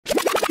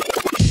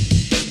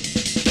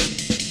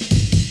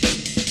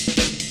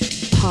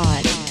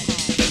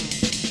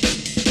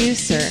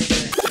Poducer.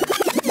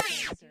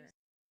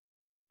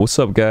 What's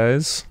up,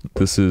 guys?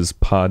 This is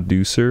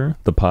Poducer,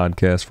 the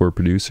podcast for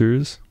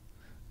producers.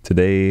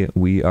 Today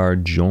we are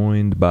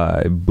joined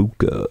by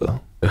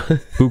Bukkha.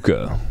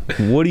 Bukkha,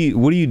 what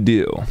do you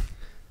do?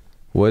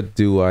 What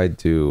do I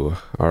do?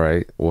 All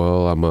right.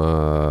 Well, I'm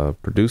a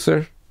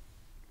producer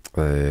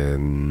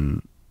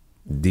and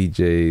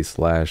DJ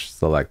 /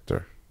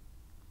 selector.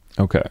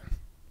 Okay,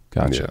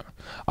 gotcha.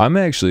 I'm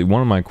actually,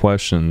 one of my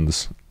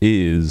questions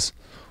is,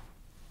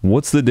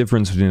 what's the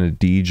difference between a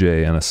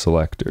DJ and a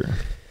selector?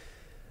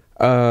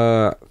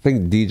 I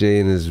think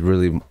DJing is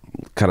really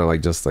kind of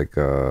like just like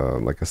a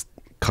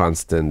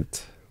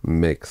constant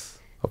mix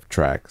of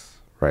tracks,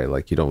 right?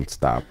 Like you don't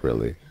stop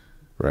really,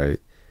 right?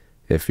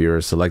 If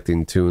you're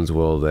selecting tunes,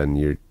 well, then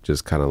you're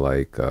just kind of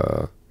like,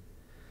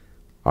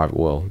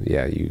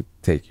 you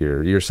take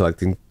you're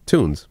selecting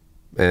tunes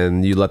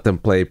and you let them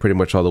play pretty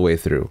much all the way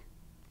through.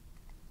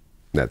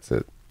 That's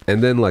it.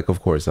 And then like,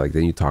 of course, like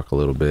then you talk a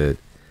little bit,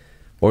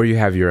 or you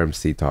have your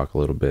MC talk a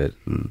little bit.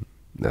 And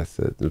that's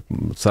it.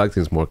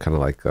 Selecting is more kind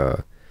of like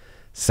a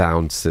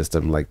sound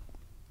system, like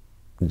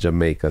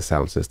Jamaica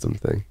sound system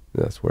thing.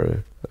 That's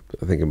where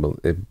I think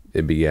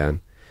it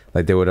began.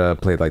 Like they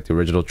would play like the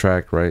original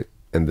track, right?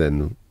 And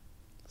then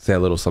say a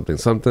little something,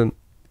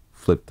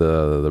 flip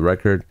the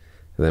record,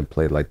 and then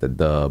play like the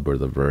dub or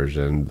the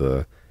version,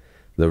 the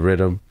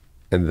rhythm.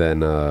 And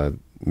then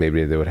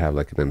maybe they would have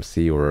like an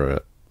MC or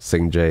a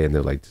sing J, and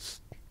they're like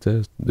just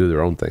do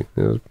their own thing.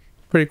 It was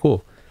pretty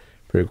cool.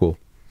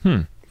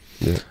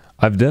 Yeah.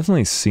 I've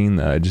definitely seen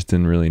that. I just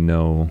didn't really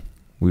know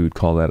we would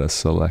call that a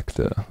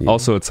selecta. Yeah.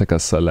 Also, it's like a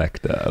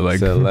selecta,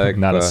 like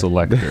not a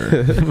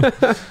selector.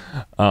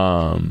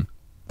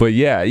 But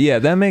yeah,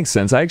 that makes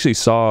sense. I actually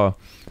saw,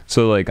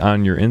 so like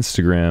on your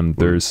Instagram,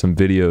 there's some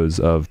videos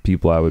of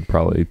people I would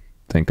probably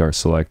think are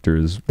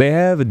selectors. They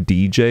have a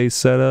DJ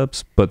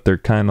setups, but they're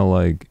kind of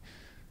like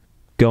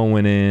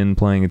going in,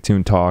 playing a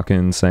tune,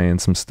 talking, saying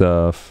some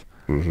stuff.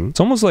 Mm-hmm. It's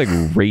almost like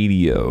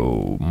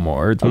radio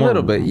more. It's a more,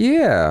 little bit,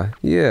 yeah.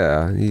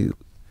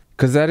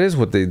 Because that is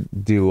what they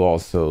do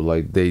also.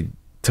 Like they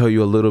tell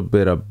you a little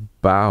bit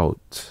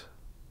about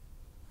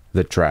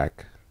the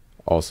track.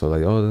 Also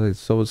like, oh, like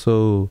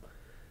so-and-so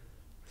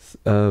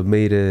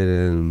made it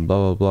and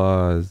blah blah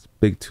blah. It's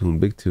big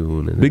tune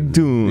and big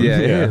tune.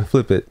 Yeah.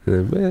 Flip it.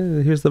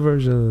 And, here's the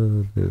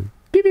version. And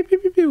pew, pew, pew,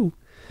 pew, pew.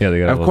 Yeah, they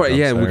got. Of course,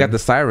 yeah. We got the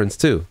sirens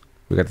too.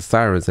 We got the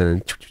sirens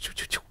and.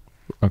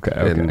 Okay.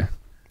 And,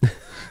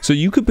 so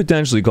you could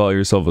potentially call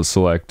yourself a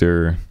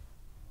selector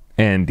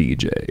and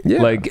DJ,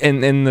 like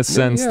in the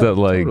sense that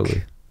like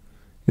totally.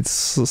 It's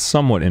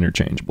somewhat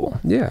interchangeable.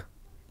 Yeah.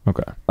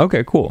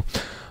 Okay. Cool.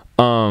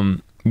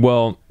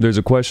 Well, there's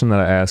a question that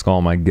I ask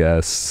all my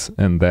guests,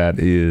 and that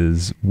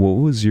is, what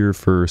was your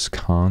first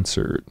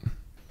concert?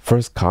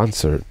 First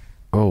concert?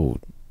 Oh,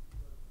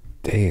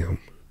 damn.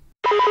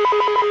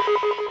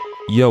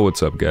 Yo,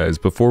 what's up, guys?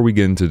 Before we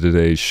get into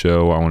today's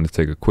show, I want to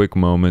take a quick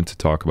moment to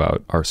talk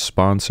about our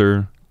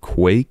sponsor,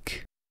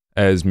 Quake.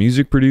 As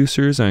music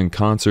producers and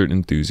concert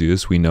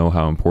enthusiasts, we know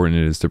how important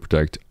it is to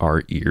protect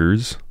our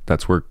ears.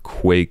 That's where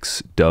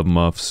Quake's Dub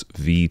Muffs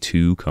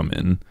V2 come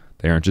in.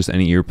 They aren't just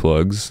any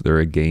earplugs, they're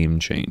a game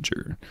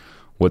changer.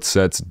 What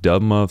sets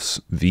Dub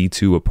Muffs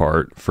V2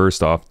 apart,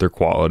 first off, their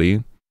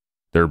quality.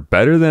 They're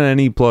better than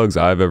any plugs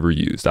I've ever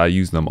used. I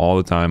use them all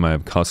the time. I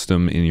have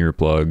custom in-ear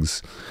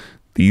plugs.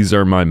 These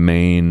are my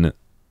main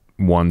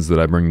ones that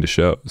I bring to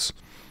shows.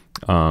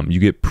 You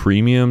get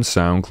premium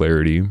sound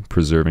clarity,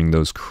 preserving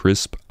those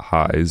crisp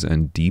highs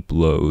and deep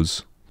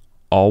lows,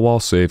 all while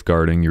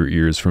safeguarding your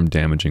ears from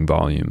damaging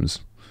volumes.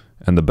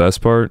 And the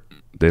best part,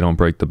 they don't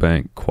break the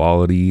bank.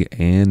 Quality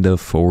and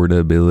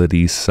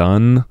affordability,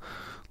 son.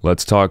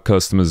 Let's talk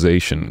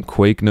customization.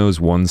 Quake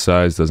knows one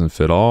size doesn't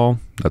fit all.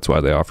 That's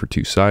why they offer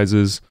 2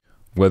 sizes.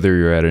 Whether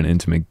you're at an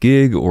intimate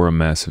gig or a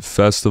massive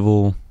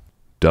festival,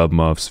 Dub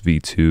Muffs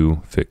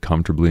V2 fit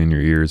comfortably in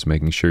your ears,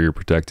 making sure you're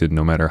protected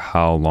no matter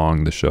how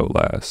long the show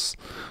lasts.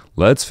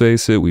 Let's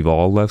face it, we've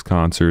all left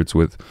concerts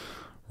with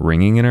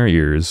ringing in our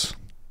ears.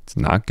 It's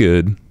not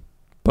good,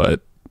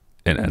 but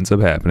it ends up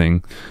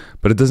happening.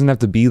 But it doesn't have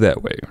to be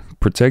that way.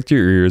 Protect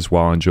your ears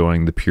while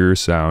enjoying the pure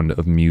sound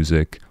of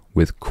music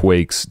with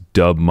Quake's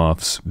Dub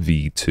Muffs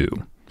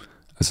V2.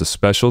 As a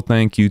special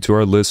thank you to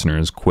our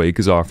listeners, Quake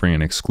is offering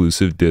an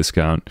exclusive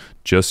discount.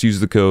 Just use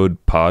the code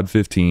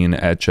POD15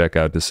 at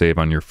checkout to save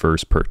on your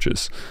first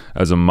purchase.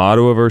 As a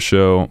motto of our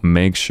show,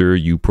 make sure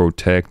you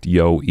protect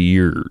your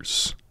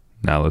ears.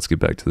 Now let's get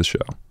back to the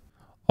show.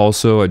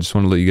 Also, I just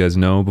want to let you guys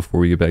know before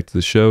we get back to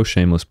the show,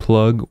 shameless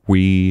plug,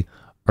 we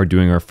are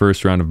doing our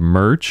first round of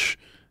merch.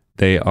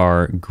 They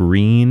are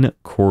green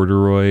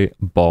corduroy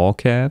ball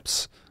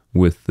caps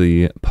with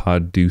the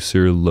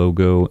Poducer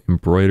logo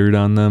embroidered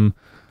on them.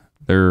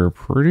 They're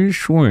pretty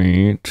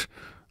sweet.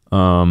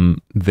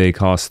 They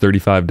cost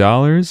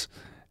 $35,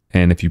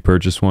 and if you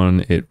purchase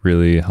one, it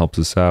really helps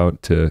us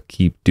out to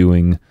keep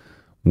doing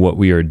what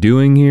we are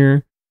doing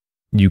here.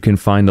 You can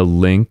find a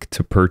link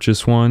to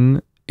purchase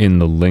one in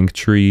the link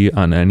tree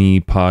on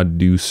any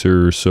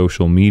Poducer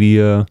social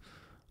media.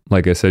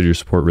 like I said, your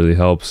support really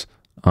helps.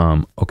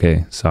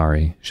 Okay,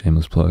 sorry,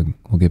 shameless plug.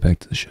 We'll get back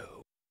to the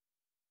show.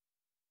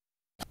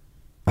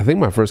 I think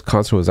my first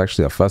concert was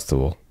actually a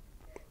festival.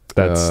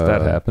 That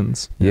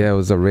happens. Yeah, it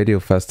was a radio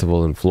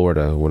festival in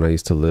Florida when I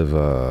used to live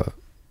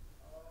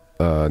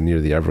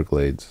near the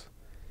Everglades.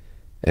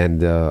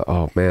 And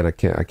oh man, I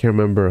can't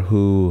remember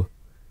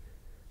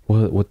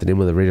what the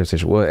name of the radio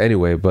station. Well,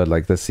 anyway, but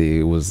like let's see,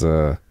 it was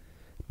a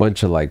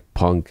bunch of like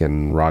punk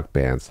and rock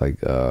bands.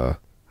 Like I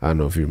don't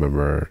know if you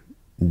remember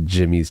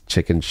Jimmy's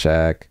Chicken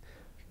Shack,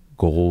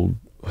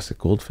 was it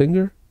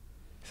Goldfinger?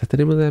 Is that the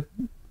name of that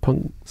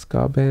punk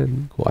ska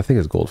band? I think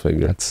it's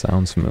Goldfinger. That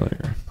sounds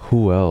familiar.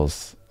 Who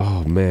else?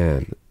 Oh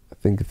man, I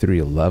think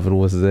 311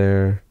 was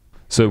there.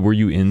 So were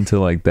you into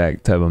like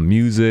that type of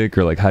music,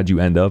 or like how'd you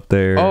end up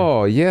there?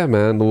 Oh yeah,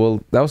 man.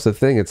 Well, that was the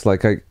thing. It's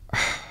like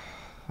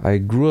I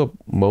grew up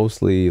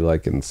mostly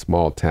like in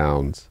small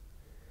towns,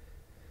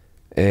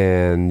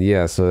 and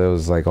yeah, so it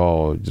was like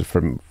all just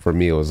for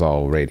me. It was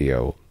all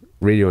radio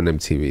and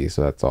MTV.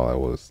 So that's all I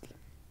was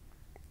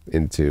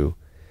into.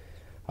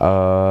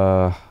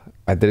 I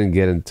didn't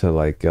get into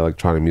like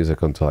electronic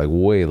music until like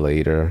way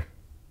later.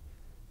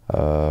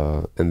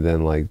 And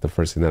then like the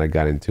first thing that I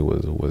got into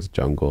was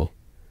jungle.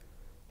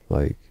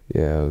 Like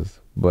yeah,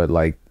 but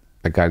like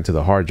I got into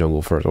the hard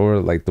jungle first, or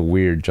like the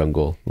weird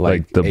jungle,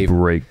 like the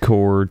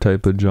breakcore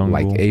type of jungle,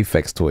 like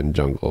Aphex Twin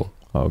jungle.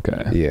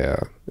 Okay. Yeah,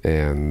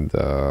 and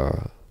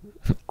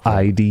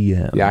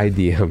IDM. Yeah,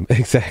 IDM,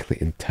 exactly.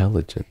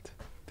 Intelligent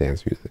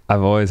dance music.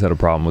 I've always had a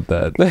problem with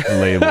that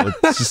label.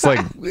 It's just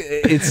like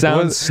it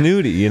sounds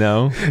snooty, you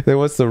know. Then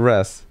what's the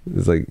rest?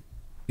 It's like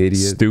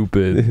idiot,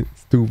 stupid,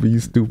 you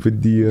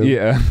stupid DM.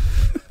 Yeah.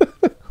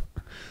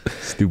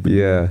 Stupid.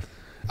 Yeah.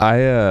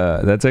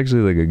 That's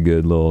actually like a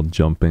good little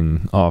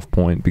jumping off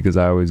point, because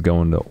I always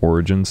go into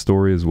origin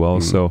story as well.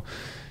 So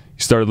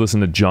you started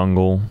listening to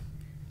jungle,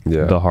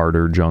 yeah, the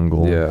harder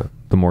jungle, yeah,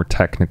 the more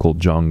technical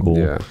jungle.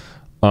 Yeah.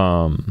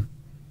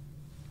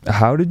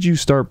 How did you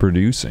start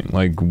producing?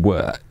 Like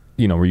what,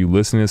 were you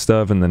listening to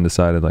stuff and then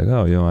decided like,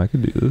 oh, I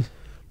could do this?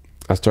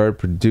 I started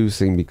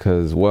producing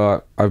because,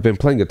 well, I've been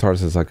playing guitar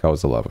since like I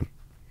was 11.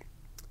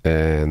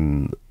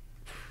 And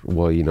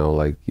well,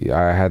 like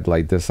I had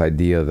like this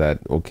idea that,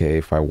 okay,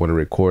 if I want to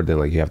record, then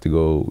like you have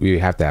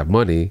to have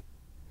money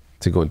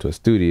to go into a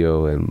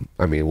studio. And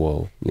I mean,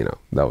 well,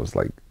 that was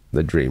like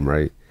the dream,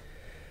 right?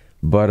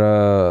 But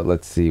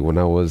let's see, when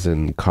I was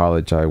in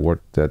college, I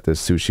worked at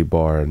this sushi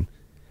bar, and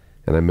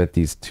I met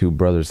these two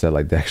brothers that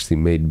like they actually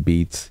made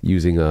beats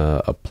using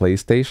a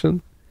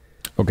PlayStation.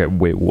 Okay,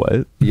 wait,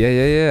 what?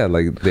 Yeah.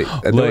 Like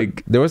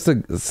there was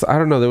I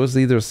don't know, there was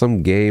either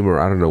some game or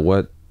I don't know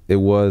what it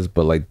was,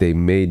 but like they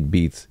made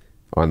beats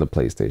on the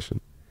PlayStation.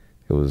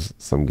 It was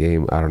some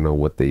game. I don't know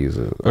what they use.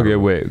 Okay,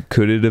 wait.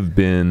 Could it have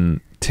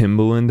been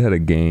Timbaland had a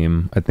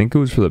game? I think it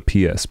was for the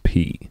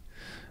PSP,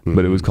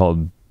 but it was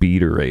called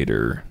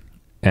Beaterator,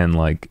 and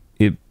like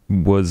it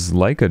was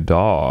like a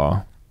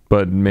DAW,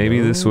 but maybe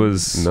this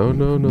was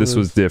no. This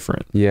was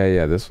different.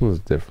 Yeah. This one was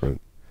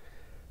different.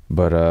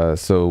 But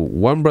so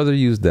one brother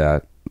used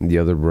that, the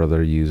other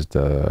brother used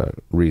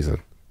Reason.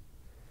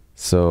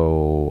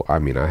 So I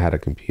mean, I had a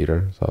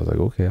computer, so I was like,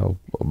 okay, I'll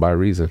buy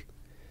Reason,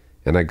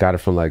 and I got it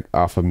from like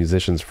off a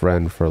musician's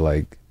friend for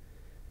like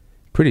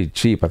pretty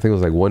cheap. I think it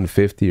was like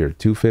 $150 or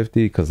 $250,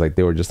 because like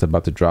they were just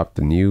about to drop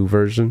the new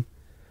version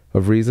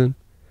of Reason.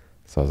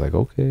 So I was like,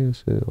 okay,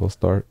 shit, I'll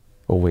start.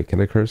 Oh wait, can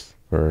I curse?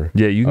 Or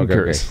yeah, you can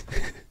curse.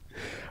 Okay.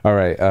 All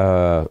right.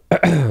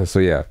 So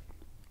yeah,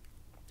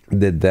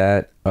 did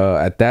that.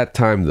 At that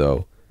time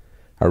though,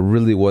 I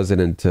really wasn't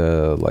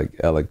into like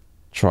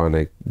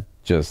electronic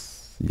just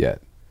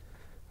yet.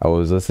 I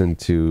was listening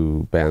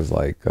to bands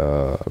like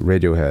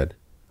Radiohead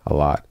a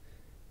lot,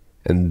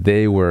 and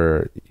they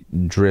were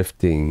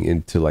drifting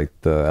into like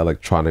the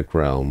electronic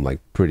realm,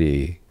 like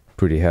pretty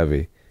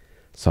heavy.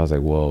 So I was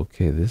like, well,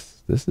 okay,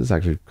 this is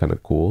actually kind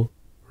of cool,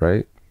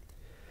 right?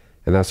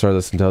 And I started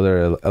listening to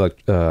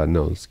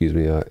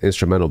other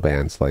instrumental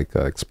bands like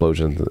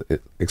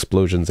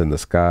Explosions in the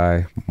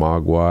Sky,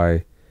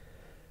 Mogwai,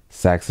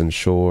 Saxon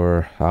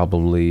Shore,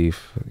 Album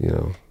Leaf,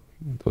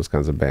 those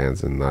kinds of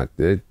bands. And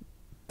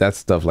that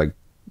stuff like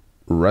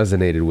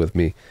resonated with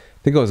me.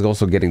 I think I was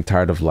also getting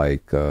tired of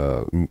like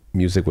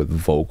music with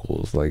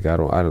vocals. Like I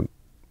don't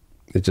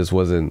it just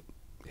wasn't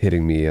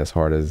hitting me as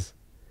hard as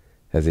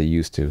it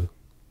used to.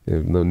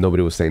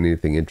 Nobody was saying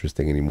anything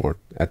interesting anymore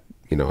at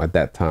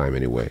that time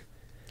anyway.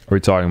 Are we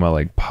talking about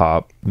like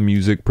pop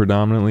music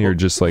predominantly, or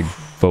just like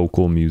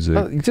vocal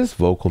music? Just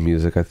vocal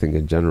music, I think,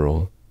 in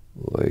general.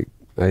 Like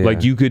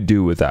like you could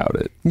do without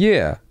it.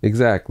 Yeah,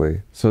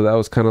 exactly. So that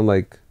was kind of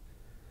like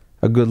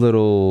a good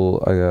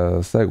little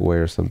segue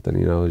or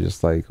something,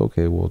 just like,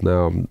 okay, well,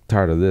 now I'm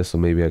tired of this, so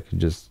maybe I could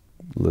just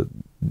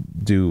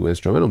do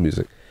instrumental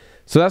music.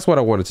 So that's what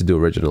I wanted to do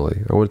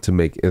originally. I wanted to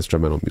make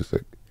instrumental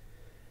music.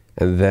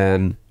 And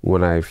then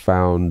when I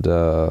found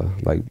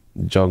like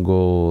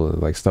jungle,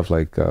 like stuff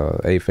like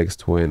Aphex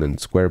Twin and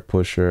Square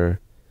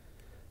Pusher,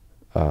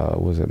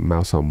 was it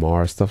Mouse on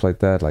Mars, stuff like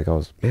that. Like I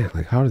was, man,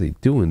 like how are they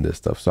doing this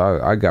stuff?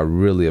 So I got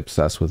really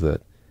obsessed with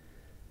it.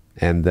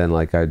 And then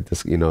like I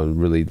just,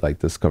 really like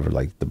discovered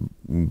like the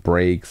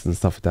breaks and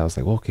stuff like that. I was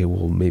like, okay,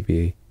 well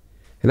maybe,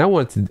 and I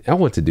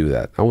wanted to do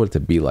that. I wanted to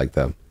be like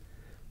them.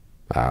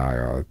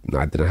 I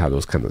didn't have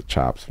those kind of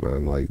chops,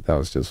 man. Like that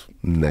was just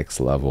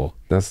next level.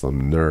 That's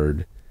some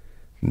nerd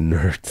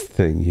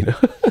thing,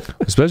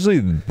 Especially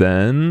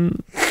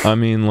then. I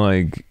mean,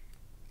 like,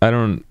 I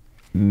don't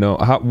know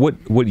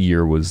what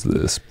year was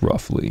this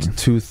roughly?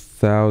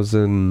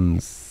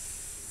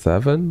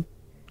 2007.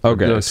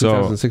 Okay, no, so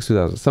 2006,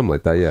 2000, something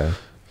like that. Yeah.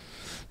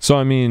 So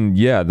I mean,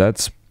 yeah,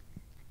 that's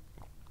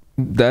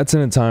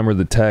in a time where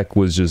the tech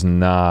was just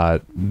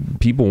not.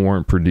 People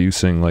weren't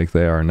producing like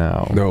they are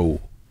now. No.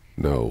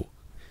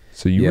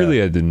 So you really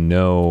had to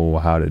know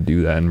how to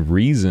do that and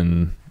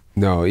reason.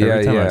 No,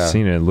 every time I've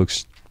seen it, it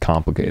looks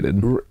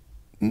complicated.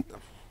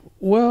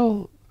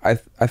 Well, I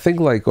think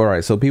like, all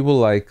right, so people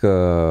like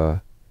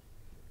Aphex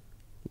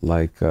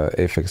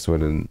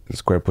Twin and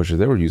Square Pusher,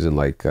 they were using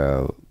like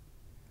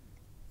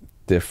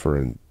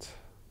different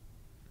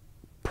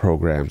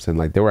programs, and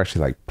like they were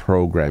actually like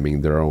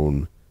programming their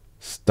own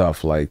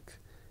stuff, like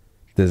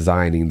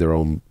designing their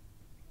own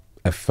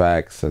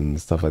effects and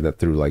stuff like that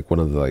through like one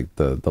of the like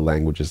the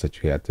languages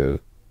that you had to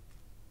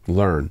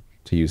learn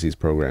to use these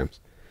programs.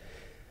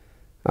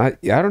 I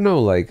don't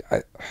know, like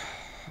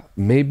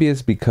maybe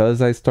it's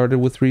because I started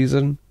with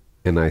Reason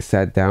and I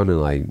sat down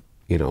and like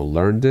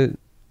learned it.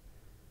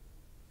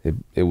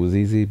 It was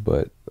easy,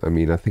 but I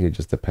mean I think it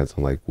just depends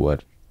on like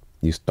what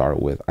you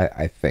start with.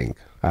 I think,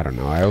 I don't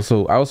know. I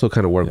also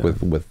kind of work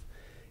with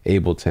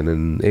Ableton,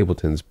 and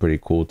Ableton's pretty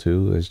cool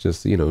too. It's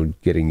just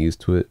getting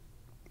used to it.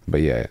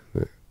 But yeah.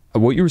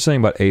 What you were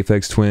saying about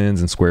Aphex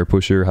Twins and Square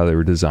Pusher, how they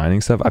were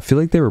designing stuff, I feel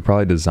like they were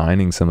probably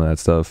designing some of that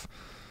stuff,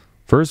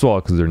 first of all,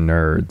 because they're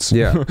nerds.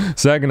 Yeah.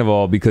 Second of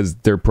all, because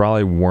there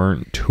probably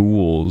weren't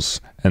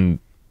tools, and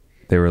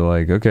they were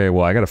like, okay,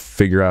 well, I got to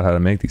figure out how to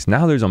make these.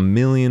 Now there's a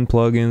million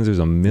plugins, there's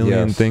a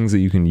million things that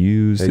you can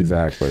use.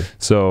 Exactly.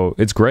 So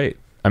it's great.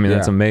 I mean,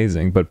 that's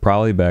amazing. But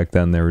probably back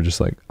then they were just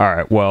like, all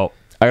right, well,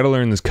 I got to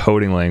learn this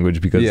coding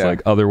language because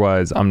like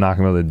otherwise I'm not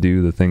going to be able to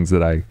do the things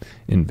that I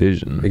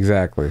envision.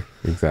 Exactly.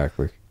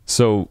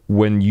 So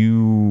when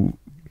you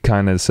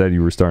kind of said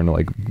you were starting to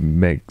like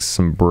make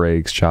some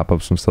breaks, chop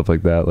up some stuff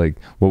like that, like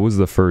what was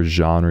the first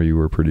genre you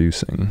were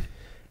producing?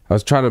 I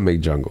was trying to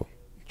make jungle,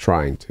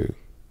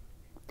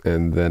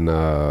 and then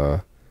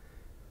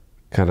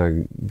kind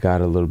of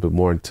got a little bit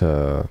more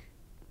into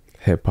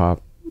hip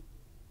hop,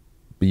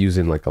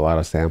 using like a lot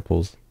of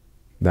samples.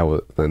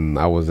 And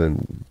I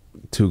wasn't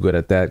too good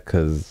at that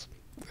because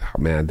I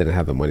didn't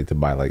have the money to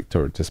buy like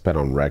to spend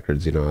on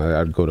records.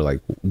 I'd go to like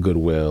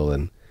Goodwill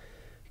and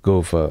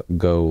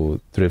go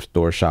thrift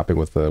store shopping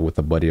with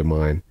a buddy of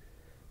mine,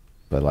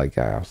 but like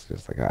I was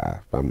just like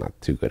I'm not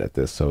too good at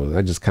this, so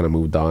I just kind of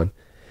moved on.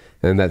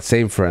 And that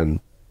same friend,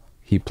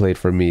 he played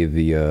for me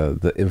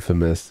the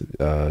infamous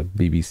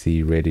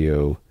BBC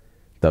Radio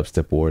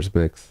Dubstep Wars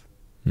mix,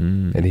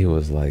 and he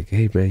was like,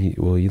 hey man,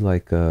 you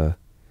like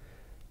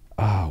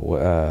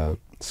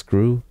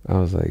Screw? I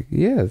was like,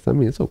 yeah, I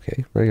mean it's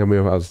okay, right? I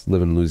mean I was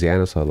living in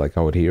Louisiana, so like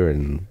I would hear it,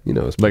 and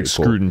it's like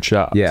cool. Screwed and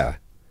Chopped. Yeah.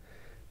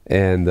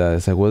 And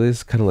it's like, well, this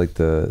is kind of like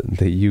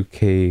the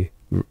UK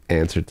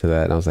answer to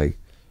that. And I was like,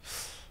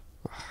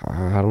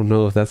 I don't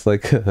know if that's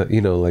like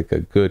like a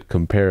good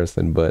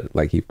comparison, but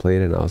like he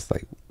played it and I was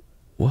like,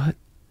 what?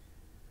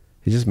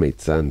 It just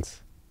made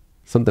sense.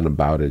 Something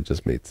about it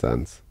just made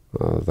sense.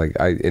 I was like,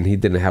 and he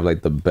didn't have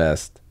like the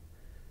best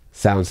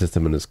sound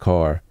system in his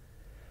car,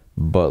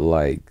 but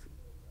like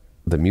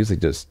the music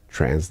just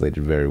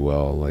translated very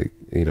well. Like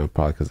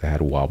probably because I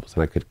had wobbles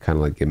and I could kind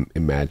of like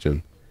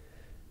imagine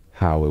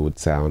how it would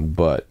sound.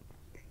 But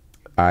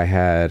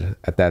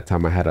at that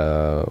time I had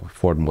a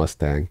Ford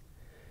Mustang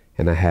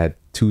and I had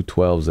 2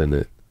 12s in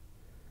it,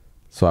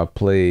 so I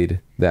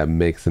played that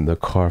mix in the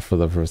car for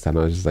the first time.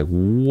 I was just like,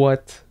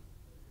 what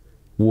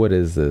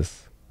is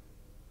this?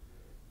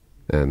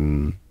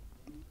 And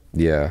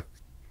yeah,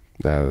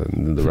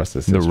 the rest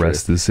is history. The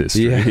rest is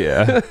history.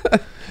 Yeah.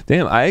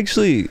 Damn, I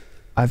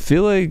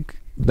feel like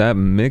that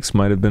mix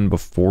might have been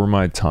before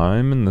my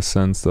time, in the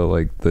sense that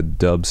like the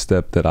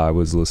dubstep that I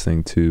was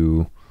listening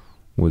to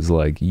was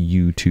like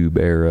YouTube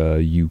era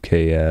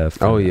UKF.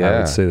 Oh yeah, I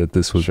would say that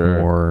this was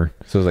more.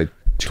 So it was like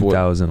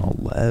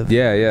 2011.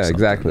 Yeah,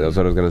 exactly. That's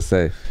what I was gonna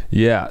say.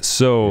 Yeah.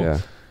 So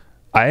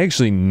I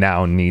actually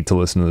now need to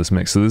listen to this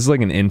mix. So this is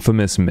like an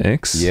infamous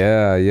mix.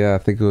 Yeah.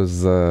 I think it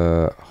was.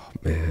 Oh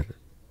man, I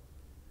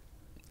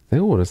think I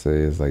want to say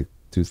it's like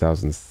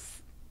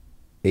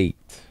 2008.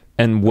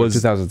 And was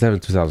 2007,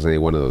 2008,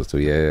 one of those two.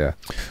 Yeah.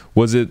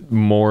 Was it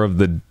more of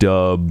the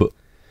dub?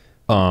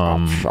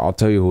 I'll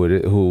tell you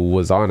who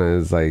was on it.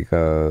 It's like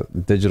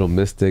Digital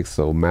Mystics,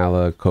 so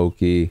Mala,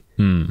 Koki,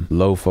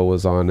 Lofa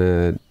was on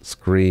it,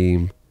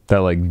 Scream. That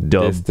like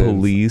Dub Distance.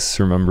 Police,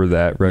 remember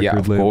that record Yeah,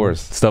 of label?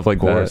 course. Stuff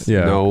like that.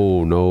 Yeah.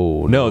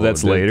 No,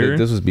 that's later?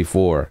 This was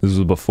before. This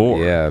was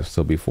before. Yeah,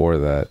 so before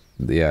that.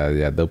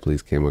 Yeah, Dub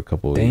Police came a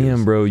couple of years.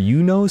 Damn, bro,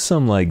 you know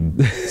some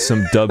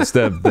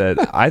dubstep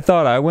that I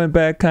thought I went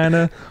back kind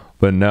of,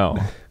 but no.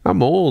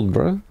 I'm old,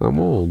 bro. I'm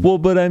old. Well,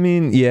 but I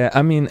mean,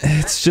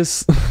 it's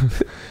just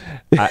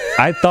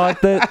I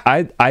thought that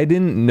I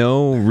didn't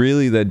know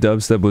really that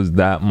dubstep was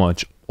that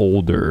much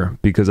older,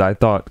 because I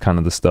thought kind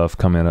of the stuff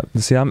coming up.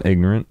 See, I'm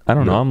ignorant. I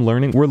don't know. I'm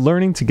learning. We're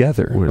learning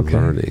together. We're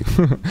learning.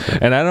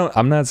 And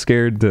I'm not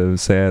scared to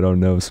say I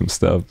don't know some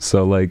stuff.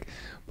 So like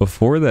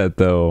before that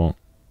though,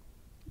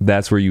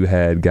 that's where you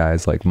had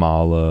guys like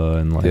Mala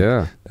and like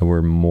that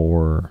were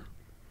more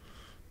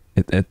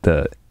at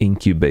the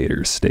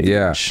incubator stage.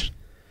 Yeah.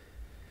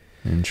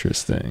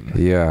 Interesting.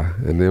 Yeah,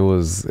 and it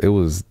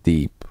was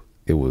deep.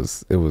 It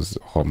was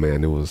oh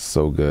man, it was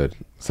so good.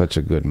 Such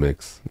a good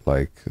mix.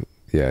 Like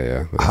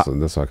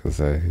that's what I can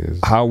say.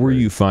 How were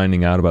you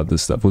finding out about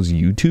this stuff? Was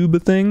YouTube a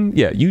thing?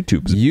 Yeah,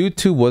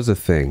 YouTube was a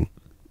thing,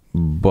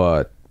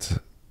 but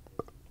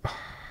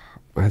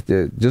I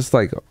did, just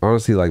like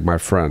honestly, like my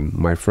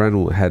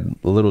friend had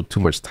a little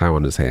too much time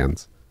on his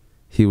hands.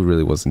 He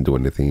really wasn't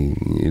doing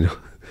anything, you know.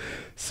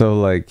 So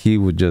like he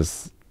would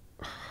just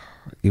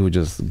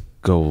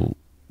go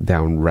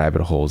down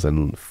rabbit holes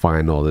and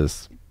find all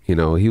this, you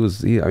know. He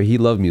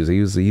loved music.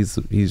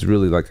 He's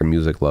really like a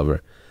music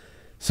lover.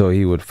 So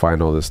he would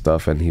find all this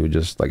stuff and he would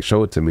just like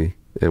show it to me,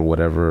 and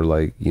whatever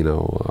like, you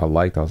know, I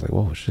liked, I was like,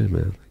 whoa, shit,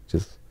 man,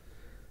 just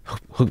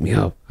hook me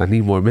up. I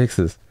need more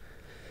mixes.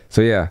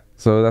 So yeah,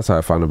 so that's how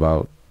I found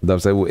about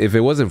dubstep. If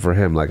it wasn't for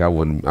him, like I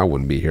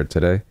wouldn't be here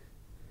today,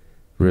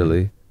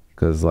 really,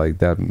 because like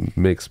that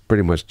mix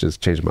pretty much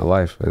just changed my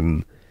life.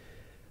 And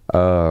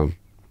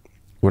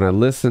when I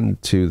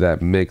listened to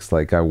that mix,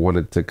 like I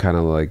wanted to kind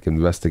of like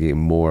investigate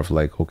more of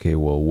like, okay,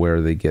 well, where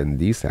are they getting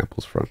these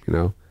samples from, you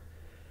know?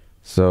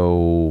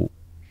 So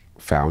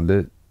found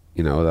it,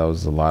 you know, that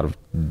was a lot of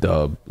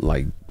dub,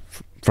 like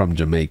from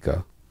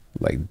Jamaica,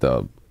 like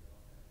dub.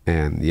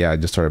 And yeah, I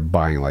just started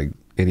buying like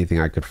anything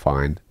I could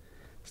find.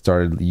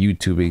 Started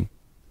YouTubing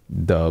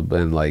dub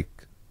and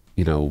like,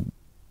 you know,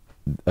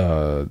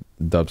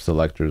 dub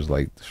selectors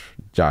like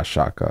Josh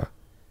Shaka.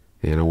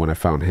 You know, when I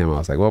found him, I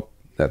was like, well,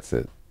 that's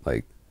it.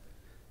 Like,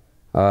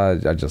 I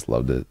just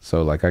loved it.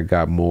 So like I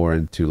got more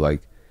into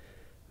like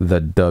the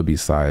dubby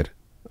side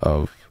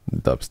of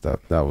dubstep.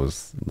 That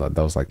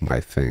was like my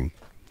thing.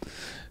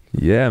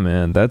 Yeah,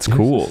 man, that's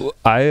cool.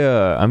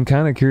 I'm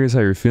kind of curious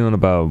how you're feeling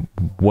about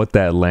what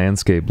that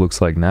landscape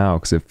looks like now,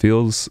 because it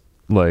feels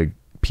like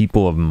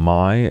people of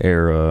my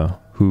era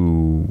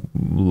who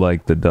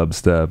like the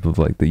dubstep of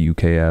like the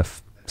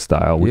UKF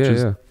style, which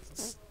is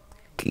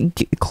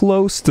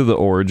close to the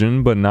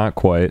origin but not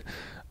quite.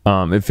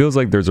 It feels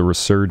like there's a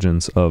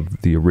resurgence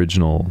of the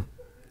original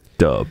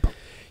dub.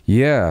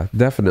 Yeah,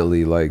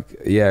 definitely. Like,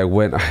 yeah,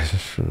 when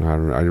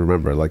I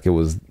remember, like, it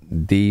was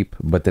deep,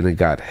 but then it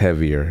got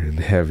heavier and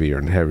heavier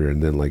and heavier,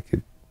 and then like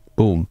it,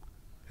 boom,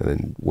 and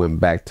then went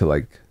back to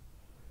like,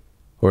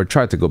 or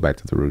tried to go back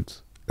to the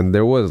roots. And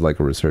there was like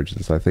a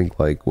resurgence. I think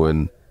like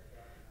when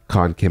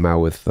Khan came out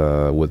with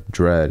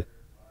Dread,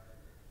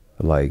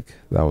 like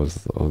that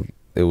was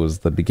it was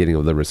the beginning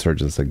of the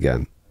resurgence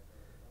again.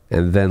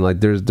 And then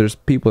like there's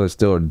people that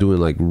still are doing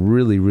like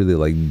really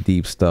like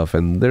deep stuff,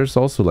 and there's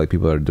also like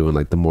people that are doing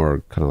like the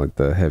more kind of like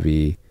the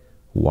heavy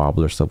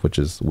wobbler stuff, which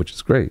is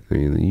great. I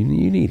mean,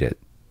 you need it.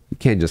 You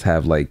can't just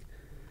have like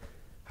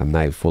a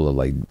night full of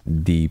like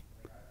deep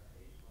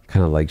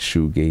kind of like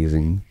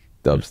shoegazing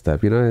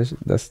dubstep. You know,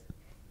 that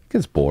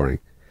gets boring.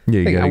 Yeah,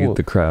 you gotta get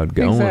the crowd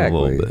going a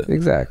little bit.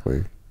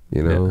 Exactly.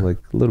 You know, like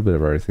a little bit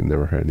of everything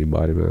never hurt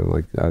anybody, man.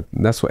 Like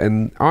that's what,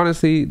 and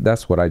honestly,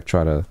 that's what I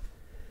try to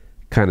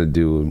kind of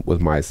do with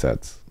my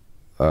sets.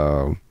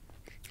 I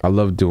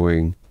love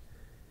doing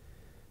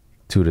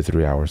 2 to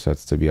 3 hour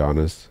sets, to be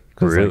honest.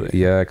 Really? Like,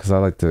 yeah, because I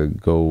like to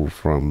go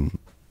from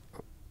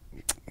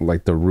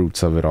like the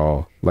roots of it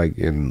all. Like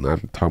I'm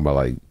talking about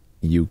like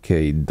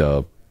UK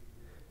dub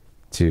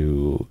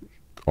to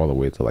all the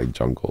way to like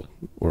jungle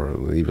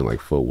or even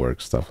like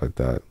footwork, stuff like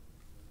that.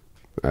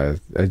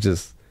 I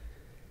just,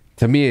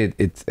 to me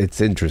it's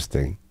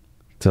interesting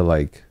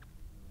to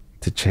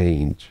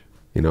change,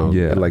 you know.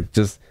 Yeah, like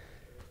just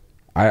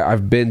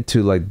I've been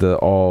to like the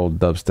all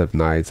dubstep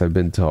nights. I've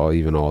been to all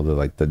the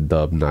like the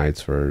dub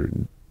nights for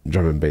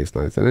drum and bass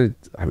nights, and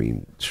I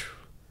mean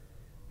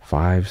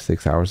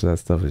 5-6 hours of that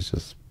stuff is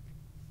just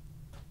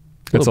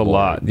it's a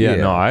lot. Yeah,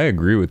 no, I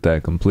agree with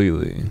that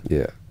completely.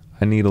 Yeah,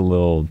 I need a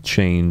little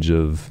change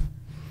of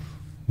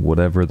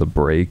whatever the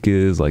break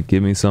is. Like,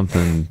 give me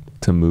something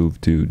to move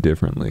to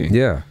differently.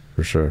 Yeah,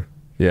 for sure.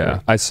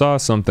 Yeah, I saw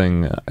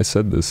something, I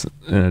said this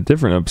in a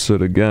different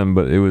episode again,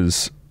 but it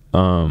was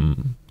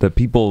that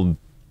people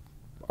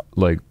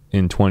like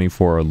in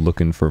 24 are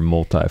looking for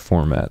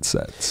multi-format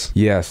sets.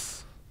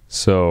 Yes.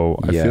 So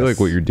I feel like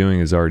what you're doing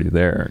is already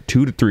there.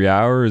 2 to 3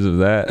 hours of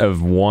that,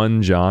 of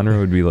one genre,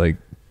 would be like,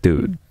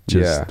 dude,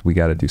 we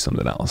got to do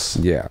something else.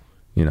 Yeah.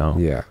 You know?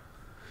 Yeah.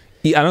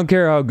 I don't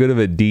care how good of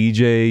a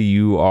DJ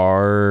you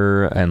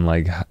are, and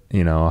like,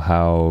 you know,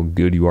 how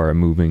good you are at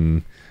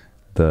moving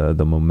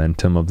the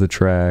momentum of the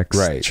tracks,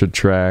 right?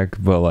 Track,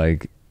 but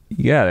like,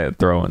 you gotta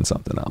throw in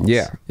something else.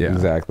 Yeah,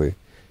 exactly.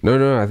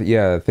 No. I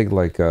think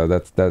like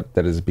that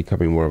is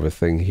becoming more of a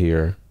thing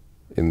here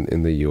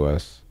in the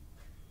U.S.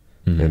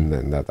 And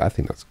then I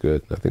think that's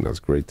good. I think that's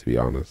great, to be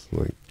honest.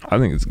 Like, I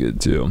think it's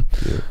good too.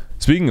 Yeah.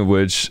 Speaking of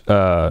which,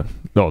 no,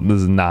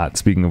 this is not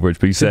speaking of which,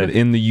 but you said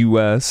in the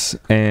U.S.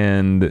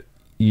 and,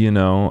 you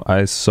know,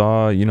 I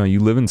saw, you know, you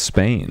live in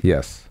Spain.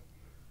 Yes.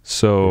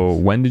 So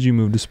when did you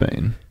move to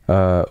Spain?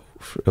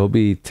 It'll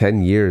be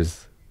 10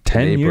 years.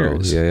 10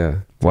 years? Yeah.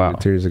 Wow.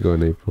 2 years ago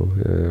in April.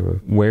 Yeah.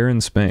 Where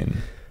in Spain?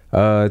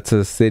 It's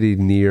a city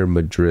near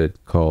Madrid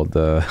called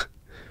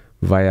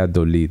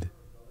Valladolid.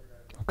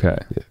 Okay.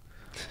 Yeah.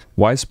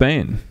 Why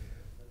Spain?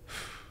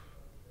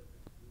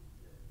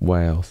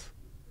 Why else?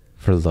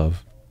 For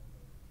love.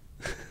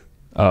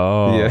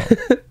 Oh. Yeah.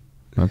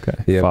 Okay.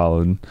 Yep.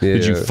 Followed. Yeah,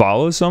 Did you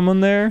follow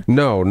someone there?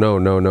 No.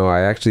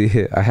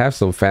 I have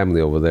some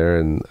family over there,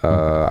 and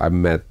I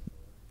met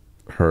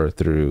her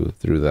through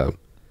them.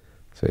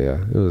 So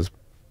yeah, it was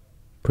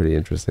pretty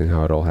interesting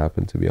how it all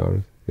happened, to be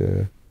honest.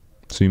 Yeah.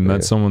 So you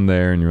met someone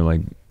there, and you're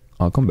like,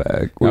 I'll come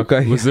back.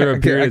 Okay. Was there a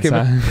period of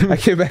time? I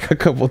came back a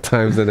couple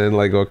times, and then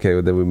like, okay,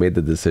 then we made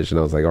the decision.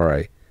 I was like, all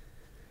right,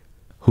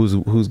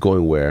 who's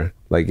going where?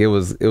 Like, it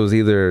was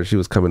either she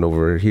was coming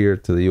over here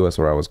to the U.S.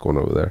 or I was going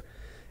over there.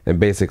 And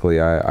basically,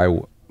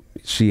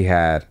 she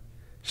has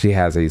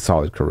a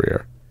solid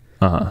career,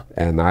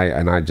 and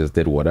I just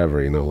did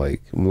whatever, you know,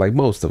 like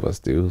most of us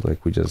do.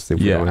 Like, we just, if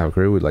we don't have a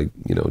career, we like,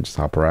 you know, just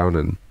hop around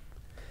and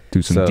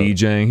do some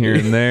DJing here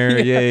and there.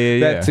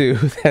 Yeah.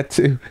 That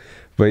too.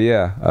 But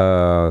yeah,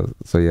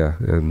 so yeah,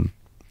 and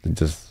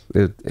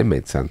it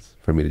made sense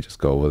for me to just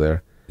go over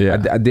there.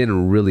 Yeah, I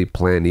didn't really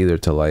plan either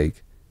to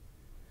like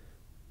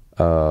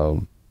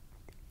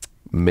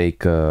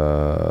make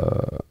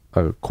a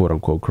quote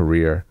unquote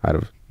career out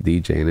of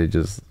DJing.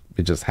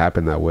 It just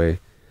happened that way.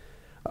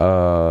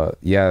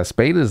 Yeah,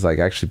 Spain is like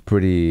actually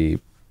pretty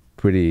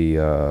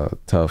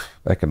tough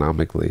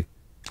economically.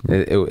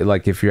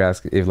 Like if you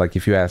ask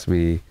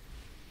me,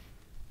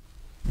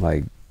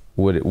 like,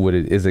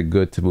 is it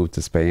good to move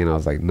to Spain? I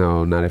was like,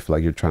 no, not if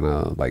like you're trying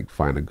to like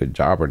find a good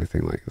job or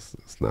anything. Like,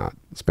 it's not,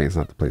 Spain's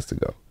not the place to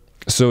go.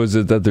 So is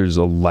it that there's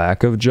a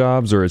lack of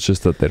jobs, or it's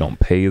just that they don't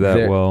pay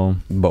that well?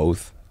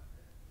 Both.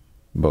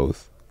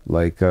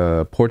 Like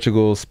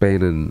Portugal,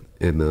 Spain,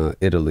 and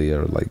Italy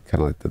are like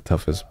kind of like the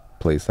toughest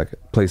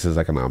places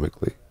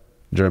economically.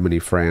 Germany,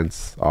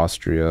 France,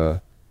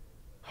 Austria,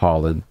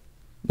 Holland,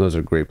 those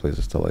are great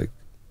places to like.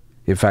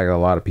 In fact, a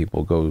lot of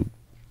people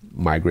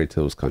migrate to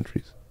those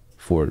countries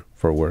for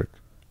work.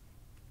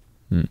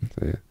 So,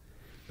 yeah.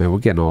 Man, we're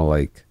getting all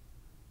like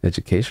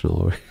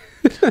educational.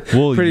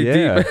 Well, pretty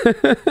deep.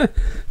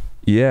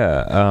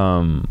 Yeah.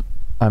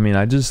 I mean,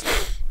 I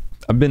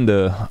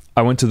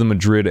went to the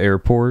Madrid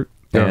airport,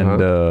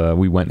 and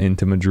we went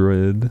into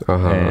Madrid,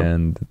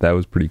 and that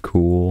was pretty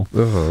cool.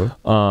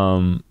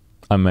 I'm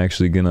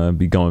actually gonna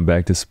be going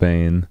back to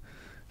Spain.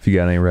 If you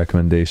got any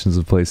recommendations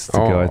of places to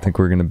go, I think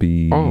we're gonna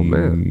be. Oh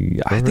man!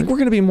 I think we're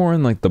gonna be more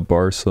in like the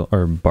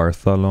Barcelona.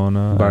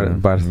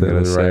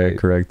 Barcelona, say it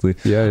correctly.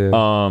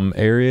 Yeah.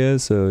 Area.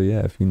 So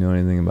yeah, if you know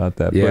anything about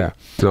that. Yeah.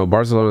 No,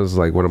 Barcelona is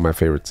like one of my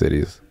favorite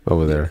cities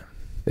over there.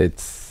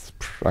 It's,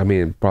 I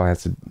mean, it probably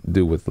has to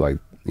do with like,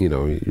 you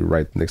know, you're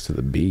right next to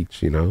the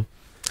beach. You know.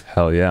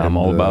 Hell yeah, I'm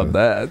all about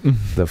that.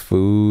 The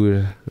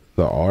food,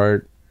 the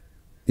art.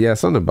 Yeah,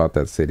 something about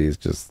that city is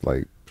just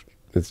like,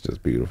 it's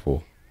just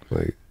beautiful.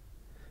 Like.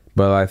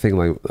 But I think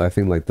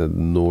like the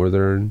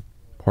northern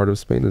part of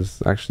Spain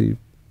is actually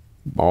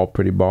all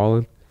pretty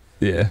ballin'.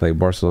 Yeah. Like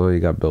Barcelona,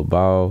 you got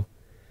Bilbao.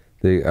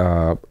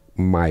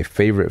 My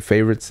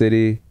favorite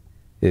city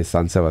is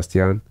San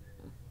Sebastian,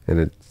 and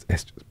it's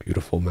just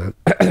beautiful, man.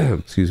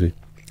 Excuse me.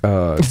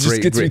 It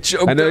just gets me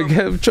choked. I know,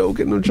 I'm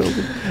choking. I'm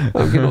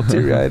getting all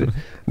teary-eyed.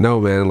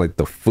 No, man, like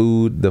the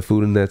food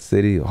in that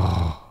city.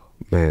 Oh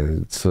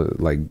man, it's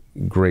like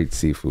great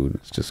seafood.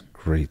 It's just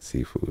great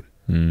seafood.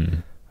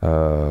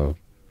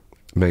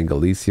 Man,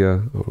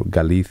 Galicia.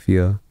 Gotta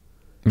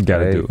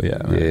do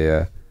it,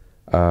 yeah.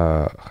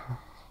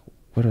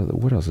 What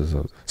else is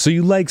up? So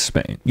you like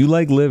Spain? You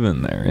like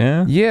living there,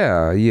 yeah?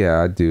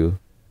 Yeah, I do.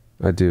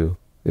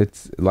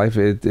 It's life.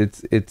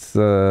 It's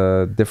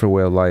a different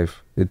way of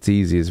life. It's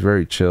easy. It's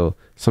very chill.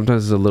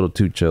 Sometimes it's a little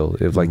too chill.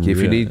 If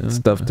you need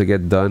stuff to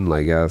get done,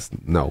 like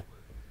no.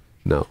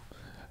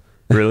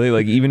 Really?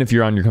 Like, even if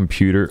you're on your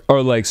computer,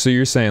 or like, so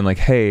you're saying like,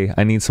 hey,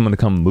 I need someone to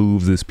come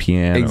move this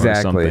piano or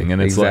something,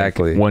 and it's like,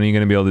 when are you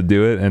gonna be able to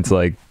do it? And it's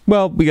like,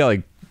 well, we got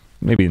like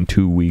maybe in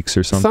 2 weeks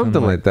or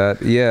something like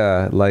that.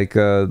 Yeah, like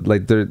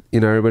there, you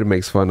know, everybody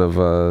makes fun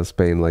of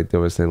Spain. Like they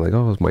were saying like,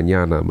 oh, it's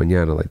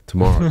mañana, like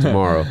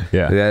tomorrow.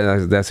 Yeah,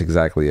 that's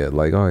exactly it.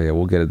 Like, oh yeah,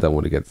 we'll get it done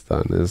when it gets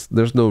done.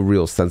 There's no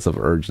real sense of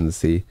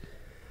urgency.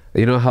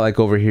 You know how like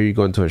over here you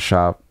go into a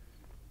shop,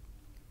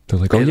 they're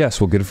like, oh yes,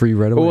 we'll get it for you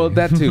right away. Well,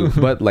 that too,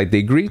 but like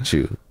they greet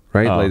you,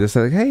 right? Like they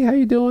say like, hey, how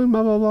you doing,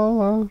 blah blah blah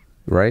blah.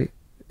 right?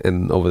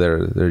 And over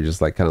there, they're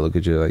just like kind of look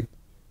at you like,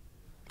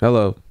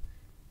 hello.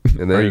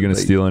 And then, are you gonna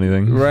like, steal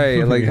anything?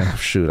 Right? Like, Yeah.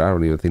 shoot, I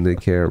don't even think they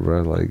care,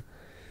 bro. Like,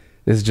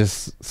 it's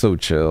just so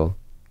chill.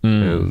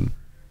 And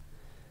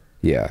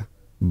yeah,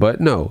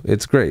 but no,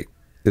 it's great.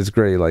 It's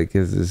great. Like,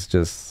 it's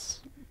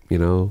just, you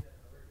know,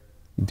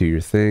 you do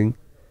your thing.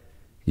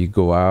 You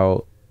go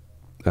out,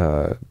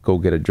 go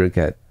get a drink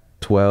at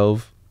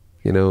 12,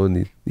 you know, in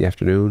the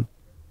afternoon,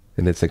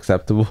 and it's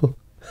acceptable.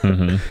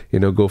 You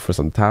know, go for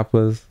some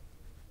tapas.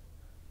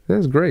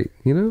 That's great,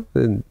 you know.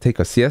 Then take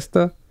a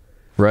siesta,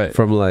 Right.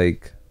 from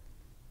like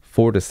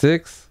 4 to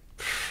 6.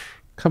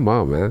 Come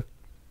on, man.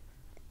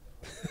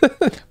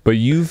 But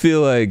you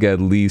feel like at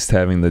least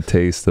having the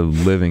taste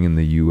of living in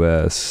the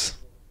U.S.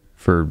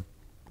 for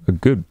a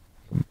good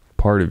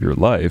part of your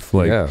life,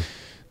 like Yeah.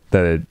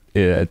 that it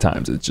at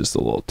times it's just a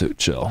little too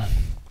chill.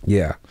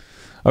 Yeah.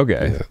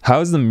 Okay. Yeah.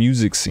 How's the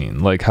music scene?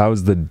 Like,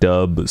 how's the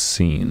dub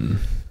scene?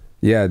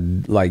 Yeah,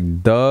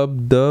 like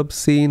dub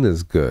scene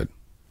is good.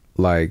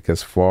 Like,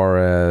 as far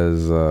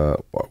as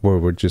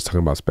we're just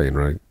talking about Spain,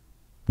 right?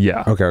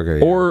 Yeah. Okay.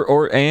 Yeah.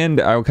 Or and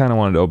I kind of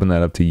wanted to open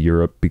that up to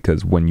Europe,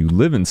 because when you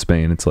live in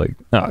Spain, it's like,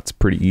 it's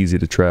pretty easy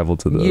to travel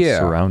to the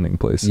surrounding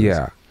places.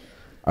 Yeah.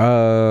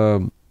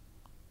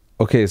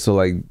 Okay, so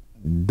like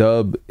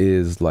dub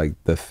is like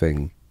the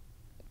thing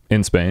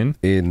In Spain?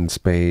 in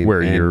Spain,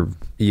 Where and, you're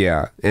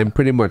yeah, and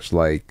pretty much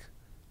like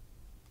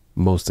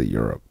most of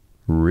Europe.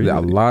 really... A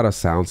lot of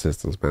sound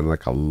systems, man.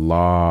 Like a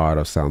lot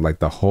of sound, like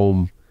the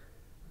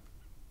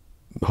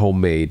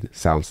homemade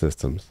sound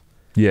systems.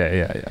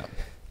 Yeah.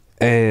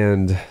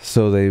 And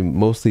so they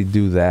mostly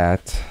do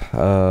that.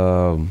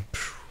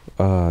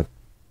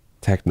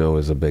 Techno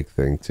is a big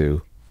thing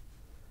too.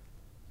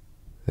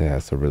 Yeah,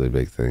 it's a really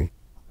big thing.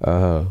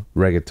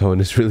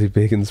 Reggaeton is really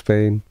big in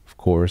Spain, of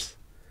course.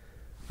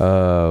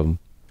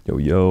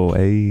 Yo,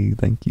 hey,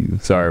 thank you.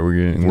 Sorry,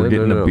 we're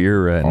getting a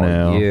beer right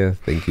now. Yeah,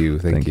 thank you.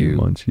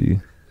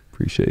 Munchie.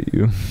 Appreciate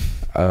you.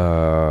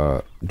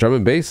 Drum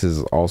and bass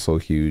is also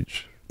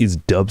huge. Is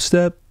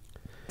dubstep?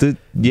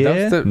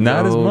 Dubstep,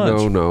 not as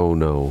much.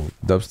 No.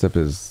 Dubstep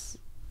is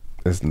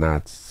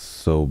not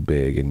so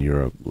big in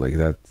Europe. Like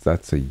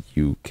that's a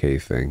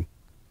UK thing.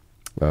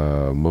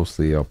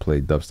 Mostly I'll play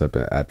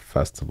dubstep at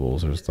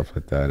festivals or stuff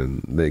like that,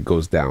 and it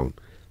goes down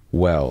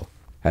well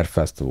at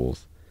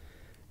festivals.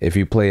 If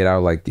you play it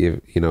out, like,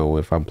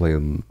 if I'm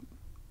playing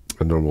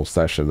a normal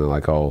session, and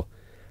like I'll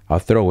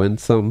throw in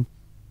some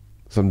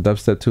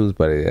dubstep tunes,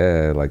 but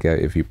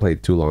if you play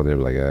too long, they're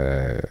like,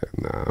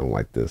 nah, I don't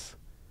like this.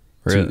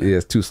 Really?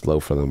 It's too slow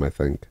for them, I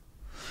think.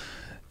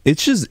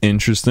 It's just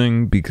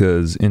interesting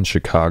because in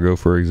Chicago,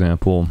 for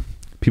example,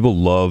 people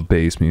love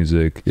bass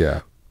music.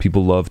 Yeah.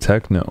 People love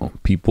techno.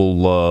 People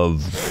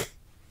love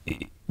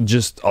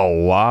just a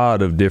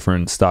lot of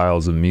different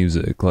styles of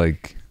music,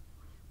 like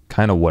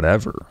kind of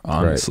whatever,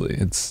 honestly.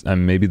 Right.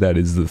 And maybe that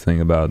is the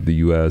thing about the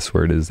US,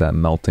 where it is that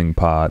melting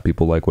pot.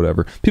 People like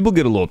whatever. People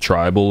get a little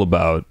tribal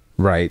about,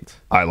 right,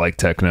 I like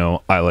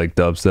techno, I like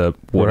dubstep,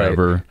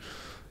 whatever.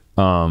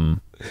 Right.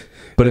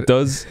 But it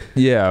does,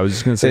 I was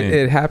just gonna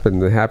say it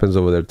happens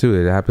over there too.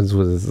 It happens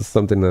with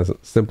something as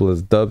simple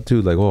as dub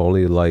too. Like, I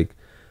only like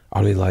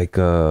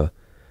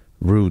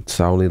roots.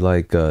 I only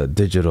like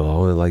digital. I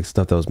only like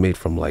stuff that was made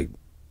from like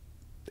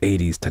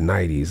 80s to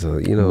 90s.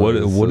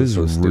 What is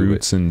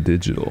roots and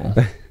digital?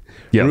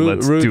 Yeah,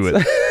 let's do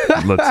it.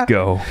 Let's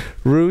go.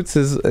 Roots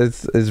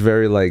is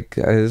very like,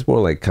 it's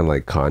more like kind of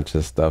like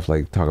conscious stuff,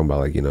 like talking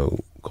about like,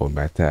 going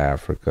back to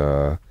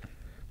Africa,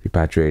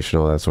 repatriation,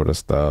 all that sort of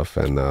stuff,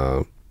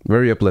 and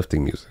very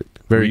uplifting music,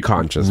 very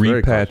conscious.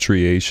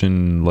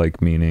 Repatriation,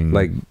 like meaning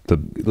like the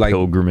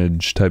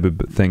pilgrimage type of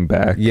thing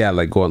back. Yeah,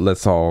 like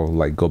let's all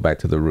like go back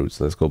to the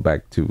roots. Let's go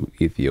back to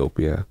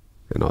Ethiopia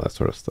and all that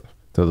sort of stuff,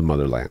 to the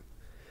motherland.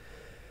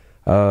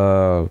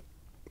 And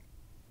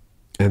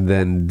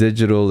then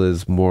digital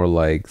is more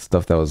like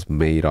stuff that was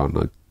made on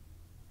a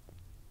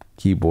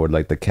keyboard,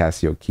 like the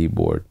Casio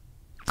keyboard.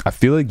 I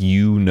feel like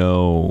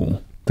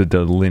the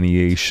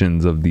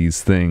delineations of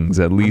these things,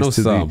 at least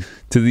to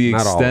the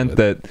extent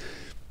that,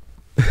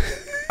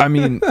 I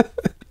mean,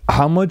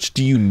 how much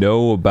do you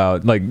know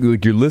about, like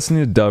you're listening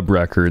to dub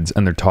records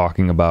and they're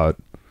talking about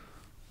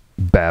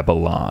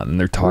Babylon, and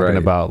they're talking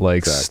about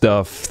like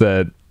stuff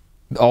that,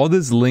 all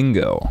this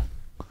lingo.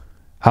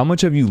 How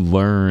much have you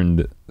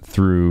learned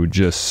through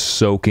just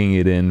soaking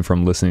it in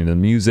from listening to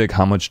music?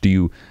 How much do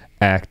you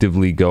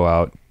actively go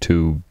out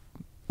to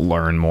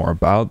learn more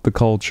about the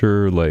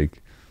culture?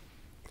 Like,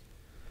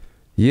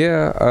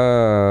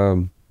 I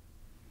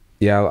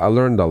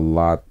learned a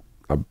lot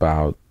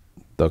about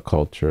the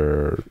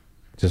culture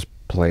just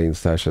playing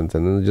sessions,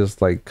 and then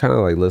just like kind of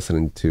like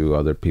listening to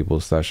other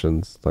people's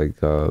sessions, like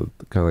kind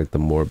of like the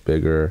more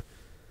bigger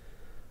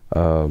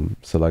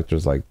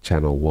selectors like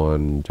Channel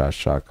 1, Josh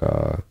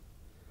Shaka,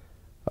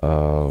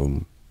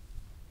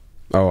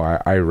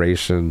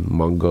 Iration,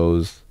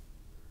 Mungo's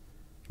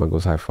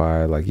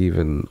Hi-Fi, like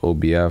even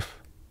OBF.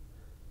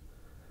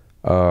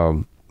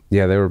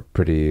 They were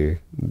pretty,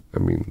 I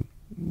mean,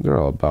 they're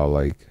all about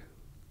like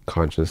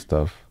conscious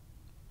stuff.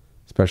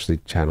 especially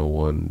Channel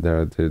One.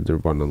 They're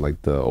one of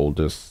like the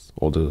oldest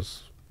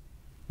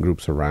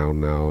groups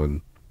around now,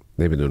 and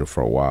they've been doing it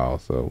for a while.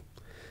 So,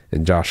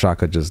 and Josh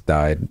Shaka just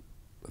died.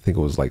 I think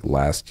it was like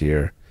last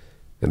year,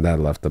 and that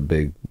left a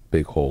big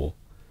hole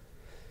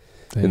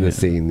in the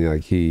scene.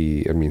 Like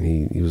he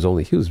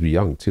was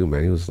young too,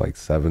 man. He was like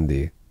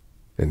 70,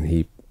 and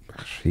he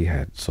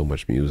had so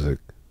much music,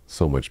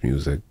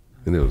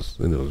 and it was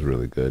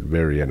really good,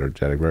 very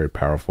energetic, very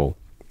powerful.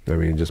 I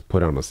mean, just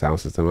put on a sound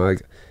system.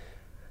 Like,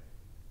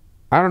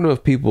 I don't know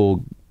if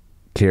people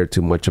care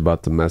too much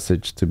about the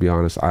message, to be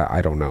honest.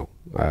 I don't know.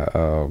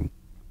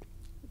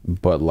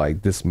 But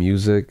like this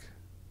music,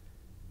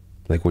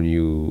 like when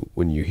you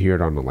hear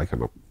it on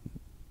a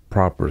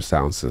proper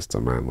sound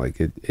system, man,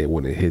 like it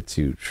when it hits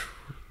you,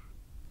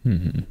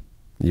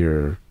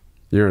 you're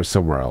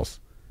somewhere else.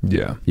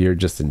 Yeah, you're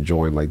just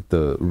enjoying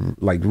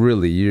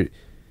really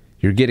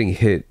you're getting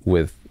hit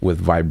with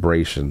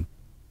vibration,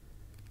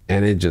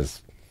 and it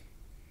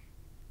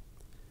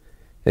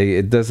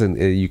doesn't,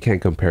 you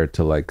can't compare it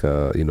to like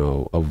a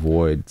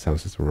Void sound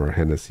system or a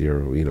Hennessy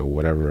or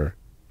whatever,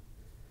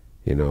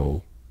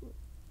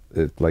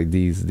 it, like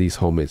these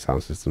homemade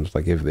sound systems,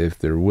 like if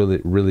they're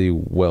really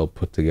well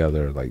put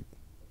together, like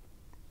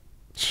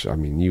I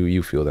mean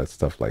you feel that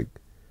stuff like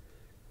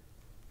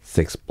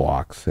 6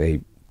 blocks,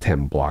 8,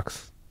 10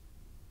 blocks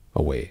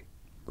away.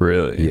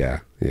 Really? Yeah,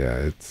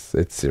 it's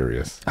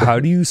serious. How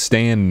do you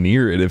stand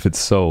near it if it's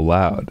so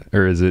loud?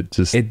 Or is it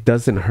just... It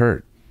doesn't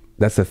hurt.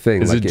 That's the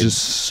thing. Is like it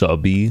just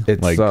subby?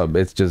 It's like,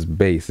 it's just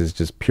bass. It's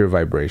just pure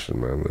vibration,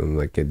 man. And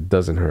like it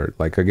doesn't hurt.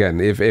 Like again,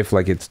 if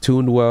like it's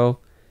tuned well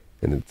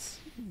and it's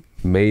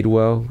made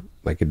well,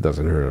 like it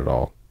doesn't hurt at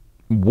all.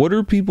 What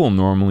are people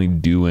normally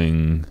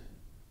doing?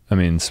 I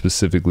mean,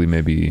 specifically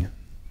maybe,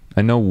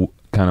 I know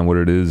kind of what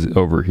it is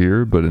over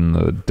here, but in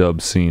the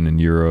dub scene in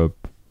Europe,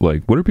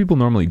 like what are people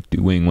normally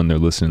doing when they're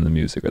listening to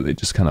music? Are they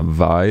just kind of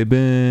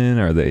vibing?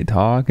 Are they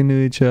talking to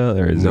each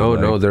other?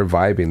 No, they're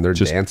vibing. They're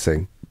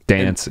dancing.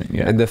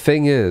 Yeah. And the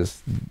thing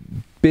is,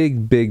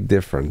 big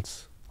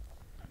difference.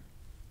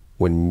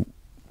 When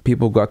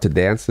people go out to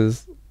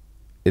dances,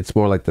 it's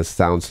more like the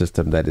sound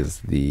system that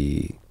is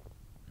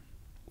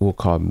we'll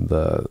call them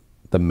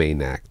the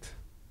main act.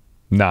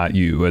 Not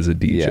you as a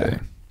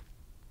DJ.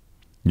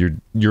 Yeah.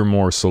 You're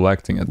more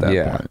selecting at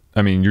that point.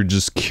 I mean, you're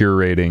just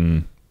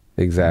curating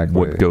exactly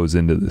what goes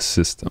into the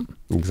system.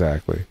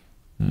 Exactly.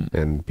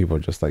 And people are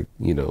just like,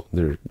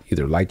 they're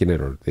either liking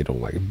it or they don't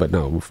like it. But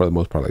no, for the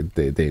most part, like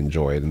they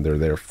enjoy it and they're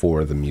there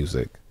for the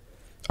music.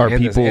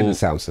 And the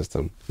sound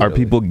system. Are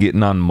people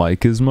getting on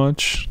mic as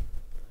much?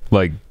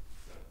 Like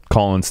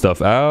calling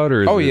stuff out?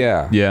 Or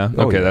yeah. Yeah?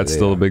 Okay, that's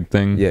still a big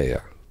thing?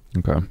 Yeah.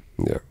 Okay.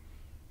 Yeah.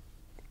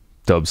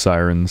 Dub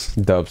sirens.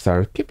 Pew,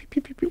 pew,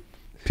 pew, pew, pew.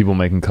 People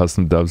making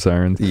custom dub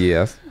sirens.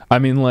 Yes. I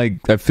mean,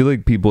 like, I feel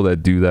like people that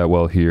do that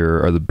well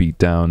here are the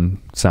beatdown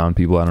sound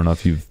people. I don't know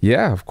if you've...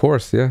 Yeah, of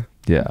course, yeah.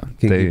 Yeah.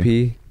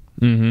 Kinky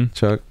P,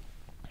 Chuck,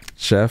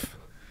 Chef.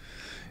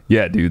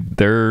 Yeah, dude,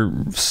 they're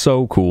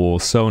so cool,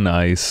 so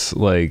nice.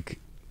 Like,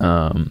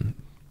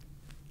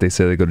 they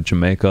say they go to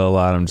Jamaica a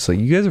lot. I'm just like,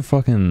 you guys are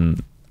fucking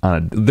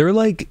they're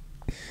like...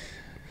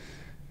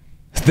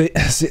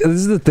 this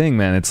is the thing,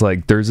 man. It's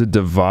like there's a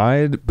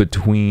divide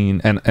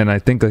between and I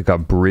think like a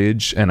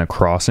bridge and a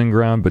crossing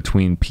ground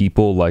between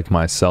people like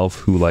myself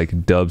who like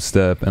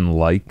dubstep and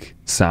like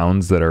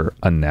sounds that are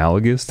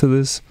analogous to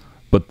this,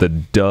 but the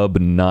dub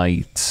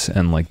nights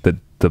and like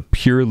the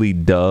purely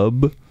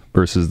dub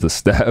versus the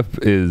step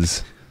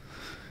is,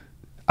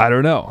 I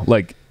don't know,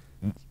 like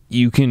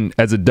you can,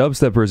 as a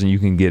dubstep person, you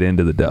can get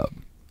into the dub,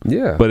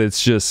 but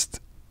it's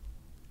just,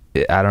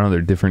 I don't know,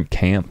 they're different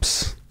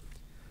camps.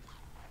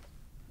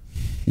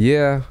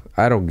 Yeah,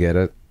 I don't get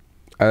it.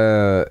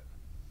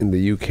 In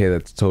the UK,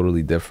 that's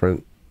totally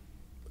different.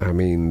 I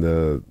mean,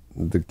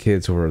 the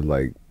kids who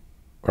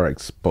are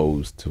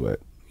exposed to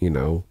it,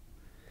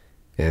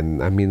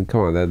 and I mean,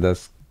 come on,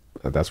 that's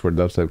where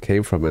dubstep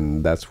came from,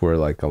 and that's where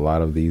like a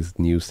lot of these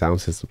new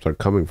sound systems are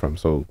coming from.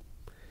 So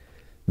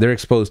they're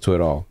exposed to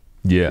it all.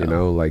 Yeah,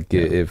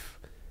 if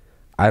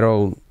I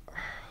don't.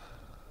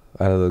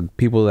 Out of the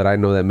people that I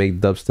know that make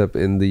dubstep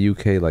in the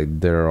UK, like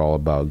they're all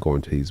about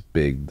going to these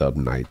big dub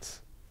nights.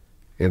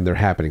 And they're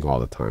happening all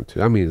the time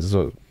too. I mean,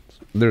 so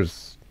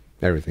there's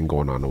everything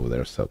going on over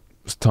there. So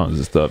there's tons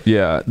of stuff.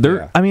 Yeah,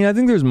 I mean, I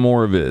think there's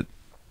more of it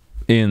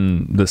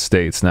in the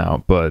States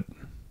now. But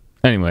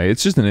anyway,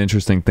 it's just an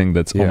interesting thing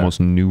that's almost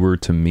newer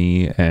to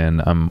me,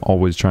 and I'm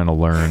always trying to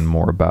learn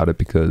more about it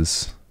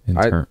because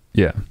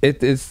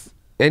it's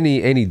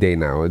any day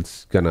now.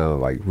 It's gonna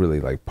like really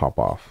like pop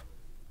off.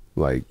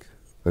 Like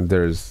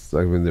there's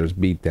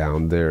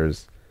Beatdown.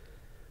 There's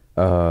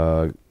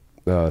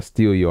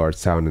Steelyard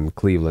sound in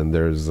Cleveland.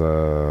 There's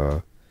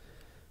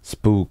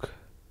Spook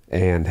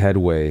and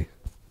Headway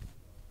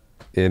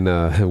in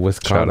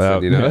Wisconsin. Shout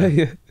out,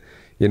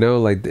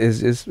 like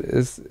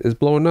it's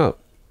blowing up.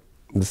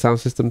 The sound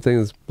system thing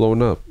is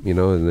blowing up,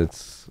 and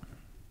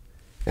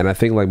I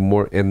think like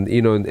more, and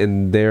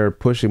and they're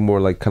pushing more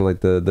like kind of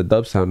like the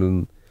dub sound,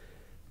 and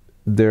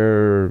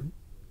they're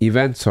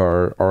events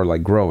are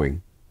like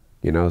growing,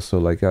 you know. So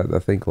like I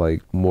think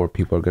like more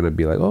people are gonna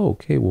be like, oh,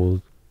 okay,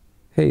 well,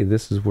 hey,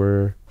 this is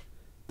where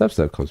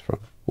dubstep comes from,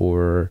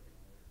 or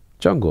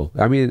jungle.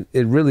 I mean,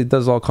 it really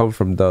does all come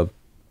from dub.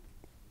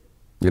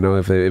 You know,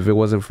 if it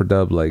wasn't for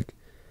dub, like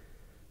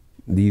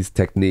these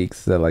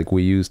techniques that like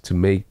we use to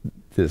make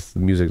this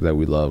music that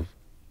we love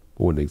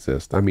wouldn't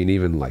exist. I mean,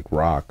 even like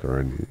rock or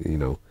any, you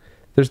know,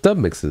 there's dub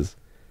mixes.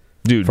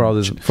 Dude, for all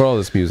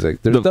this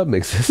music, there's dub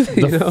mixes.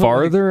 The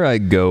farther I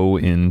go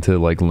into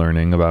like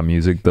learning about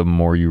music, the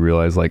more you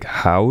realize like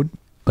how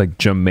like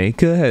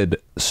Jamaica had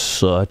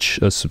such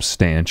a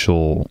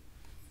substantial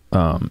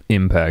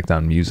impact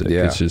on music.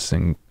 Yeah. It's just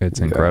it's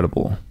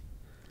incredible.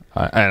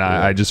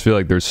 I just feel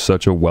like there's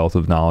such a wealth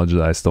of knowledge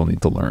that I still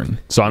need to learn.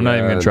 So I'm not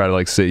even gonna try to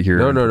like sit here.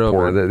 No,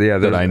 man. Yeah,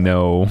 that I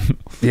know.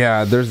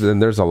 Yeah, there's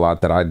a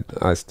lot that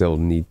I still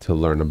need to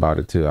learn about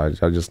it too.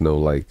 I just know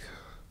like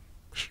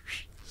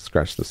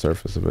scratch the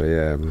surface of it.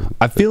 Yeah,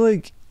 I feel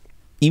like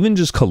even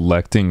just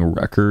collecting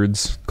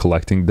records,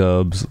 collecting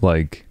dubs,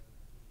 like,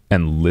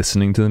 and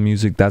listening to the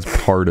music, that's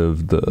part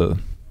of the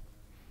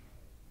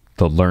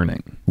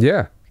learning.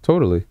 Yeah,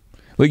 totally.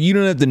 Like, you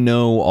don't have to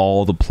know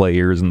all the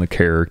players and the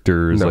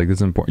characters. No. Like, it's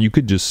important. You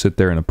could just sit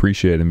there and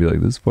appreciate it and be like,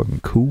 this is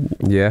fucking cool.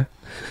 Yeah.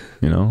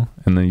 You know?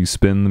 And then you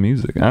spin the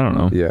music. I don't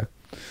know. Yeah.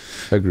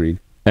 Agreed.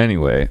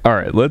 Anyway, all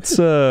right, let's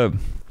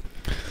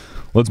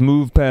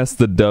move past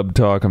the dub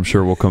talk. I'm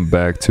sure we'll come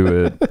back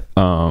to it.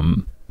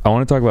 I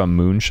want to talk about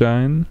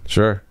Moonshine.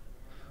 Sure.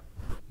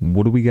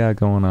 What do we got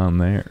going on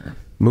there?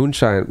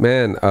 Moonshine,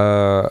 man,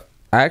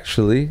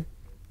 actually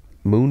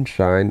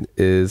Moonshine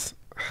is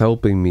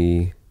helping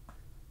me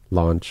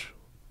launch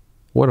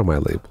one of my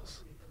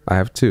labels. I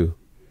have two.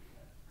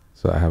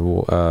 So I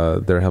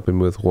have they're helping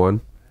me with one.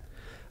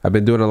 I've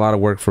been doing a lot of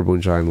work for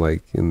Moonshine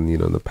like in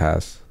the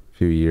past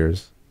few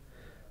years.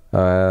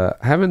 I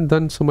haven't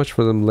done so much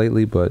for them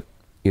lately, but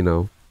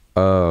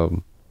I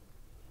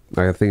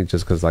think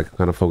just because like I'm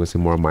kind of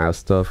focusing more on my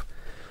stuff.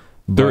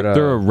 But,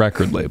 they're a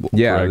record label.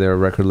 Yeah, correct? They're a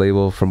record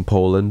label from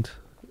Poland,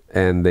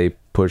 and they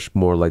push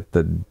more like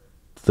the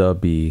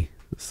dubby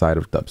side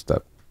of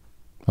dubstep.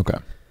 Okay.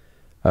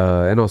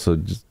 And also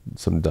just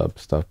some dub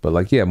stuff, but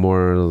like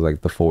more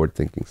like the forward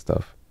thinking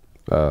stuff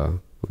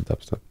with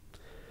dubstep.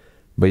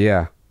 But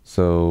yeah,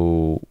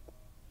 so,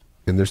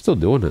 and they're still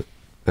doing it.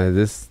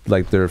 This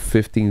like their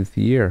 15th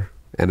year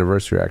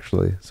anniversary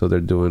actually, so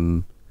they're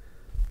doing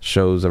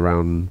shows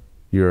around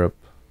Europe,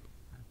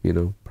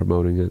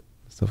 promoting it,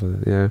 stuff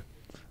like that. Yeah.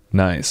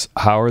 Nice.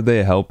 How are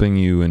they helping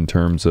you in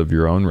terms of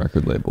your own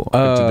record label?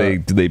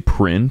 Do they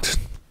print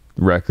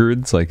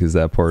records? Like, is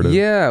that part of?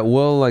 Yeah.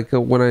 Well, like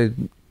when I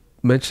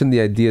mentioned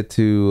the idea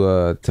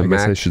to I Mac,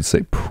 guess I should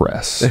say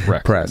press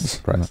records.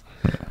 press.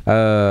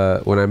 Yeah.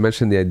 When I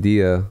mentioned the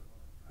idea,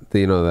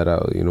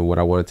 that what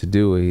I wanted to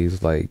do,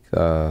 he's like,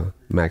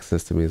 Max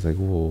says to me, he's like,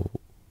 well,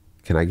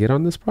 can I get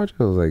on this project?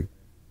 I was like,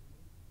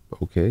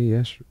 okay,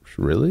 yeah,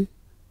 really?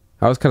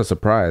 I was kind of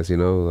surprised,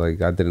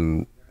 like I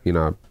didn't,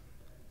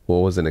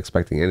 wasn't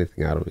expecting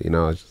anything out of it, I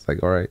was just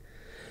like, all right.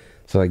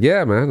 So like,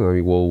 yeah, man, I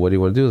mean, well, what do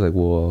you want to do? I was like,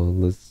 well,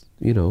 let's,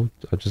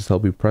 I'll just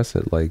help you press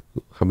it. Like,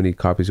 how many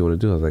copies you want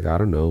to do? I was like, I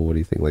don't know. What do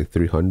you think? Like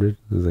 300?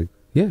 He was like,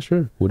 yeah,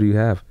 sure. What do you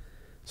have?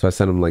 So I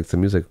sent him like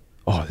some music.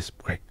 Oh, this is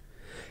great.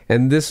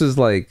 And this is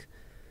like,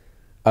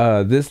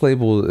 this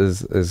label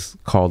is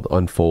called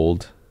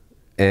Unfold,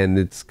 and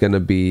it's going to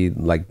be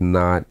like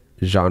not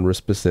genre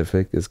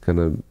specific. It's going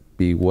to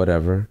be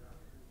whatever.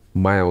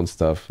 My own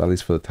stuff, at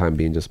least for the time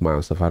being, just my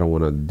own stuff. I don't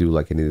want to do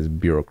like any of this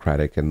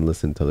bureaucratic and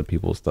listen to other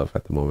people's stuff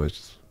at the moment. It's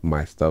just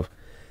my stuff.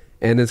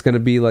 And it's going to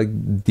be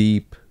like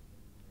deep,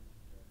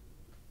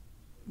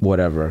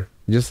 whatever.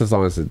 Just as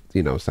long as it,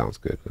 sounds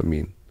good. I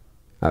mean,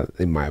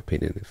 in my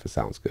opinion, if it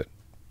sounds good.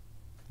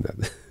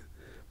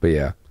 But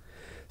yeah.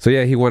 So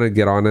yeah, he wanted to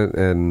get on it,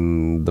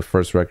 and the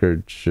first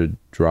record should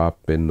drop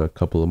in a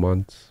couple of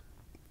months.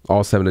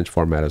 All 7-inch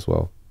format as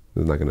well.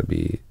 It's not going to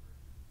be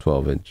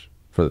 12-inch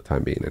for the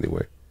time being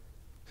anyway.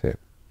 So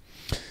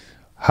yeah.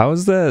 How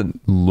does that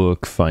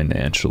look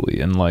financially?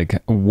 And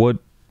like what,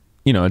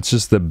 it's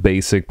just the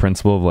basic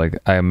principle of like,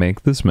 I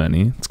make this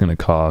many, it's going to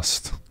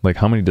cost, like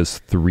how many does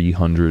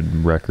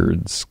 300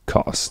 records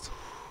cost?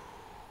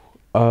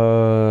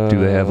 Do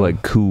they have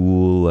like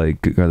cool,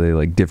 like, are they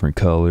like different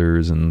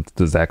colors, and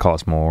does that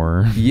cost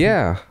more?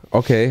 Yeah.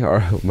 Okay. All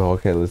right. No.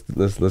 Okay. Let's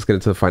get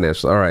into the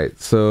financials. All right.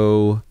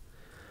 So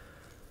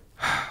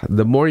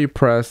the more you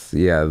press,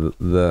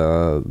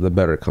 the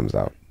better it comes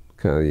out.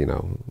 Kind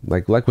of,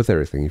 like with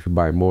everything. If you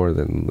buy more,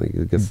 then like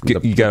it gets,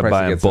 you gotta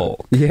buy in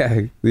bulk.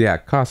 Yeah.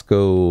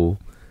 Costco,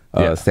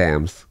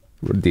 Sam's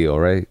deal,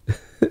 right?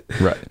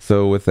 Right.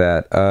 So with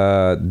that,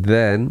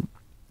 then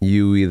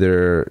you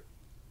either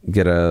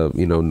get a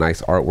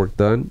nice artwork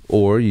done,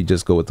 or you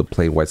just go with the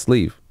plain white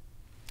sleeve.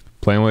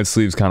 Plain white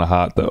sleeve's kind of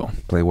hot though.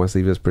 Plain white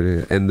sleeve is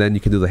pretty, and then you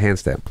can do the hand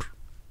stamp.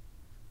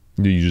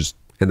 You just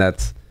and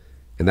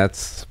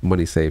that's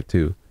money saved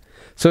too.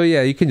 So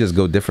yeah, you can just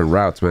go different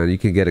routes, man. You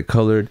can get it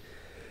colored,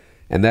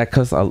 and that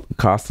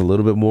costs a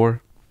little bit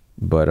more,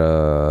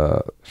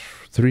 but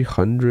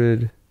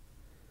 300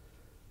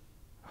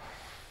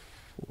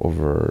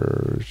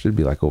 should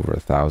be like over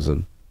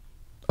 1,000.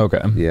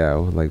 Okay. Yeah,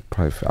 like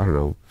probably, I don't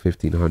know,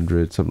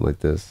 1,500, something like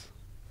this.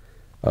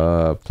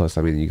 Plus,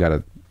 I mean, you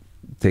gotta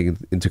take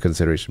into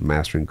consideration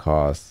mastering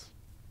costs,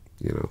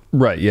 you know.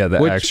 Right. Yeah.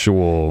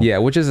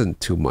 Which isn't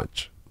too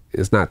much.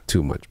 It's not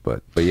too much,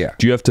 but yeah.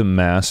 Do you have to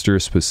master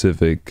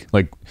specific,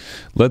 like,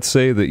 let's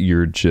say that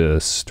you're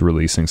just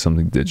releasing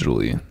something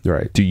digitally.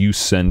 Right. Do you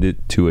send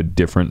it to a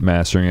different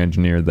mastering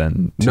engineer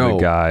than to the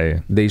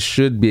guy? They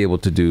should be able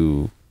to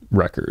do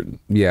record.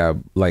 Yeah,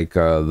 like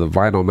the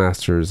vinyl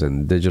masters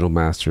and digital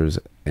masters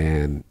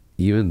and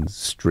even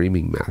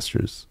streaming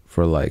masters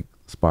for like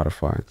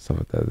Spotify and stuff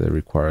like that. They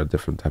require a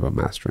different type of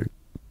mastering.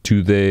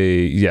 Do they?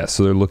 Yeah,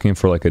 so they're looking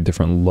for like a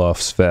different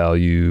LUFS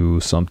value,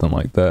 something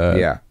like that.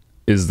 Yeah.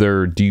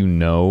 Do you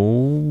know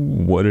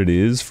what it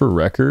is for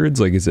records?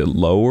 Like, is it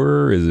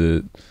lower? Is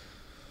it?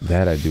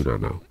 That I do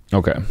not know.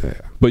 Okay.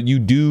 Yeah. But you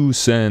do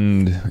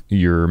send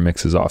your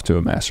mixes off to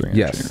a mastering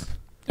engineer. Yes.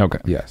 Okay.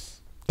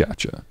 Yes.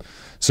 Gotcha.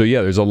 So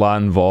yeah, there's a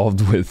lot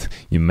involved with,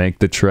 you make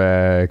the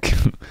track,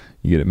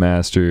 you get it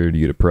mastered,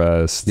 you get it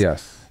pressed.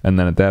 Yes. And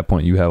then at that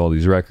point you have all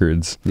these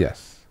records.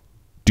 Yes.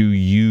 Do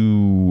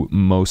you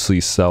mostly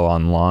sell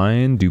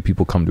online? Do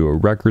people come to a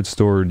record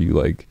store? Do you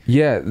like?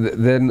 Yeah.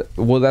 Then,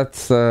 well,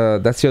 that's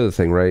the other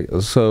thing, right?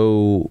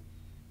 So,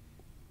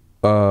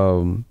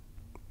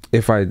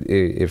 if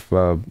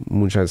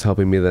Moonshine's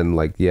helping me, then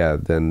like, yeah,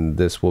 then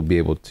this will be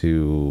able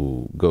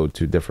to go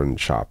to different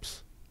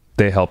shops.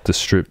 They help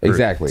distribute.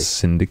 Exactly.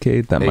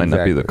 Syndicate. That might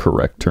not be the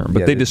correct term,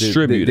 but they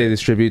distribute. They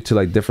distribute to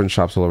like different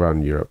shops all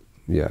around Europe.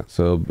 Yeah.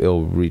 So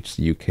it'll reach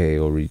the UK,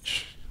 it'll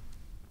reach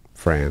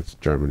France,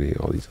 Germany,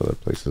 all these other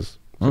places.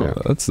 Oh, yeah.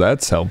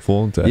 That's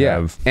helpful to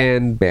have.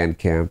 And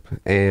Bandcamp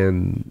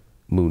and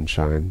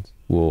Moonshine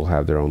will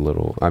have their own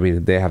little. I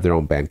mean, they have their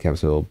own Bandcamp,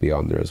 so it'll be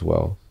on there as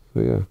well.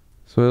 So yeah,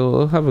 so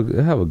it'll have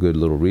a good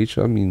little reach.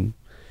 I mean,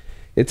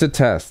 it's a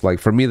test. Like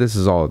for me, this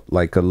is all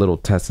like a little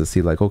test to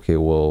see, like, okay,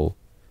 well,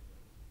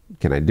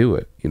 can I do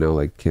it? You know,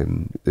 like,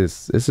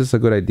 is this a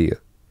good idea?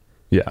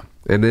 Yeah.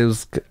 And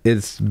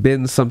it's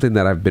been something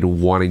that I've been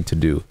wanting to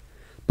do,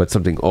 but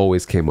something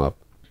always came up.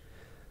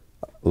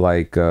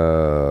 Like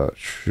I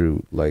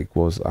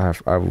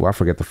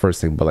forget the first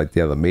thing, but like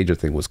the major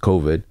thing was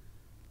COVID.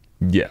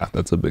 Yeah,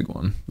 that's a big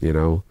one. You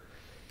know,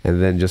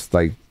 and then just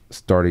like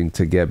starting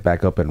to get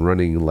back up and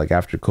running, like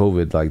after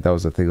COVID, like that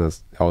was the thing.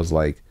 I was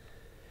like,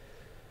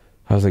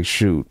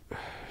 shoot,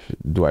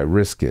 do I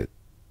risk it?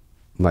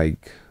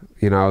 Like,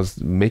 you know, I was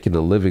making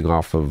a living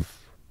off of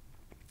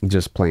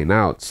just playing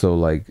out. So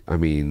like, I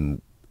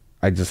mean,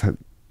 I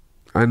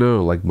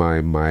know, like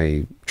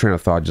my train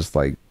of thought just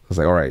like, I was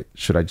like, all right,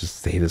 should I just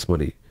save this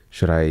money?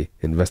 Should I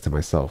invest in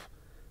myself?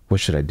 What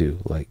should I do?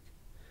 Like,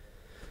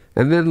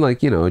 and then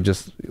like, you know,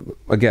 just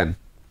again,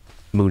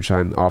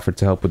 Moonshine offered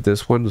to help with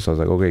this one. So I was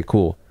like, okay,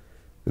 cool.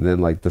 And then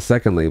like the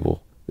second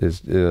label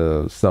is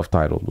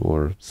self-titled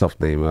or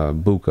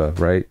self-named Bukkha,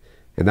 right?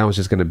 And that was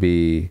just going to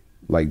be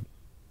like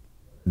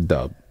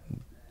dub.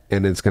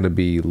 And it's going to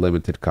be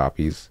limited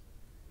copies.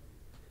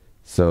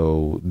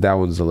 So that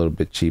one's a little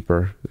bit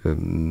cheaper.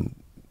 And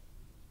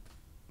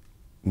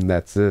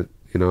that's it.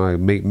 You know, I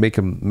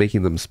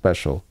making them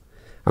special.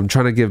 I'm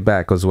trying to give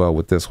back as well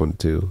with this one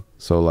too.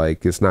 So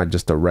like, it's not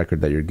just a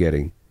record that you're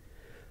getting.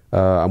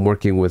 I'm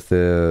working with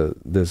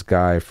this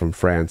guy from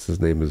France. His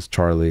name is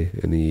Charlie,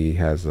 and he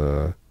has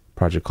a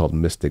project called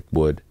Mystic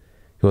Wood.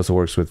 He also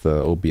works with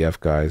the OBF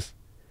guys.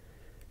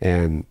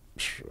 And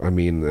I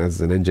mean, as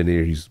an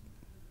engineer, he's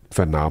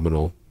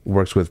phenomenal.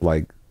 Works with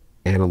like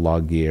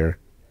analog gear.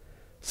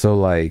 So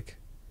like,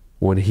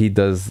 when he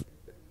does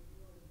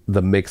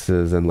the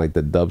mixes and like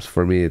the dubs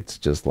for me, it's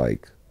just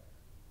like,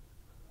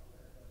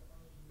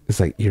 it's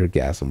like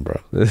eargasm, bro.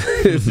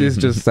 It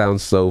just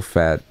sounds so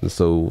fat and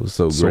so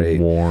great,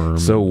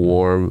 so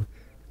warm,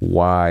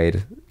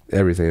 wide,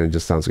 everything. It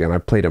just sounds good. And I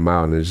played them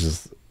out, and it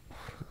just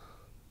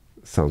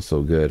sounds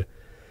so good.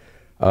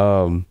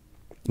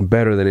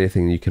 Better than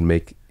anything you can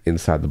make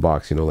inside the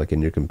box, you know, like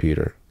in your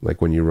computer.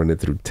 Like when you run it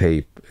through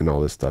tape and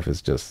all this stuff,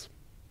 it's just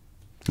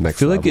next I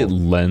feel level. like it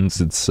lends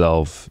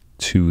itself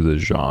to the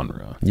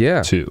genre.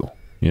 Yeah. Too,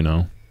 you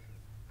know?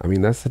 I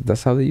mean,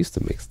 that's how they used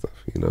to make stuff,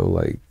 you know,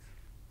 like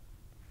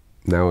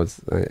now it's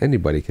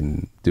anybody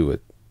can do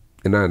it.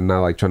 And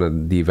not like trying to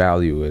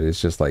devalue it.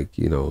 It's just like,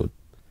 you know,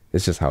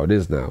 it's just how it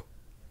is now.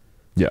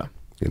 Yeah.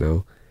 You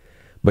know?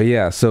 But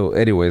yeah, so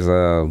anyways,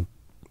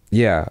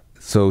 yeah.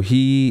 So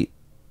he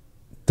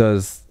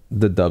does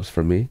the dubs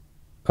for me.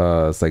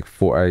 It's like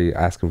I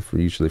ask him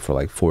usually for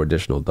like 4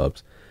 additional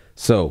dubs.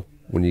 So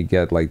when you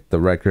get like the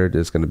record,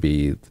 it's going to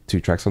be 2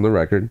 tracks on the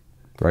record,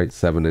 right?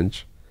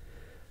 7-inch,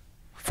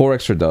 4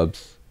 extra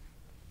dubs,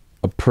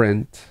 a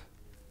print,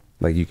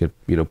 like you could,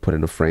 you know, put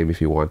in a frame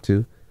if you want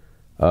to,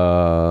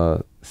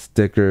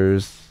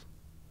 stickers,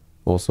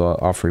 also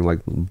offering like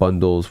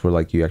bundles where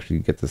like you actually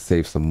get to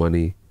save some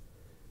money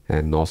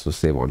and also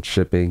save on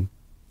shipping.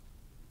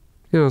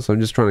 You know, so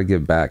I'm just trying to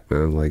give back,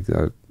 man. Like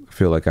I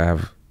feel like I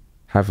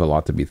have a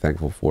lot to be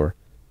thankful for,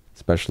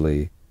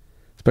 especially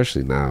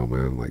now,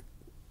 man. Like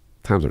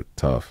times are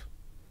tough.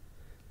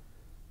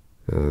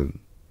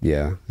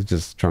 Yeah,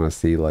 just trying to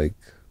see like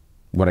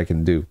what I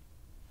can do.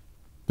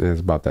 And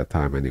it's about that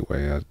time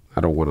anyway.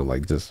 I don't want to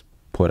like just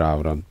put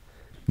out on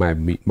my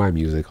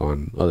music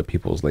on other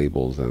people's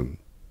labels, and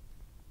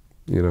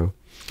you know.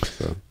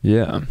 So.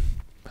 Yeah,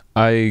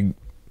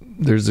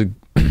 there's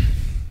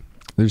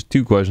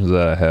two questions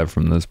that I have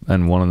from this,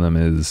 and one of them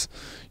is,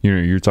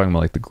 you're talking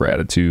about like the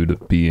gratitude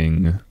of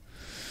being,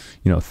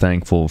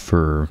 thankful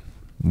for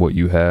what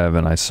you have,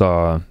 and I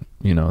saw,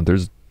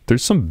 there's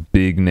some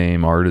big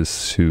name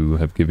artists who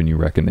have given you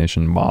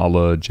recognition.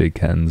 Mala, Jay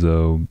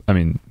Kenzo. I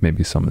mean,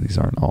 maybe some of these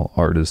aren't all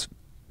artists.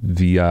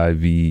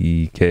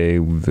 Vivek,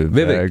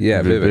 Vivek,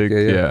 yeah,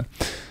 Vivek,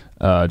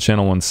 yeah.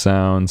 Channel One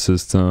Sound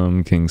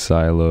System, King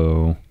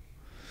Silo.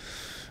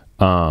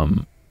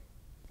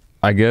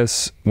 I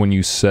guess when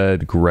you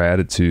said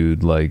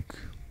gratitude, like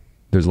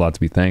there's a lot to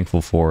be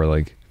thankful for,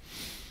 like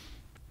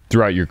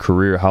throughout your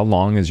career, how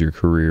long has your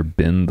career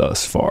been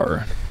thus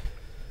far?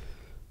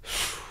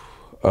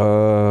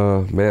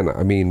 Man,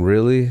 I mean,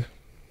 really,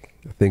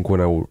 I think when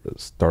I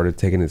started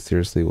taking it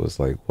seriously was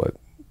like,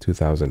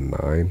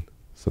 2009,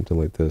 something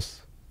like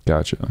this.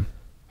 Gotcha.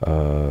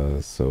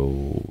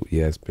 So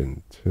yeah, it's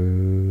been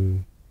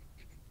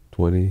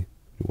 21,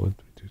 22.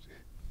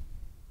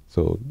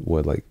 So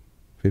what, like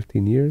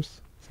 15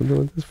 years, something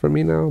like this for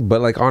me now.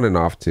 But like on and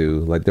off too.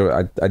 Like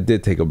I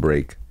did take a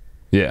break.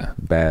 Yeah.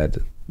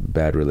 Bad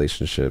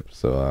relationship.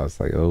 So I was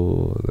like,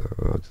 oh,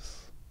 no, I'll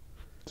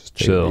just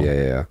chill.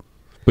 Yeah.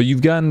 But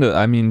you've gotten to,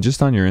 I mean,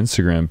 just on your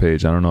Instagram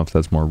page, I don't know if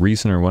that's more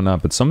recent or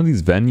whatnot, but some of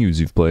these venues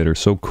you've played are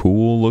so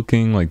cool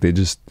looking. Like they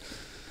just,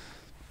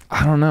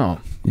 I don't know.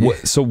 Yeah.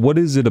 So what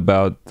is it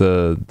about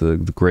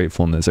the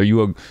gratefulness?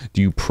 Do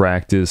you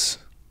practice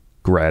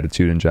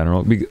gratitude in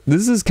general? Because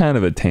this is kind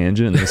of a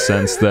tangent in the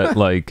sense that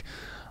like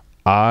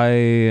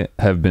I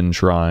have been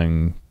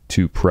trying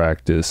to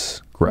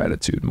practice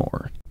gratitude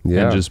more.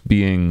 Yeah. And just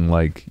being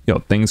like,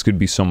 things could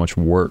be so much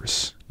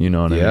worse. You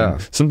know what I mean?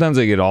 Sometimes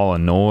I get all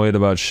annoyed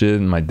about shit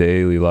in my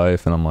daily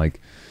life, and I'm like,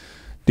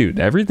 dude,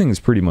 everything's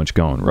pretty much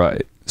going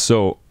right.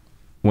 So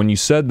when you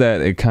said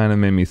that, it kind of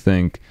made me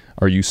think,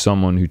 are you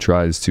someone who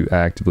tries to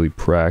actively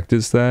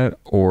practice that?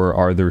 Or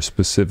are there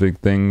specific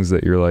things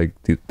that you're like,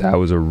 dude, that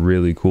was a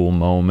really cool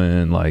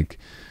moment? Like,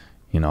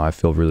 I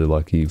feel really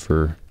lucky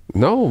for...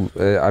 No,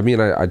 I mean,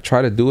 I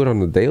try to do it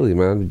on the daily,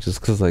 man,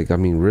 just because, like, I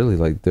mean, really,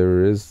 like,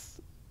 there is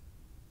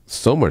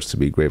so much to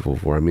be grateful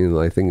for. I mean,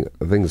 I think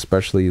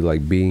especially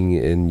like being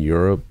in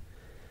Europe,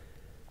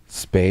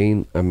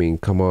 Spain, I mean,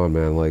 come on,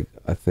 man. Like,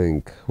 I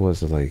think, what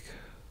was it, like,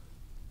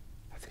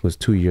 I think it was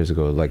 2 years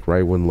ago, like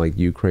right when like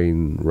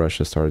Ukraine,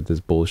 Russia started this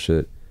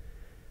bullshit,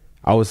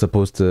 I was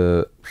supposed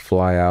to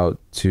fly out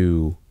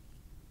to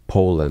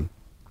Poland.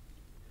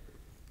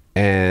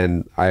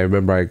 And I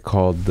remember I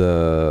called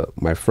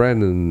my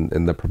friend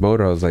and the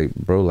promoter. I was like,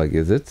 bro, like,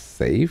 is it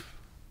safe?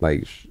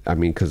 Like, I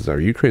mean, because our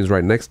Ukraine's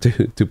right next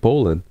to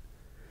Poland.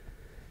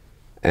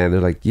 And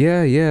they're like,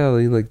 yeah,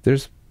 like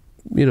there's,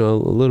 a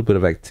little bit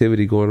of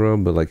activity going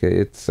around, but like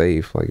it's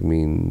safe. Like, I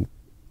mean,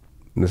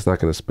 it's not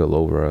going to spill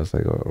over. I was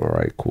like, all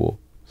right, cool.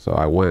 So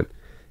I went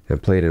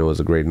and played, and it was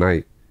a great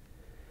night.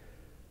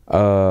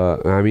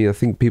 I mean, I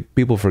think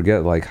people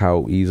forget like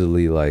how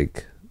easily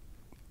like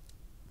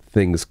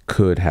things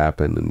could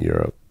happen in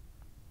Europe.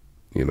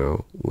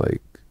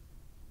 Like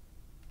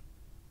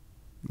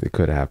it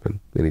could happen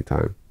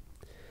anytime.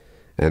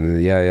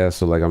 And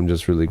so like I'm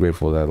just really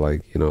grateful that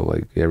like,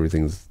 like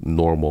everything's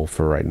normal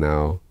for right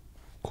now,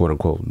 quote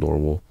unquote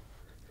normal.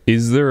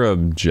 Is there a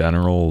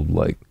general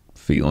like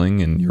feeling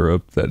in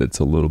Europe that it's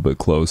a little bit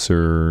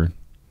closer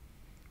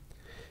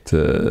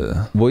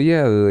to... Well,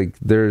 yeah, like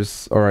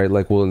there's, all right,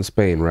 like, well, in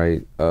Spain,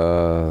 right,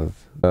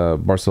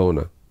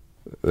 Barcelona,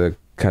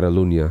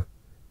 Catalonia,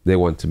 they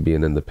want to be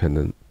an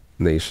independent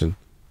nation.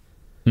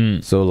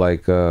 So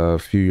like a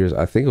few years,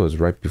 I think it was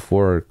right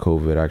before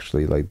COVID,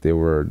 actually, like they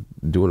were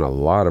doing a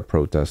lot of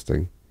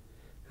protesting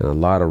and a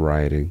lot of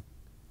rioting,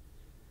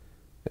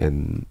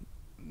 and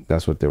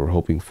that's what they were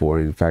hoping for.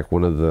 In fact,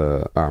 one of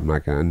the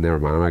never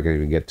mind, I'm not gonna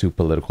even get too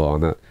political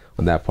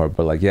on that part,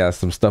 but like, yeah,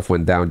 some stuff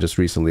went down just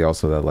recently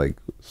also that like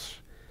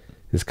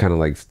is kind of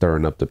like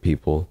stirring up the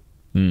people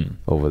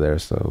over there.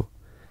 So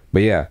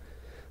but yeah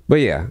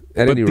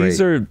at any rate, these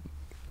are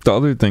the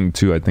other thing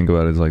too I think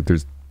about is like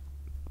there's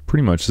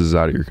pretty much this is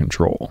out of your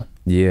control.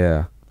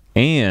 Yeah.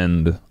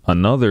 And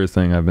another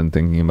thing I've been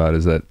thinking about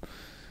is that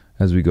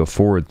as we go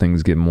forward,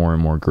 things get more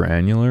and more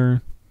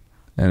granular.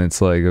 And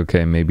it's like,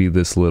 okay, maybe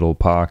this little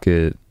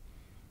pocket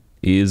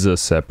is a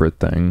separate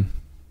thing.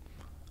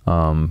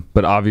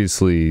 But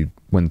obviously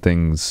when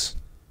things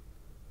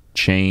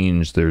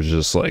change, there's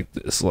just like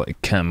this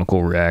like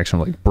chemical reaction,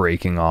 like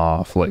breaking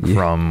off like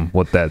from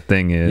what that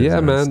thing is. Yeah,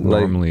 man. It's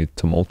normally like,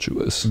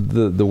 tumultuous.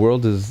 The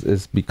world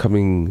is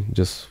becoming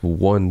just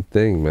one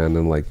thing, man.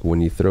 And like when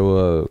you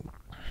throw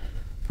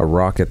a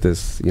rock at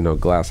this,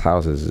 glass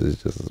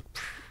houses,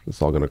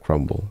 it's all gonna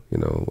crumble.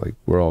 Like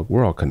we're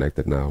all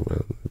connected now,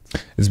 man.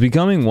 It's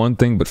becoming one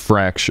thing but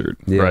fractured,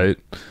 right?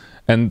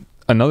 And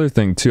another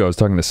thing too, I was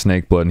talking to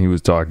Snakeblood, and he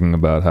was talking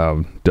about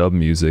how dub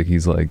music,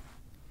 he's like,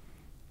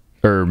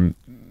 or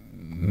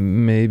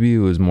maybe it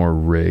was more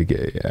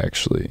reggae,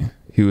 actually.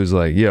 He was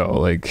like, yo,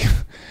 like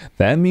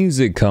that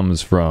music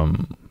comes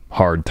from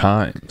hard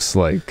times.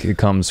 Like it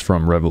comes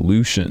from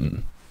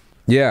revolution.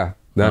 Yeah.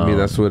 I mean,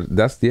 that's like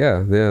that's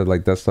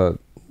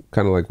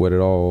kind of like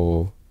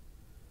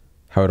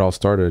how it all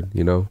started,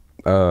 you know?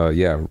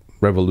 Yeah.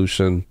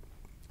 Revolution,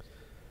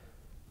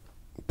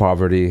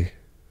 poverty.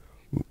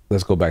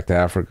 Let's go back to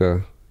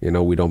Africa. You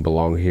know, we don't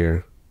belong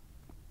here.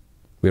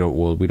 We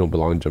don't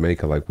belong in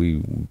Jamaica. Like we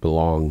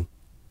belong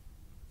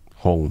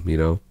home, you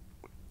know?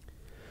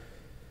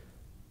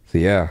 So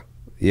yeah,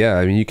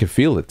 I mean, you can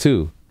feel it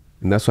too,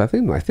 and that's what I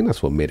think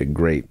that's what made it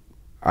great.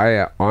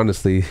 I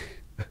honestly,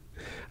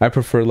 I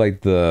prefer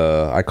like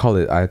I call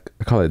it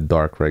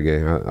dark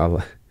reggae.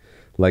 I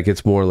like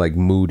it's more like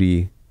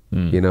moody,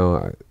 you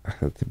know.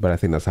 But I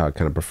think that's how I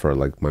kind of prefer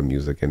like my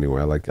music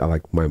anyway. I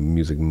like my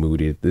music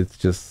moody. It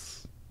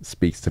just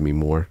speaks to me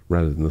more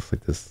rather than just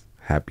like this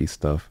happy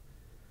stuff.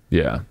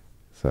 Yeah.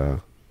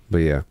 So, but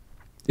yeah,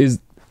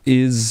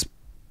 is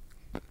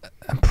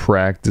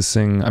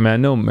practicing, I mean, I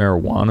know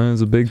marijuana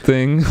is a big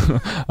thing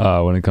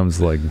when it comes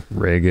to like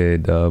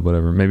reggae, dub,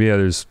 whatever. Maybe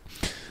there's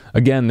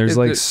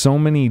like so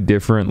many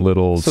different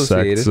little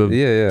sects of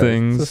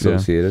things. It's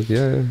associated,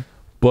 yeah.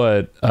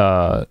 But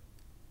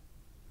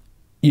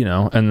you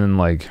know, and then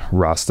like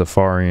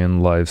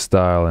Rastafarian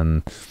lifestyle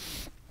and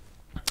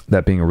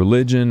that being a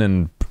religion,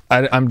 and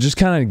I'm just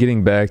kind of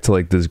getting back to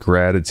like this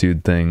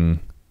gratitude thing.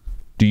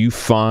 Do you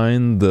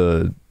find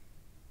the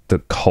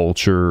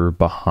culture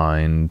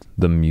behind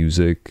the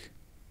music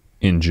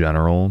in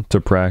general to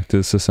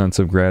practice a sense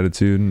of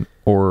gratitude,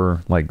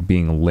 or like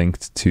being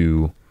linked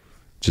to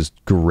just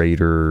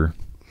greater,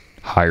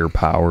 higher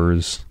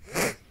powers?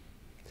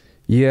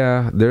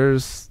 Yeah,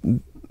 there's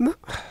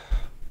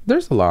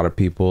a lot of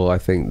people I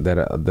think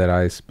that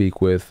I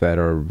speak with that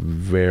are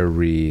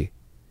very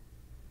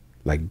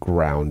like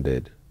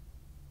grounded.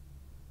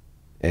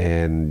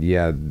 And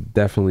yeah,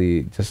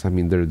 definitely just, I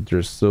mean,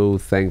 they're so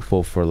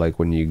thankful for like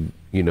when you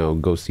know,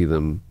 go see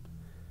them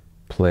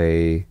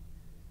play,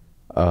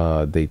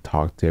 they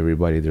talk to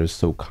everybody, they're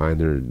so kind,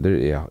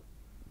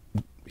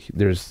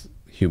 there's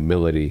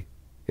humility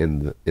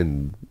in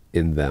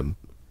them,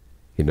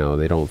 you know.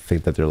 They don't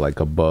think that they're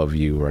like above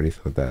you or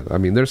anything like that. I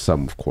mean, there's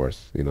some, of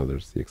course, you know,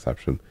 there's the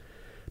exception,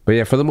 but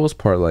yeah, for the most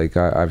part, like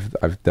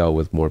I've dealt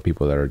with more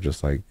people that are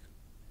just like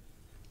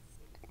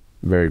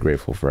very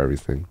grateful for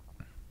everything.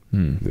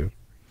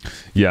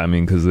 Yeah, I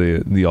mean, because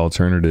the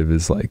alternative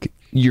is like,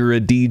 you're a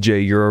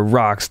DJ, you're a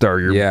rock star,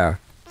 you're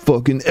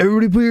fucking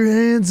everybody put your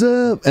hands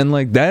up, and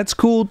like that's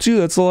cool too.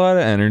 That's a lot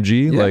of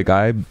energy. Like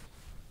I've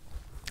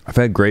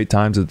had great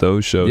times at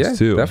those shows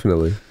too.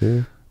 Definitely.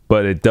 Yeah.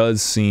 But it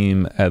does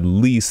seem at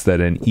least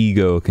that an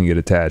ego can get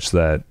attached to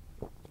that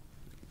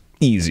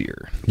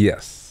easier.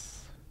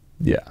 Yes.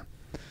 Yeah.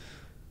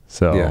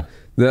 So yeah,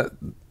 the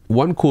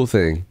one cool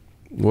thing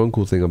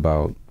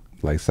about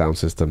like sound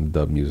system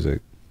dub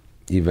music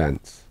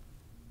events,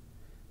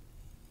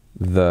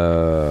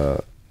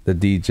 the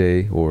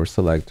DJ or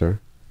selector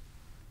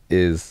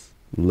is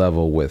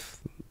level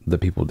with the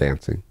people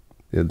dancing.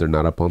 They're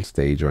not up on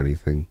stage or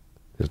anything.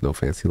 There's no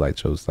fancy light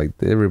shows. Like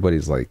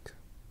everybody's like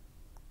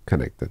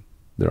connected.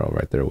 They're all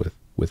right there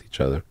with each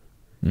other,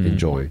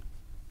 enjoying.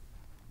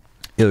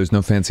 Yeah, there's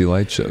no fancy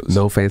light shows.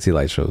 No fancy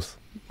light shows.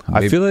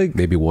 I feel like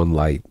maybe one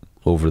light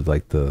over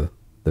like the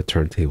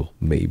turntable,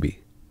 maybe.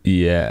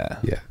 Yeah,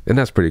 and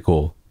that's pretty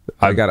cool.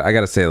 I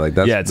gotta say, like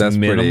that's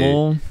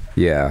minimal.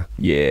 Pretty, yeah.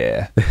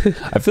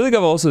 I feel like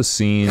I've also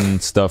seen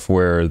stuff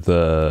where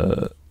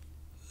the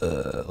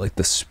like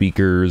the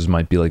speakers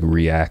might be like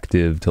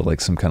reactive to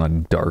like some kind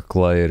of dark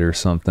light or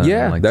something.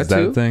 Yeah, like that's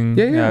that a thing.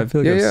 Yeah, I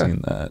feel like I've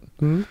seen that.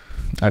 Mm-hmm.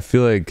 I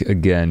feel like,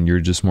 again, you're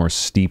just more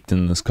steeped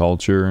in this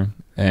culture,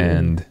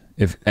 and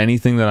if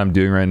anything that I'm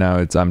doing right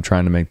now, I'm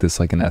trying to make this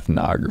like an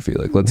ethnography.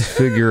 Like, let's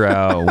figure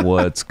out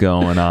what's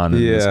going on in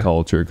this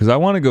culture, because I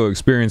want to go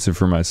experience it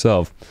for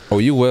myself. Oh,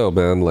 you will,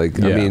 man.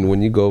 Like, I mean,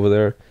 when you go over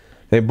there,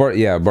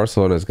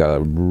 Barcelona's got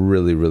a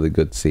really, really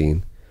good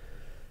scene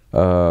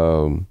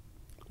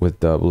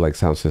with like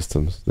sound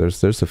systems.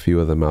 There's a few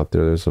of them out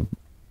there. There's a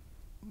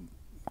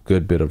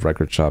good bit of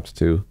record shops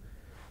too.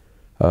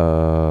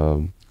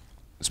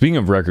 Speaking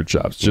of record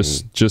shops,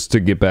 just to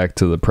get back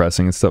to the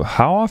pressing and stuff,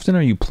 how often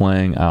are you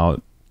playing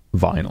out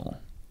vinyl?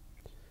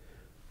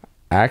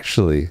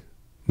 Actually,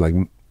 like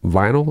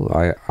vinyl,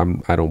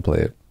 I don't play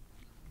it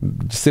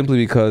simply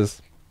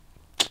because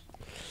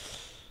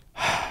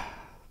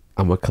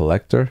I'm a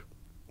collector,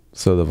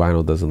 so the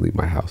vinyl doesn't leave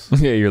my house.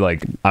 Yeah, you're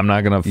like, I'm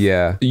not gonna.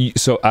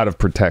 So out of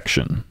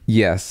protection.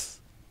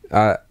 Yes.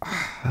 How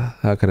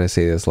can I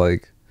say this?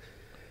 Like,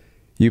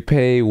 you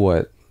pay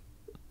what,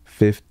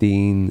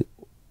 15.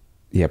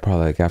 Yeah,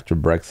 probably like after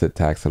Brexit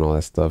tax and all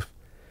that stuff,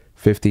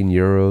 15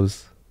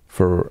 euros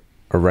for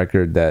a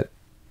record that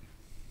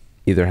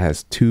either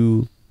has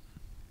 2,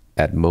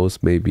 at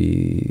most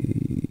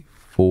maybe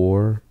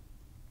 4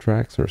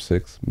 tracks, or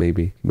 6,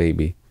 maybe.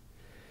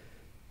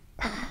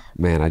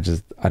 Man, I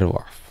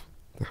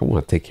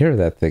want to take care of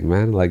that thing,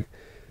 man. Like,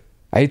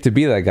 I hate to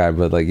be that guy,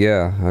 but like,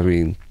 yeah, I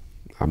mean,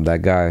 I'm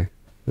that guy.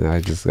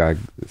 I just gotta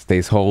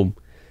stays home,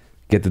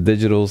 get the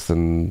digitals,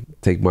 and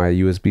take my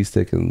USB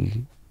stick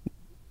and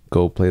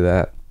go play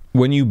that.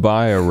 When you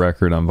buy a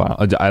record on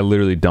vinyl, I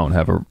literally don't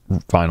have a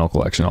vinyl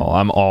collection at all.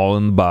 I'm all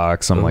in the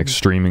box. I'm like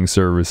streaming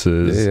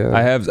services. Yeah.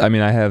 I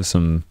have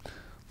some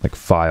like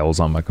files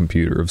on my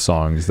computer of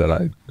songs that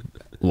I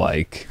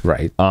like.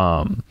 Right.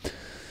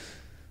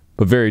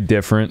 But very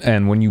different.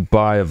 And when you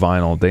buy a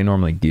vinyl, they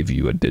normally give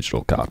you a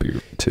digital copy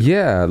too.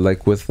 Yeah,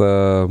 like with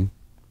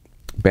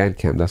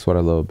Bandcamp. That's what I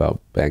love about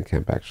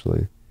Bandcamp,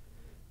 actually.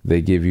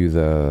 They give you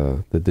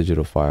the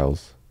digital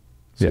files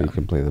so you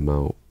can play them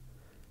out.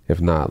 If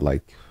not,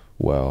 like,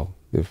 well,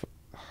 if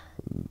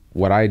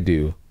what I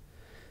do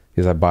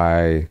is I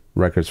buy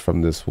records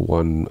from this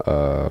one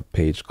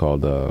page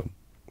called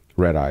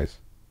Red Eyes.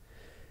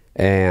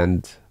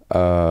 And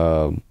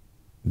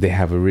they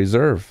have a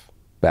reserve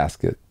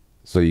basket.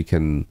 So you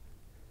can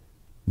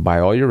buy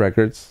all your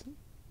records,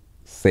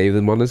 save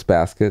them on this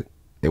basket,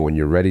 and when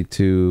you're ready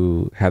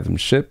to have them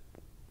shipped,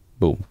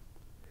 boom.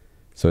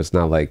 So it's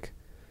not like,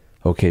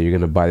 okay, you're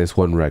going to buy this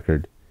one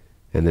record,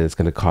 and then it's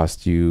going to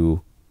cost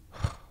you,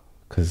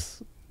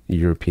 because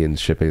European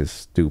shipping is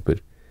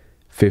stupid,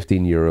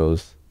 15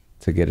 euros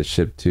to get it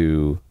shipped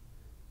to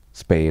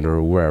Spain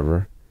or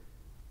wherever.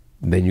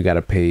 Then you got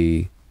to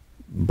pay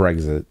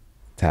Brexit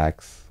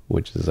tax,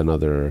 which is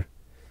another,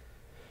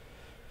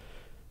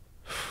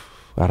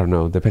 I don't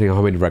know, depending on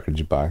how many records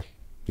you buy,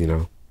 you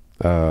know.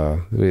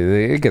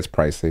 It gets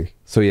pricey.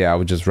 So yeah, I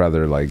would just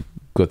rather like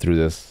go through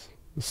this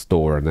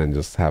store and then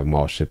just have them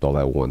all shipped all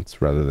at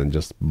once rather than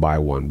just buy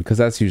one, because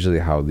that's usually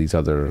how these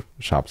other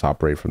shops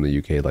operate from the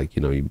UK. Like,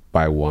 you know, you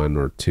buy one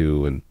or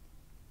two and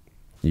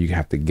you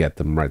have to get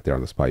them right there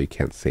on the spot. You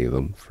can't save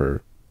them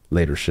for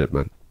later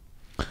shipment.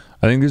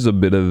 I think there's a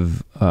bit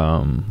of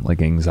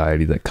like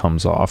anxiety that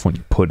comes off when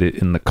you put it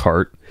in the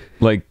cart,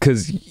 like,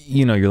 because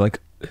you know, you're like,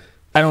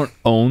 I don't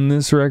own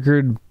this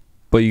record,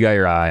 but you got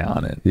your eye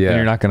on it. Yeah. And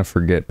you're not going to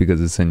forget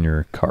because it's in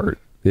your cart.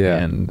 Yeah.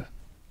 And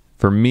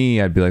for me,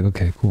 I'd be like,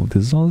 okay, cool.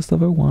 This is all the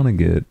stuff I want to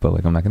get, but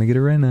like, I'm not going to get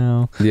it right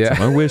now. Yeah. It's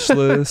on my wish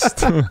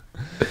list.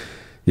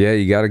 Yeah,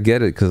 you got to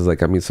get it. Because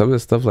like, I mean, some of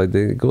this stuff, like,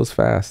 it goes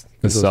fast.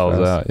 It sells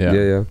out. Yeah.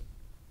 Yeah, yeah.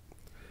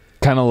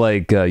 Kind of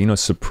like, you know,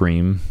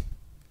 Supreme.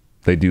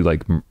 They do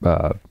like, With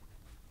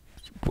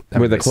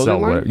the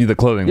clothing line? The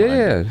clothing line.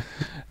 Yeah.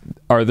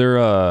 Are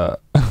there,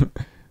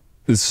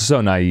 this is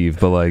so naive,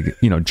 but like,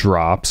 you know,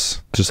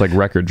 drops, just like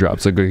record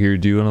drops, like, here,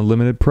 doing a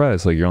limited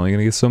press, like, you're only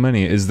gonna get so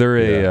many. Is there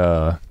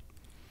a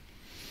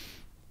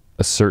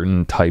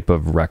certain type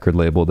of record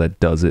label that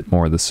does it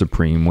more the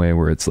Supreme way,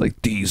 where it's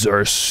like, these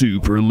are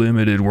super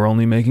limited, we're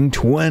only making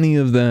 20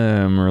 of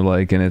them, or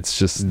like, and it's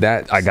just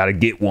that I gotta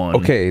get one?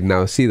 Okay,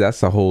 now see,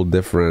 that's a whole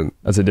different,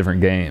 that's a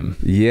different game.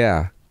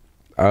 Yeah.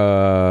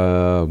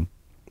 And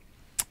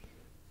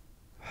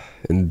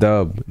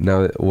dub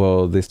now,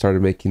 well, they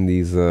started making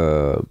these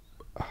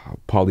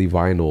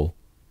polyvinyl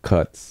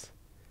cuts.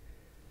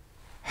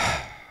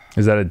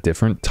 Is that a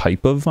different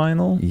type of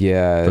vinyl?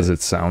 Yeah. Does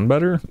it sound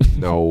better?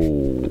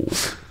 No,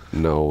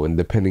 and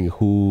depending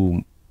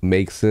who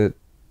makes it,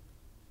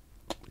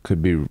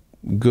 could be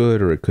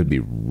good or it could be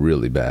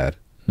really bad.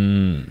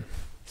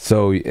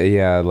 So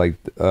yeah, like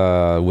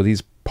with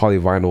these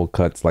polyvinyl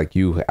cuts, like,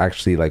 you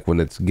actually, like, when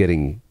it's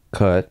getting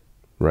cut,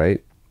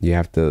 right, you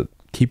have to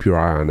keep your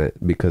eye on it,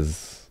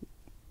 because,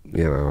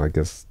 you know, I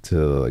guess to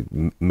like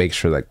make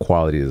sure that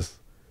quality is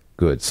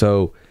good.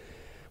 So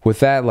with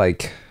that,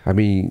 like, I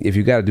mean, if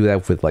you got to do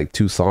that with like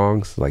 2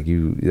 songs, like,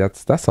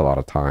 that's a lot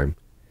of time.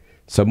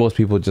 So most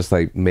people just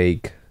like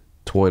make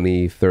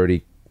 20,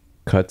 30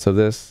 cuts of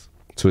this.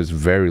 So it's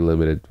very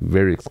limited,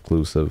 very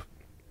exclusive,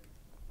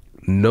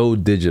 no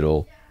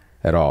digital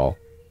at all,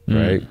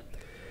 right?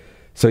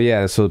 So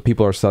yeah, so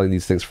people are selling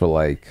these things for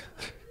like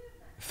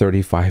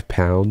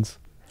 £35.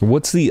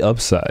 What's the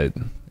upside?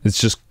 It's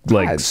just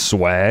like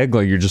swag,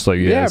 like, you're just like,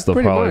 yeah, it's the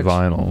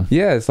polyvinyl.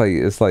 Yeah, it's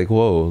like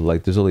whoa,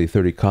 like, there's only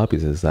 30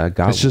 copies of this. I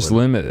got it's just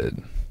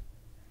limited.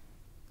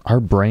 Our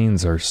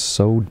brains are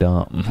so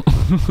dumb.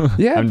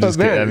 Yeah, I'm but just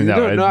man, kidding.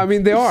 I mean, I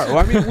mean, they are.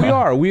 I mean,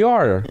 we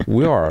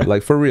are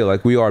like, for real,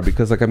 like, we are,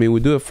 because like, I mean, we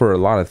do it for a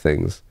lot of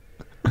things.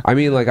 I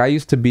mean, like, I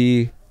used to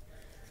be,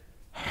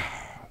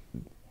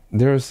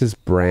 there's this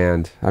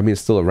brand, I mean,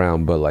 it's still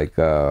around, but like,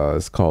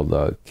 it's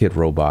called Kid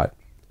Robot,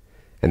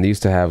 and they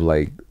used to have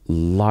like a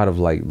lot of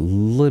like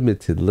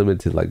limited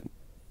like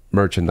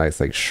merchandise,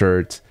 like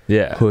shirts,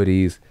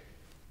 hoodies,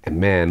 and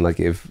man,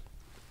 like, if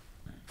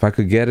I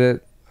could get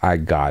it, I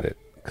got it,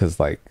 because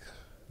like,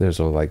 there's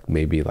only like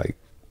maybe like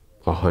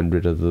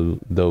 100 of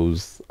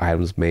those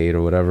items made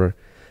or whatever.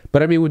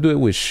 But I mean, we do it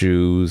with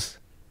shoes.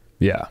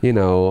 Yeah, you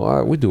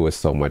know, we do with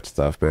so much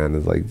stuff, man.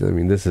 It's like, I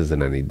mean, this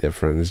isn't any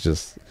different.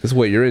 It's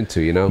what you're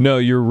into, you know. No,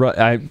 you're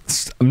right.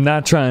 I'm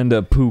not trying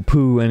to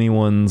poo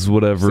anyone's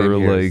whatever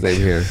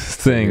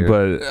thing,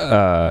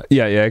 but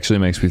yeah, it actually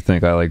makes me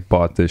think. I like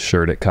bought this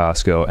shirt at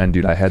Costco, and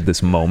dude, I had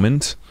this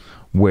moment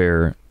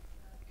where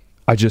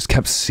I just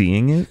kept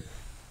seeing it,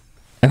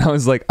 And I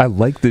was like, I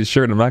like this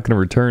shirt. I'm not going to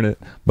return it.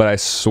 But I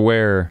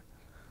swear,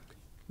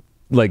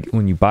 like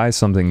when you buy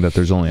something that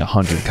there's only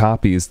 100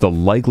 copies, the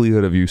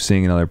likelihood of you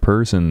seeing another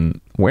person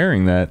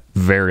wearing that,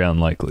 very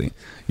unlikely.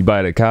 You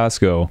buy it at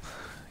Costco,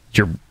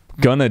 you're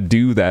gonna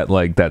do that,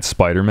 like that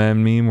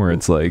Spider-Man meme where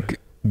it's like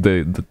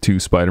the two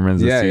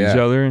Spider-Mans that see each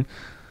other.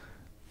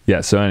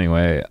 Yeah, so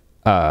anyway,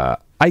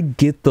 I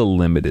get the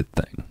limited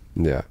thing.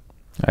 Yeah.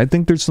 I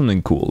think there's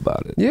something cool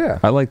about it. Yeah.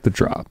 I like the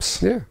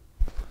drops. Yeah.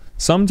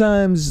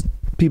 Sometimes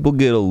people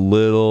get a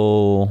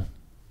little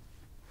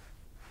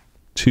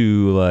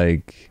too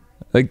like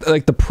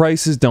the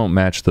prices don't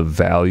match the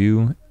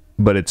value,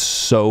 but it's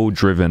so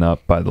driven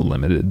up by the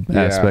limited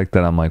aspect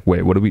that I'm like,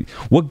 wait,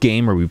 what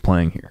game are we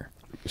playing here?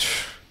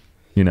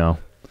 You know?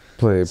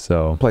 Playing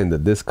the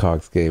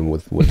Discogs game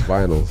with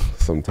vinyl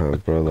sometimes,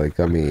 bro. Like,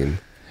 I mean,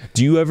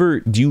 do you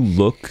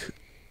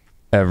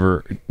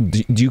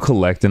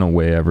collect in a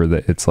way ever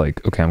that it's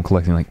like, okay, I'm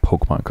collecting like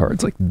Pokemon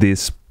cards, like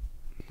this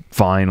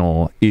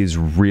vinyl is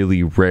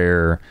really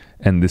rare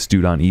and this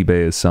dude on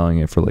eBay is selling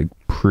it for like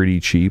pretty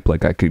cheap,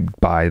 like I could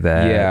buy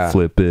that,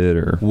 flip it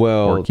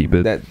or keep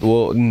it. I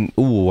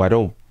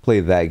don't play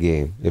that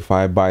game. If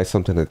I buy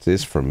something that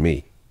is for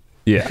me,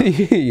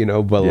 you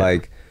know, but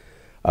like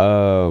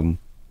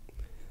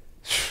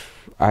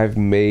I've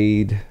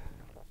made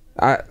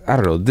I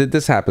don't know,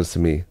 this happens to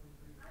me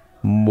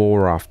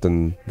more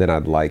often than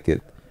I'd like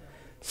it.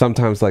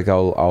 Sometimes like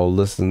I'll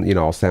listen, you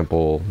know, I'll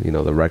sample, you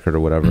know, the record or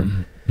whatever,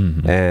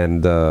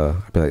 and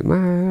I'll be like,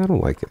 man, I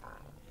don't like it.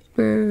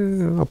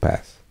 I'll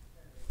pass.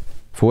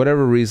 For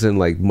whatever reason,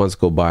 like months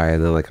go by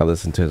and then like I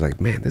listen to it, like,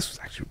 man, this was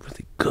actually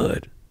really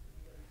good.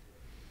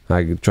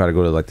 I try to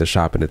go to like the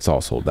shop and it's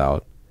all sold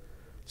out.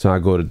 So I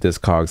go to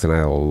Discogs and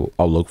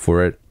I'll look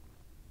for it,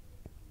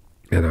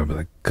 and I'll be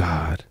like,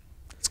 God,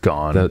 it's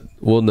gone.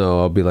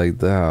 I'll be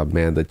like, oh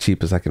man, the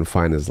cheapest I can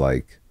find is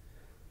like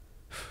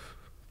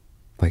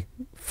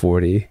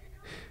 40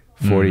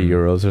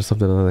 euros or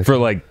something like that. For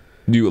like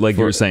you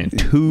were saying,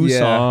 two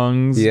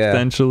songs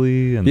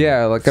potentially. And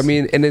like, I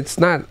mean, and it's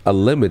not a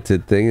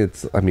limited thing.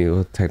 It's, I mean,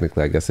 well,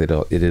 technically I guess it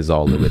is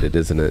all limited,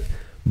 isn't it?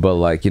 But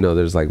like, you know,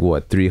 there's like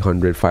what,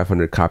 300,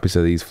 500 copies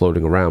of these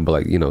floating around, but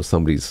like, you know,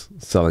 somebody's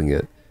selling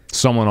it.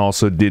 Someone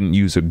also didn't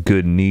use a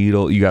good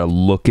needle. You gotta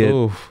look at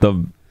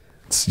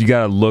you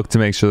gotta look to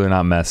make sure they're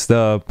not messed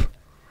up.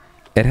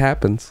 It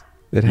happens.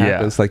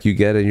 Like you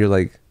get it and you're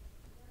like,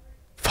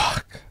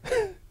 fuck.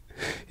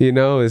 You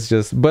know, it's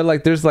just, but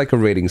like there's like a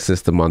rating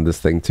system on this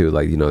thing too.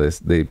 Like, you know,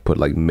 they put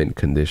like mint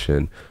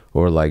condition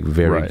or like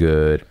very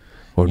good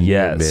or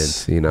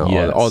mint, you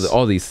know,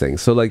 all these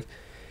things. So like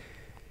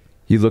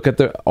you look at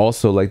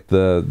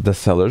the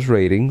seller's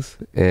ratings,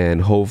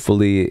 and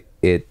hopefully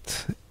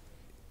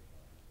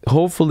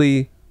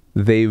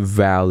they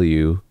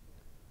value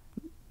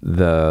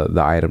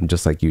the item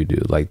just like you do.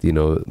 Like, you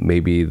know,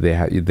 maybe they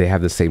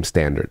have the same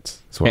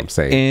standards. That's what I'm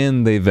saying.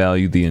 And they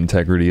value the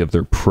integrity of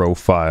their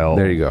profile.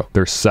 There you go.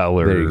 Their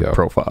seller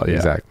profile. Yeah.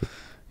 Exactly.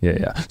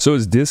 Yeah. So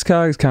is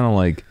Discogs kind of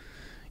like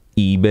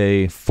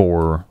eBay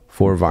for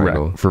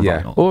vinyl?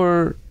 Vinyl.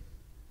 Or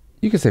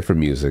you could say for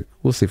music.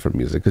 We'll say for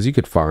music, because you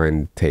could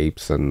find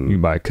tapes and you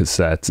buy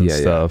cassettes and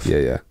stuff.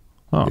 Yeah.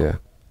 Oh. Yeah.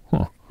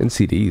 Huh. And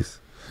CDs.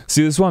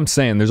 See, this is what I'm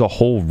saying. There's a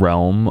whole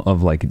realm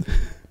of like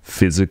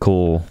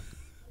physical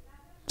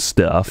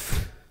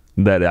stuff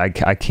that I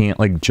can't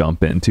like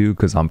jump into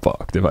because I'm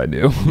fucked if I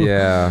do.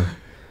 Yeah.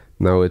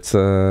 No, it's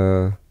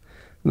I'm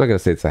not gonna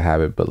say it's a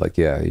habit, but like,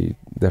 yeah, you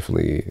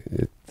definitely,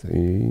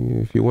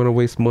 if you want to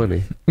waste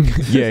money.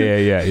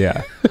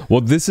 Yeah.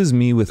 Well, this is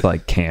me with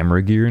like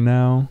camera gear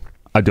now.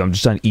 I'm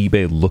just on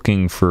eBay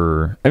looking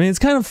for, I mean, it's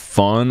kind of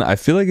fun. I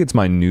feel like it's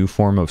my new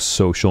form of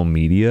social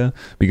media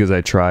because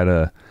I try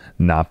to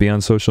not be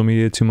on social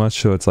media too much.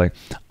 So it's like,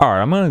 all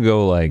right, I'm going to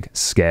go like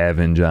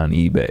scavenge on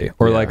eBay,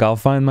 or like I'll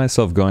find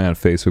myself going on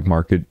Facebook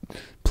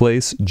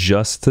Marketplace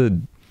just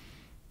to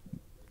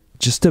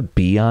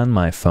be on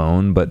my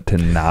phone, but to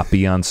not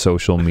be on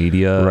social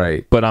media.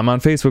 Right. But I'm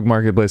on Facebook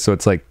Marketplace. So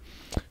it's like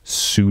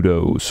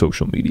pseudo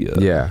social media.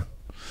 Yeah.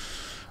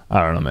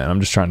 I don't know, man.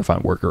 I'm just trying to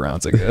find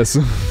workarounds, I guess.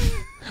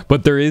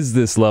 But there is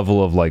this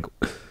level of like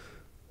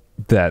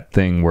that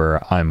thing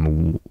where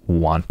I'm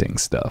wanting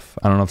stuff.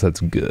 I don't know if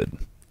that's good.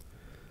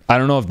 I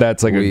don't know if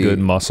that's like a good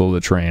muscle to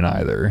train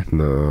either.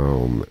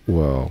 No,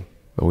 well,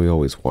 we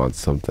always want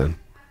something.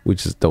 We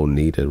just don't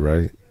need it,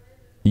 right?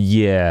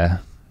 Yeah,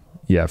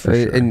 for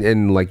sure.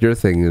 And like your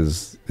thing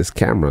is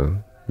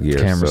camera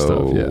gear,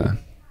 stuff. Yeah.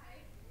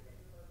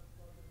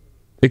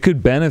 It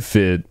could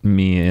benefit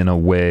me in a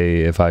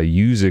way if I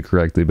use it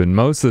correctly, but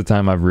most of the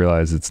time I've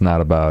realized it's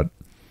not about.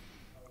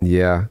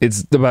 Yeah,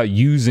 it's about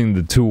using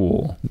the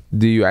tool.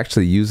 Do you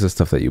actually use the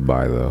stuff that you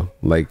buy though?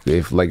 Like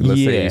if let's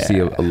say you see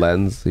a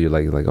lens, you're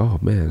like oh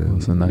man,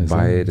 that's a nice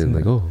buy lens, it and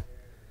like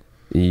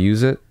you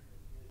use it.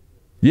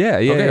 Yeah,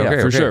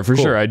 for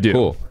sure I do.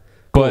 Cool.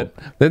 But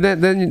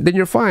then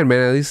you're fine,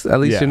 man. At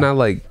least you're not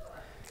like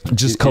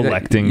just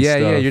collecting.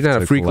 Yeah, you're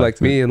not a freak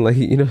like me, and like,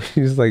 you know,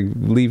 you just like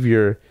leave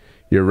your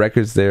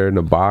records there in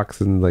a box,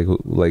 and like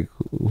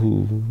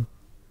who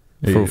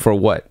For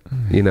what,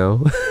 you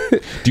know?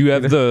 Do you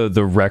have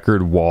the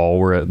record wall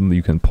where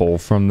you can pull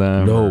from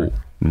them?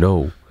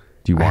 No.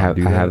 Do you want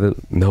to do that? I have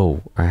them.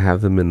 No, I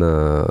have them in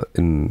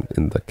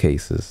the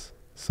cases.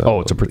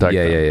 So to protect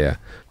them. Yeah.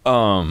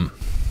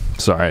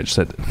 Sorry, I just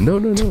had to. No,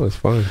 it's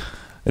fine.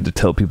 I had to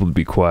tell people to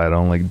be quiet. I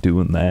don't like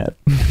doing that.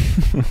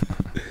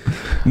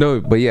 No,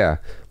 but yeah,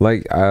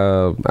 like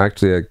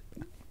actually,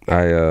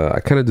 I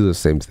kind of do the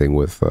same thing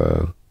with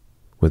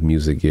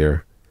music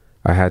gear.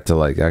 I had to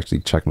like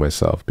actually check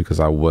myself because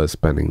I was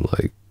spending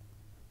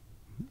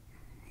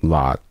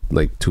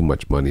like too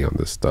much money on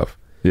this stuff.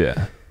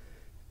 Yeah.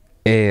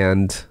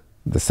 And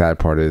the sad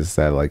part is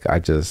that like I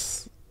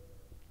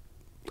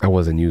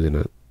wasn't using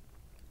it.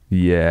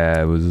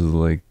 Yeah, it was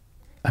like,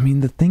 I mean,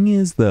 the thing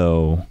is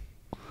though,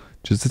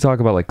 just to talk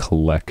about like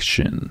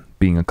collection,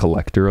 being a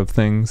collector of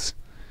things,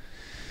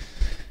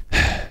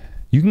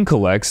 you can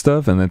collect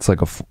stuff and it's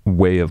like a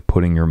way of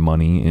putting your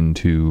money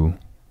into,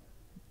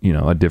 you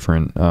know, a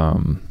different,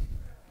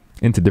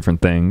 into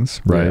different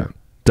things, right? Yeah.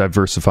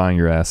 Diversifying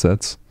your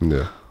assets.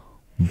 Yeah.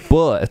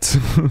 But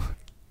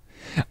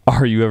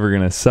are you ever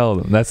going to sell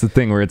them? That's the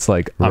thing where it's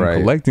like,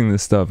 I'm collecting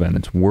this stuff and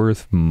it's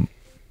worth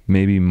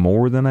maybe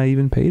more than I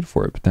even paid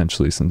for it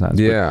potentially sometimes.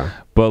 Yeah.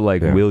 But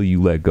like, will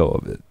you let go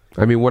of it?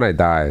 I mean, when I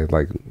die,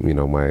 like, you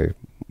know,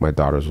 my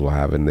daughters will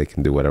have it and they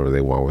can do whatever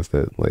they want with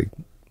it. Like,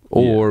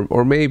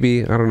 or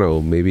maybe, I don't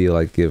know, maybe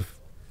like if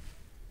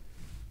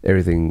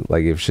everything,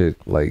 like if shit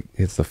like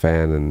hits the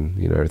fan and,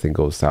 you know, everything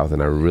goes south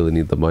and I really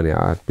need the money,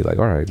 I'd be like,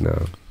 all right,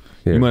 now.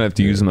 You might have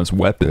to use them as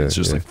weapons,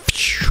 like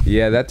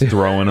that too.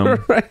 Throwing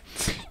them. Right.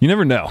 You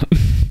never know.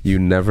 You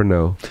never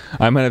know.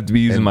 I might have to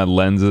be using my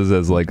lenses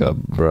as like a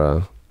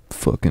bruh.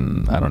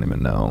 Fucking, I don't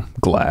even know.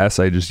 Glass.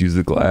 I just use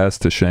the glass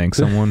to shank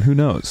someone. Who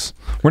knows?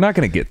 We're not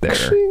gonna get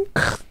there.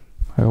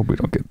 I hope we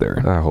don't get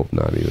there. I hope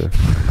not either.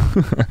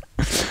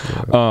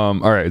 All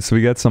right, so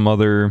we got some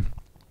other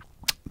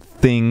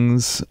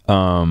things.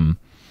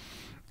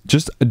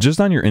 Just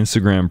on your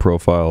Instagram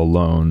profile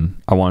alone,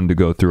 I wanted to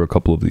go through a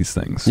couple of these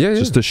things.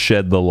 Just to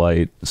shed the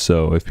light.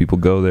 So if people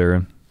go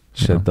there,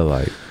 shed the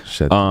light.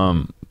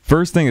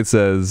 First thing it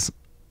says,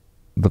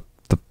 the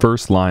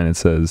first line it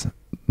says,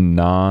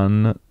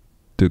 non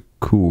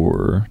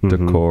decor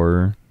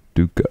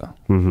dukkha.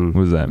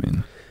 What does that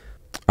mean?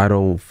 I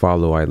don't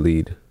follow, I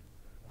lead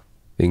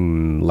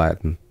in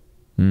Latin.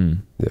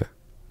 Yeah.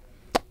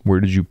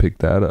 Where did you pick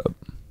that up?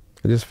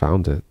 I just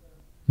found it.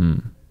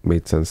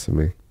 Made sense to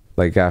me.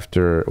 Like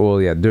after,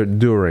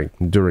 during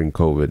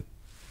COVID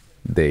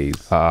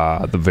days.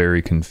 The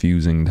very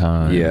confusing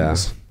times. Yeah.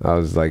 I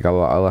was like,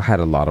 I had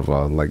a lot of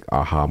like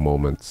aha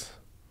moments.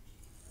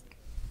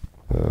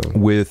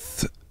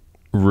 With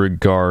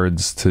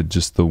regards to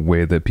just the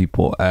way that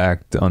people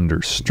act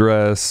under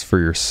stress for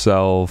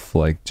yourself,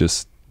 like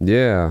just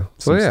stuff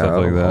like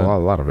that. A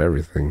lot of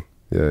everything.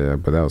 Yeah,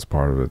 but that was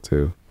part of it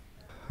too.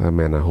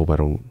 Man, I hope I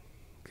don't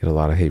get a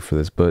lot of hate for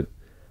this, but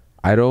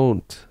I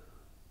don't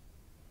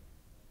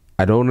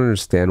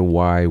understand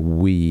why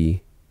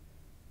we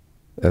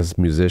as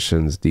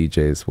musicians,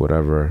 DJs,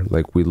 whatever,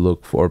 like we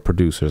look for, or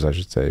producers I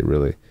should say,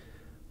 really,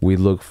 we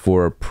look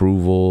for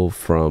approval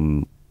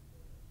from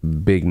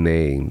big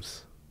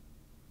names.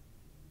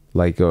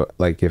 Like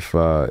if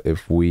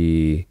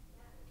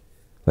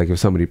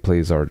somebody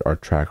plays our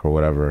track or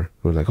whatever,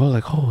 we're like, oh,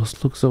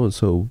 look, so and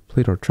so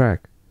played our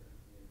track.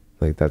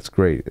 Like that's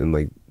great, and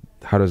like,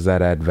 how does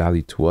that add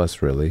value to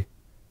us really,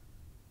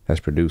 as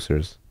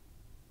producers?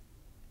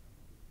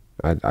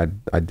 I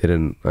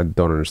don't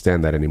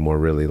understand that anymore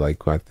really.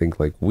 Like I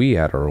think like we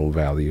add our own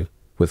value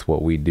with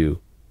what we do.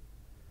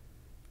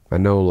 I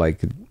know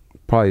like it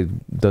probably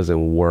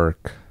doesn't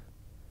work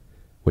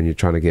when you're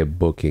trying to get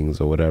bookings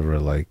or whatever.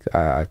 Like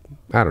I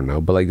don't know,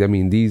 but like I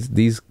mean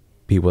these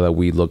people that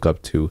we look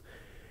up to,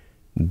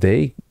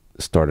 they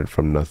started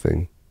from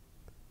nothing.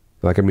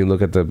 Like I mean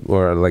look at I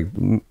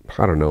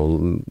don't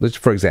know, let's,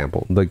 for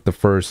example, like the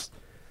first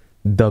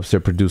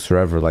dubstep producer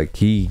ever, like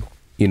he,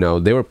 you know,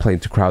 they were playing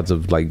to crowds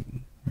of like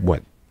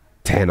what,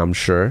 10 I'm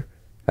sure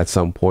at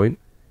some point,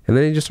 and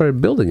then they just started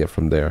building it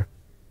from there,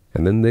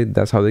 and then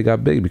that's how they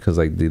got big, because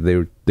like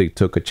they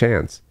took a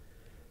chance,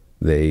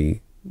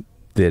 they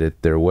did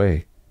it their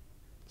way.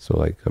 So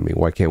like I mean,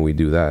 why can't we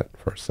do that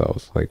for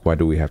ourselves? Like why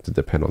do we have to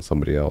depend on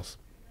somebody else?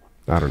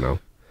 I don't know,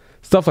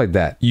 stuff like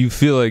that. You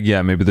feel like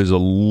maybe there's a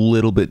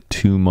little bit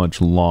too much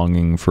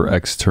longing for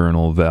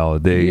external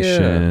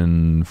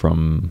validation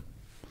from,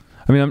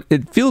 I mean,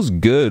 it feels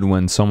good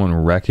when someone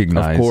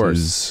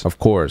recognizes, of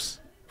course,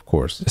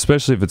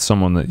 especially if it's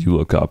someone that you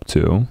look up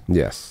to.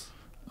 Yes.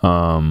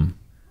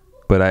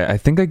 But I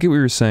think I get what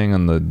you're saying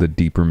on the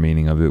deeper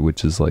meaning of it,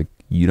 which is like,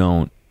 you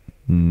don't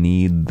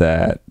need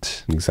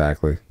that.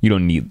 Exactly. You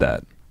don't need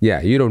that.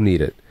 Yeah, you don't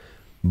need it.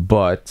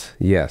 But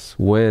yes,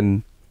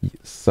 when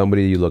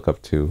somebody you look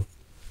up to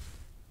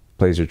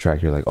plays your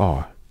track, you're like,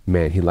 oh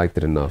man, he liked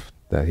it enough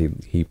that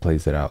he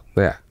plays it out.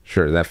 Yeah,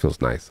 sure, that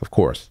feels nice. Of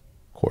course.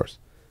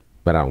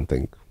 But I don't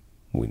think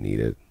we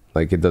need it.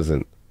 Like it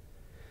doesn't,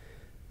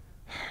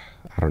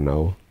 I don't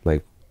know.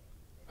 Like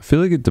I feel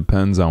like it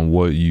depends on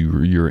what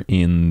you're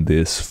in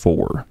this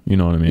for. You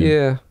know what I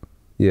mean?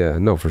 Yeah,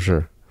 no, for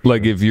sure.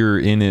 Like if you're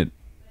in it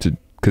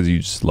because you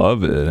just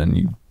love it,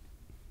 and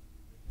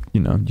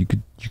you know, you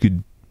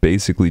could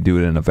basically do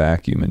it in a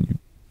vacuum and you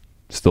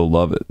still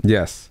love it.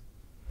 Yes.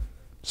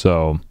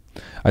 So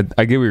I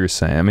get what you're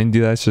saying. I mean,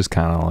 dude, that's just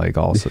kind of like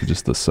also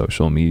just the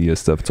social media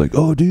stuff. It's like,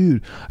 oh,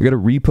 dude, I got to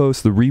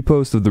repost the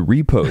repost of the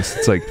repost.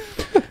 It's like,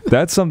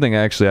 that's something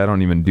actually I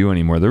don't even do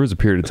anymore. There was a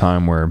period of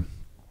time where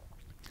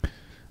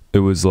it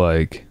was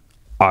like,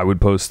 I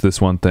would post this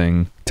one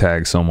thing,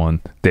 tag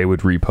someone, they would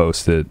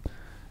repost it,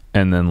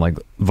 and then like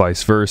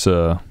vice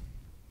versa.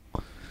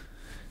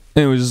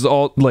 And it was just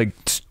all like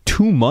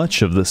too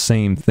much of the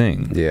same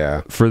thing.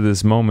 Yeah. For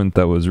this moment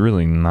that was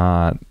really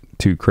not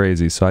too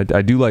crazy. So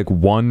I do like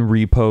one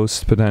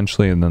repost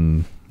potentially, and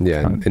then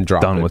and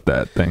drop done it. with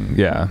that thing.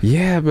 Yeah.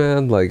 Yeah,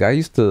 man. Like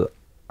I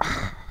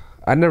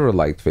never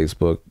liked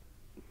Facebook.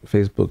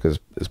 Facebook is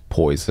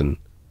poison.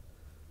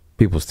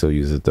 People still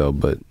use it though,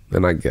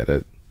 and I get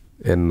it.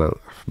 And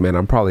man,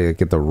 I'm probably gonna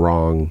get the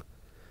wrong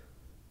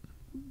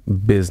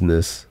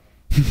business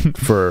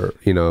for,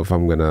 you know, if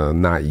I'm gonna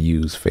not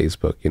use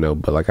Facebook, you know,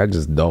 but like I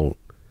just don't.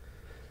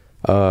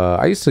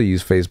 I used to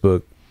use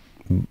Facebook,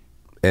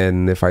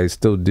 and if I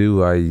still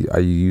do, I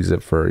use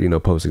it for, you know,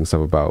 posting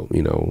stuff about,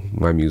 you know,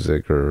 my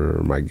music or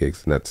my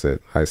gigs, and that's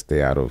it. I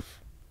stay out of.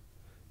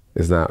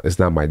 It's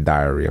not my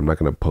diary. I'm not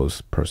gonna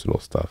post personal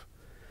stuff.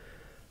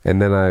 And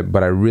then I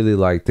really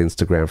liked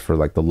Instagram for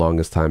like the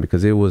longest time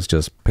because it was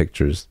just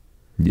pictures.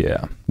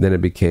 Yeah. Then it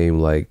became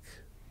like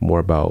more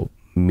about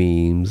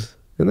memes,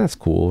 and that's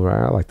cool,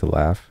 right? I like to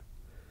laugh,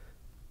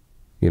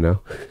 you know.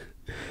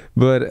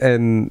 But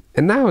and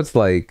now it's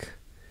like,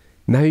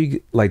 now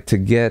you like to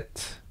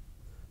get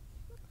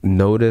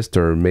noticed,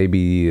 or maybe,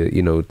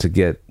 you know, to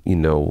get, you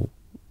know,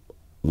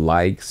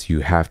 likes, you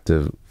have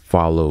to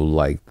follow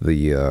like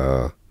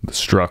the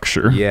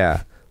structure.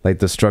 Yeah. Like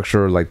the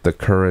structure, like the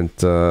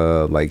current,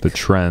 like the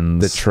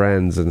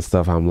trends and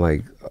stuff. I'm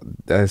like,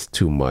 that's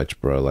too much,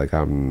 bro. Like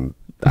I don't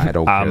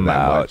care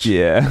that much.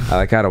 Yeah.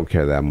 I don't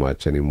care that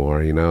much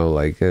anymore. You know,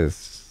 like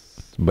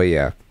but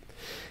yeah.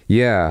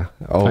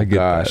 Oh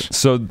gosh. That.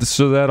 So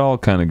that all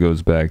kind of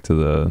goes back to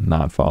the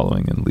not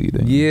following and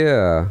leading.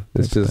 Yeah.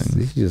 It's just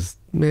if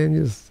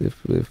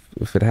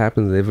it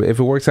happens, if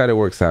it works out, it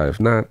works out. If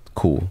not,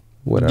 cool.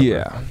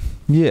 Whatever.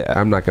 Yeah.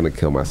 I'm not gonna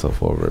kill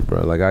myself over it,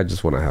 bro. Like I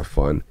just want to have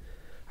fun.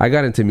 I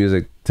got into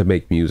music to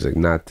make music,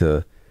 not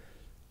to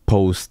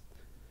post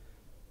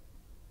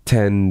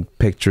 10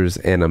 pictures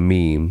and a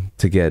meme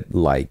to get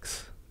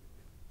likes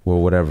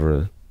or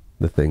whatever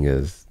the thing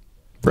is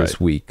this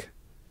week.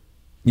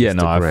 Yeah,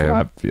 Instagram. No,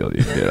 I feel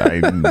you.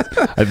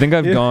 I think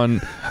I've gone.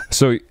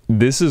 So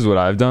this is what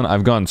I've done.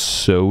 I've gone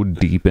so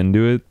deep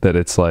into it that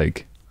it's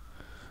like,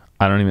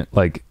 I don't even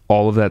like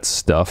all of that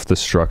stuff, the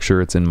structure,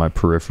 it's in my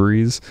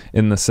peripheries,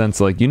 in the sense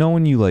like, you know,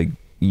 when you like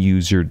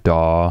use your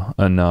DAW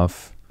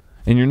enough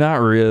and you're not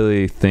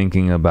really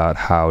thinking about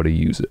how to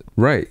use it.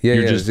 Right. Yeah.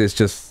 It's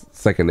just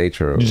second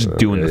nature. You're just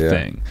doing the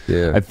thing.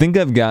 Yeah. I think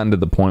I've gotten to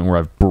the point where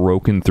I've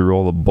broken through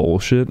all the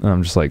bullshit and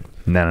I'm just like,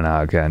 no.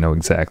 Okay, I know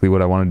exactly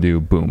what I want to do.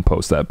 Boom,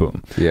 post that.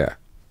 Boom. Yeah.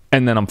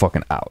 And then I'm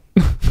fucking out.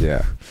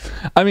 Yeah.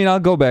 I mean, I'll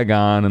go back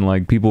on and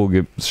like people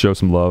will show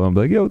some love. I'm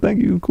like, yo,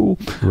 thank you. Cool.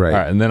 Right. All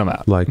right. And then I'm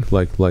out. Like,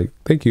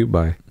 thank you.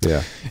 Bye.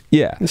 Yeah.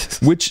 Yeah.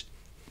 Which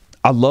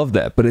I love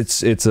that, but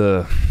it's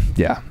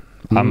yeah.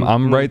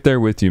 I'm right there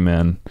with you,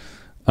 man.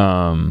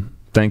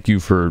 Thank you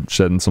for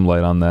shedding some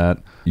light on that.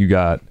 You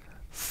got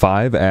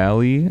 5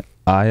 Alley,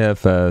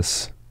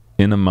 IFS,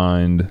 In a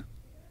Mind,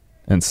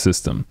 and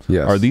System.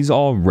 Yes. Are these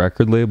all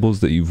record labels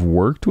that you've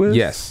worked with?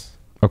 Yes.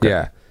 Okay.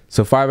 Yeah.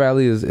 So 5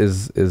 Alley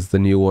is the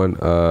new one.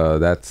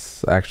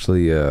 That's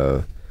actually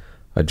a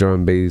drum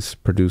and bass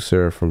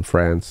producer from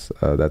France.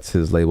 That's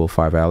his label,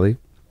 5 Alley.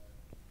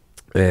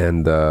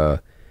 And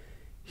I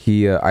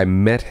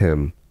met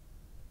him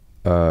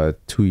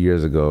 2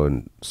 years ago,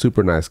 and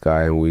super nice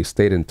guy, and we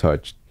stayed in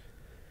touch.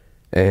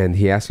 And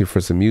he asked me for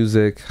some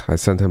music. I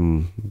sent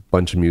him a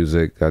bunch of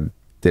music. I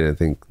didn't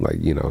think like,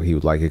 you know, he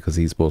would like it because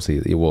he's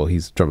mostly, well,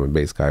 he's drum and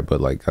bass guy,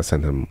 but like I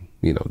sent him,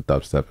 you know,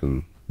 dubstep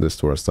and this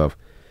sort of stuff.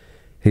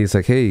 He's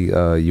like, hey,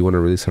 you want to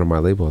release it on my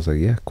label? I was like,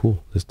 yeah,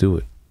 cool, let's do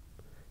it.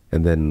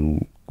 And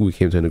then we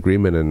came to an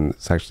agreement, and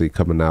it's actually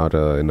coming out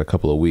in a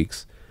couple of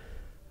weeks.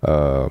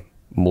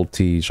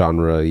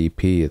 Multi-genre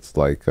EP. It's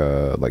like 2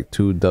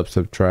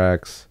 dubstep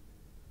tracks,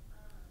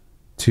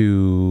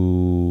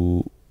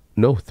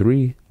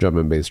 3 drum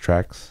and bass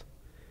tracks,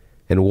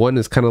 and one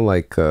is kind of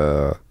like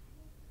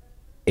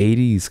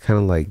 80s kind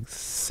of like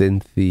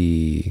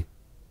synthy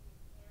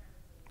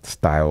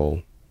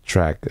style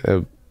track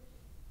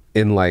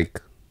in like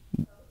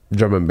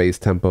drum and bass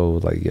tempo,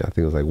 like I think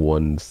it was like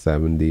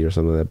 170 or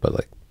something like that, but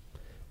like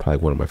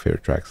probably one of my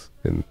favorite tracks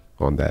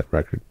on that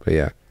record. But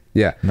yeah.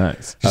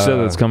 Nice. You said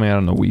it's coming out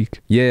in a week.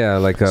 Yeah,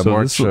 like so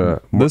March. Sorry,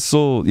 March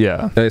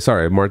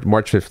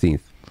 15th.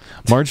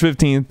 March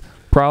 15th.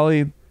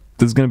 Probably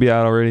this is gonna be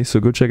out already, so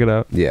go check it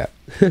out. Yeah.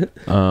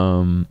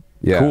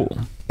 Yeah. Cool.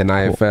 And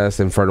IFS,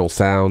 Infernal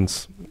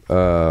Sounds.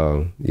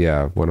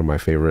 Yeah, one of my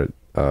favorite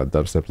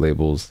dubstep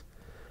labels.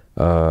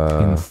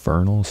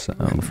 Infernal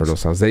Sounds. Infernal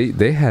Sounds.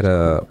 They had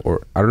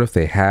or I don't know if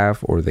they have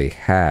or they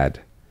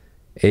had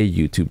a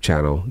YouTube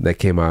channel that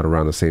came out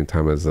around the same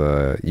time as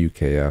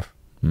UKF.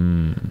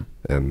 And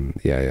and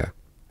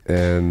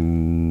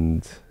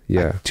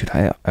yeah, dude,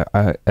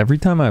 I every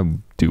time I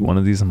do one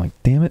of these, I'm like,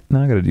 damn it,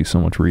 now I gotta do so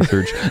much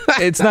research.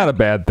 It's not a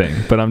bad thing,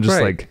 but I'm just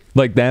like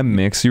that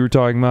mix you were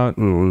talking about,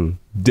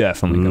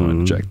 definitely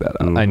going to check that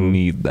out. I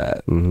need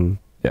that.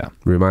 Yeah,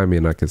 remind me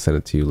and I can send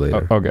it to you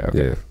later. Okay.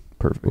 Yeah,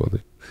 perfect. Will do.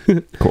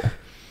 Cool.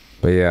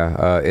 But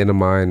yeah, Inner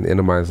Mind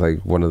is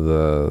like one of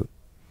the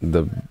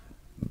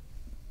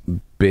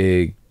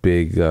big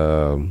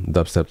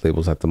dubstep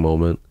labels at the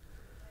moment.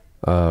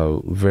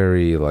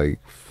 Very like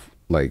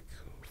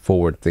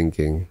forward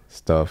thinking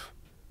stuff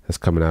that's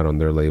coming out on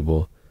their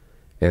label,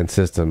 and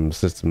systems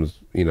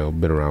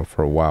been around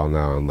for a while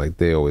now, and like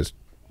they always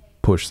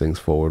push things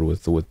forward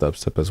with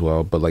dubstep as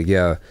well. But like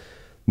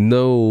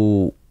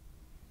no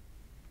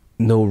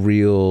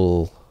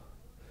real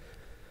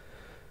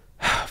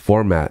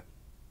format.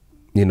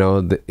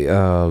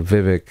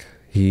 Vivek,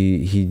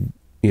 he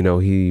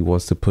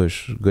wants to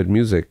push good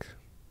music,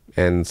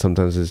 and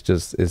sometimes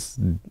it's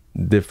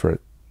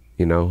different,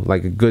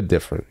 like a good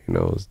different,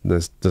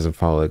 this doesn't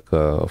follow like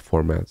a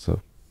format,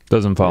 so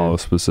doesn't follow a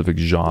specific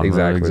genre.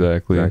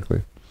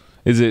 Exactly.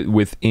 Is it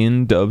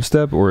within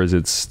dubstep, or is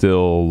it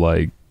still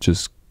like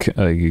just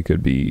like it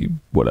could be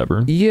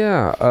whatever?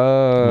 Yeah,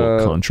 a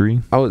little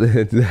country. Oh,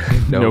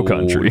 no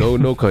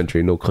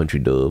country. No country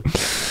dub.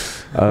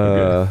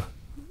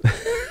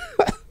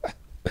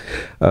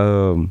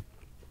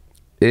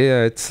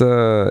 Yeah,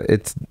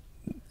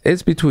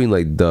 it's between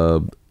like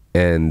dub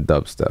and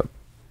dubstep.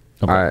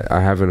 Okay. I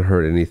haven't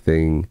heard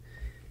anything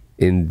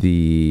in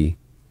the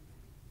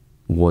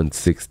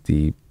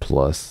 160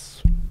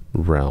 plus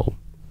realm.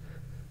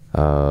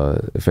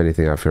 If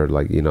anything, I've heard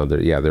like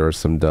there is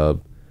some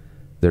dub.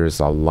 There's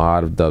a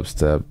lot of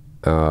dubstep,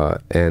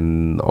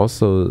 and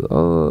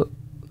also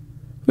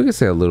we could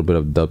say a little bit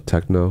of dub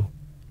techno.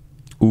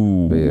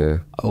 Ooh, but yeah,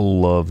 I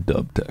love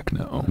dub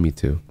techno. Me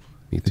too.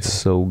 It's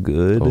so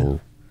good. Oh.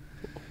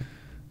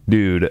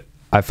 Dude,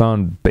 I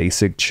found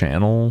Basic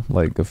Channel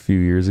like a few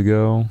years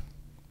ago,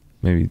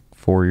 maybe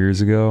 4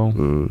 years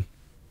ago.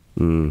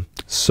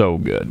 So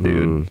good,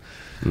 dude.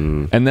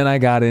 And then I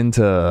got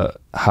into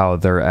how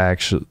they're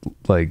actually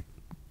like,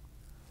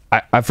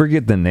 I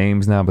forget the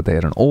names now, but they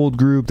had an old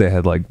group. They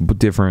had like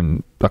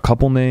a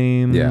couple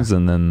names,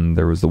 and then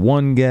there was the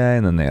one guy,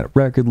 and then they had a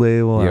record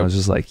label. And I was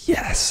just like,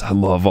 yes, I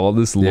love all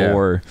this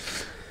lore.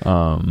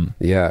 Have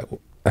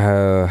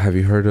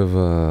you heard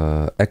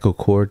of Echo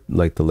Chord,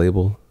 like the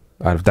label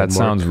out of that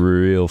Denmark? Sounds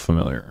real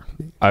familiar.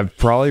 I've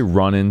probably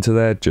run into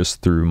that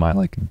just through my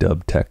like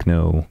dub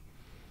techno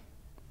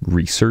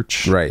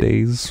research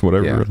days,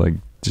 whatever, like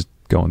just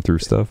going through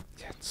stuff.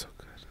 Yeah, it's so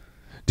good.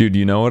 Dude,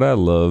 you know what I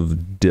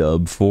love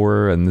dub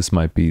for? And this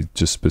might be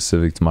just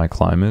specific to my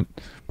climate.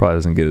 Probably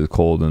doesn't get as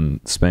cold in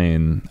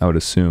Spain, I would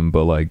assume,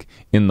 but like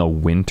in the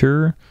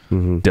winter,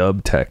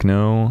 dub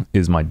techno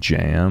is my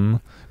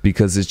jam,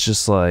 because it's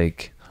just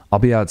like, I'll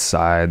be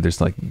outside,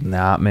 there's like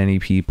not many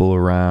people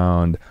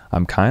around,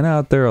 I'm kind of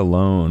out there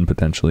alone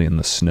potentially in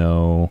the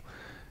snow,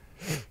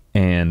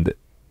 and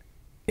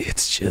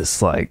it's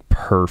just like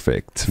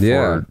perfect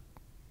for,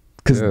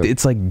 because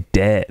it's like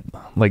dead,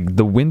 like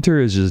the winter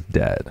is just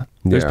dead.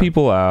 There's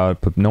people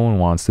out, but no one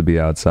wants to be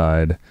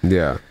outside.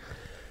 No,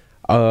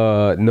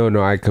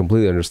 I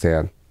completely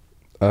understand.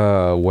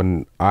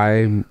 When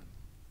I'm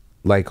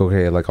like,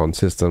 okay, like on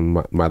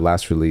System, my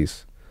last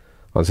release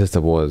on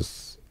System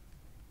was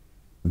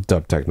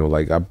dub techno,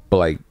 like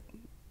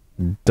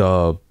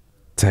dub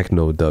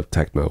techno.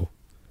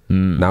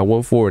 Now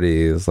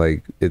 140 is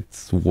like,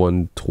 it's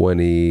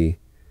 120.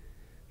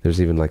 There's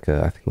even like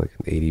I think like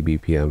an 80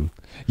 BPM.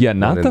 Yeah,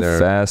 not the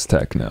fast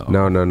techno.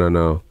 No.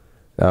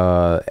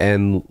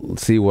 And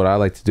see, what I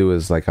like to do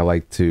is like, I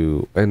like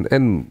to, and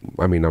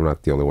I mean, I'm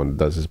not the only one that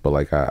does this, but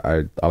like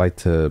I like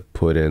to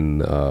put in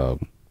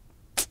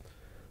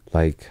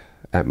like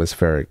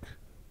atmospheric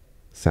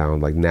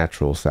sound, like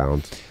natural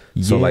sounds.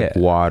 So like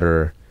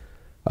water,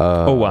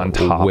 on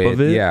top wind,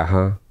 of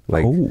it,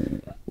 like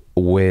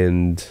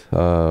wind,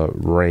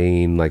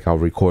 rain. Like I'll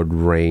record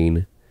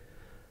rain.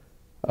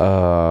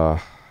 You're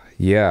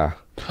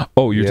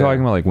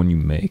talking about like when you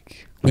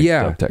make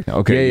dub techno.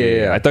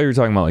 Okay, yeah. I thought you were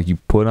talking about like you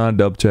put on a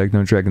dub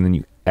techno track and then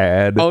you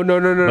add. Oh no!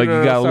 Like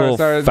you got a little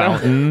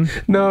fountain.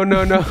 No.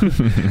 No.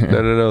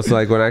 So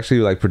like when I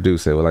actually like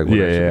produce it, like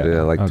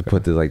to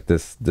put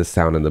this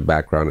sound in the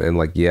background, and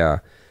like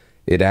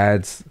it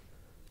adds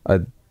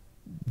a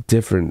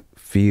different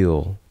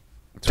feel.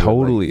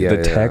 Totally, like,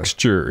 the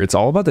texture. It's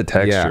all about the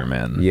texture,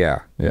 man.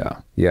 Yeah.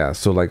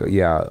 So like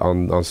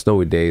on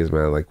snowy days,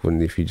 man. Like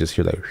if you just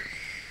hear like,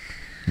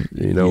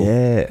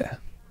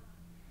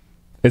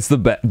 it's the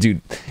best,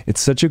 dude. It's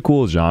such a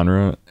cool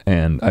genre,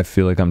 and I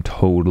feel like I'm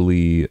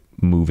totally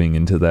moving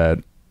into that.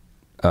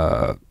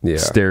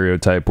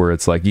 stereotype where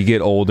it's like you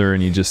get older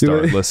and you just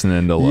start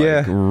listening to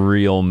like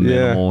real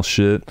minimal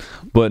shit.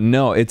 But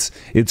no, it's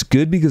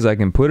good because I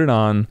can put it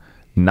on,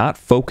 not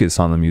focus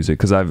on the music,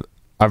 because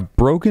I've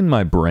broken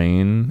my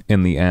brain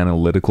in the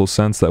analytical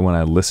sense that when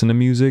I listen to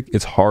music,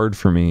 it's hard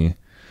for me.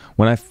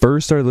 When I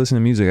first started listening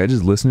to music, I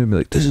just listened to it and be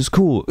like, this is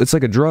cool. It's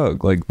like a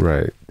drug. Like,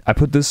 right. I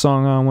put this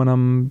song on when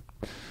I'm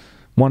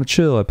want to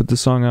chill. I put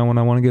this song on when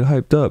I want to get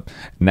hyped up.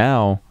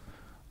 Now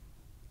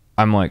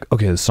I'm like,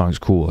 okay, this song's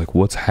cool. Like,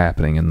 what's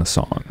happening in the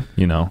song?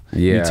 You know?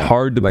 Yeah. It's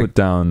hard to put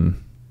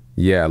down.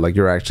 Yeah, like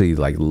you're actually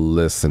like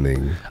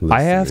listening.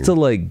 I have to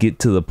like get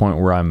to the point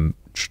where I'm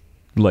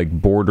like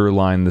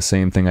borderline the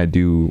same thing I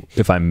do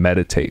if I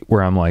meditate,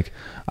 where I'm like,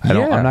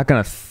 I'm not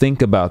gonna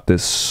think about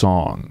this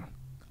song.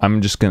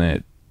 I'm just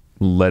gonna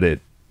let it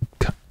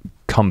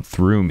come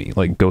through me,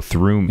 like go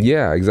through me.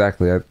 Yeah,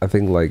 exactly. I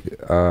think like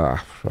I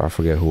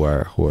forget who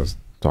I was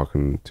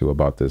talking to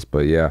about this,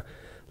 but yeah,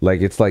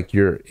 like it's like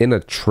you're in a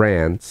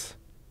trance,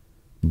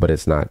 but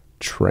it's not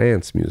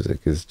trance music.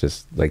 It's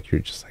just like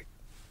you're just like,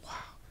 wow,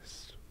 this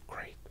is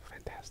great,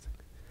 fantastic.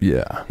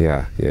 Yeah.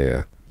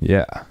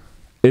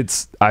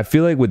 It's, I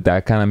feel like with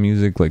that kind of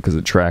music, like, because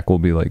a track will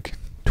be like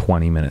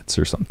 20 minutes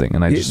or something,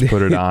 and I just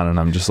put it on and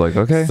I'm just like,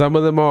 okay. Some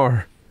of them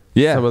are.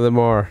 Yeah. Some of them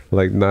are.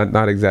 Like,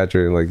 not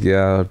exaggerating. Like,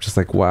 yeah, I'm just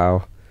like,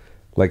 wow.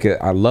 Like,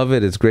 I love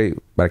it. It's great,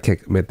 but I can't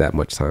commit that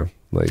much time.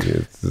 Like,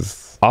 it's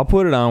just... I'll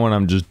put it on when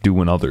I'm just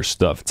doing other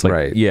stuff. It's like,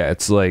 right. Yeah,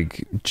 it's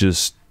like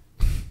just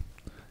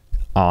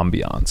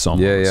ambiance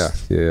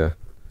almost. Yeah.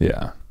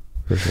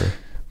 For sure.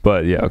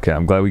 But yeah, okay,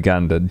 I'm glad we got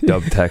into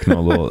dub techno a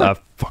little. I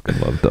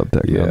fucking love dub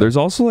techno. Yeah. There's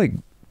also like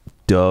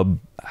dub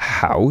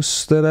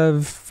house that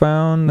I've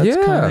found that's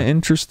kind of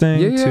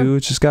interesting too.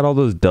 It's just got all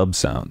those dub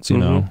sounds, you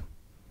know?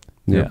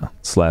 Yeah.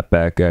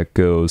 Slapback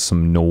echoes,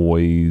 some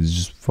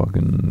noise,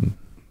 fucking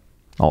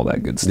all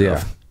that good stuff.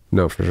 Yeah.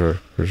 No, for sure.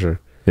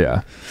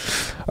 Yeah.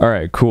 All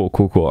right, cool.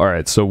 All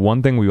right, so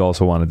one thing we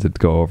also wanted to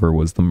go over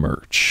was the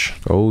merch.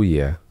 Oh,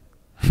 yeah.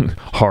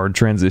 Hard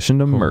transition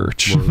to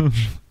merch.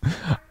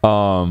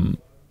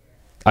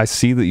 I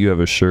see that you have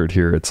a shirt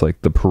here. It's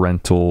like the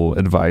parental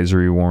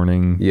advisory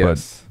warning,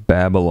 but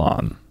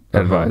Babylon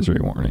advisory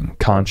warning,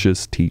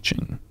 conscious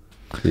teaching.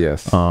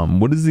 Yes.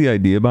 What is the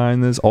idea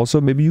behind this? Also,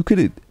 maybe you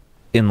could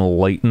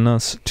enlighten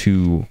us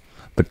to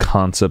the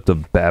concept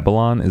of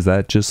Babylon. Is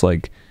that just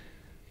like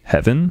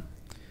heaven?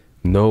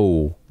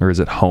 No. Or is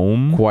it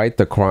home? Quite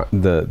the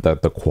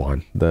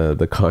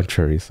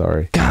contrary,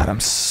 sorry. God,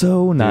 I'm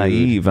so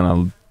naive. Dude.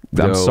 And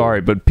I'm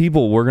sorry, but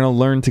people, we're going to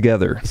learn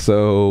together.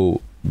 So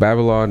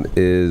Babylon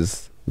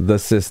is the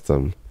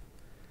system.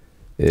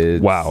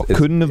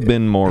 Couldn't have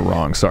been more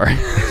wrong. Sorry.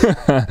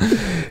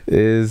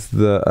 It's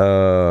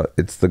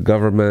the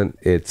government,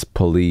 it's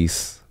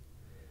police,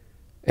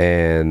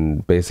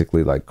 and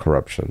basically like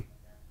corruption.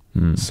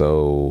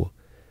 So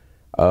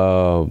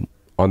on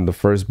the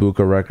first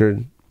Bukkha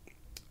record,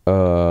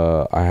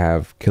 I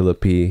have Killa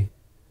P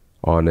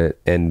on it,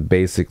 and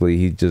basically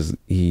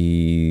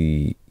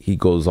he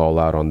goes all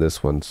out on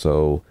this one.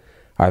 So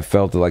I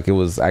felt like it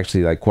was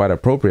actually like quite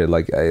appropriate.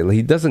 Like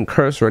he doesn't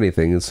curse or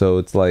anything, and so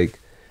it's like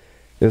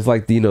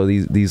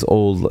these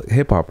old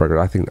hip hop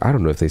records. I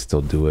don't know if they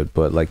still do it,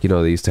 but like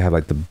they used to have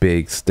like the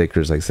big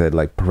stickers like said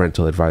like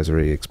parental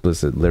advisory,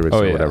 explicit lyrics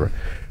or whatever,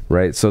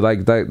 right? So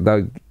like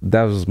that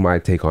was my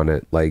take on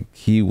it. Like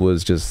he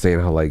was just saying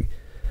how like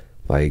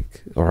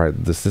all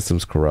right, the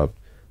system's corrupt,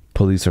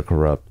 police are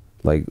corrupt,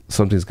 like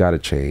something's got to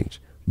change,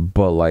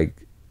 but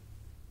like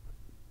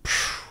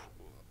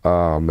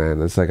oh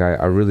man, it's like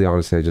I really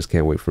honestly I just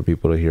can't wait for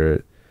people to hear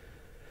it.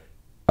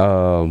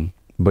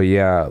 But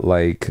yeah,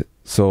 like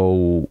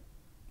so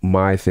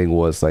my thing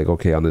was like,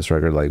 okay, on this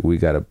record like we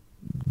got to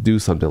do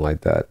something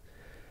like that.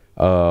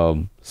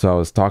 So I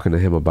was talking to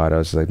him about it. I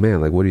was just like, man,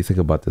 like what do you think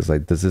about this?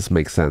 Like, does this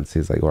make sense?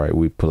 He's like, all right,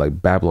 we put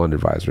like Babylon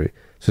advisory.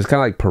 So it's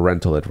kind of like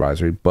parental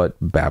advisory, but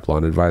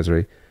Babylon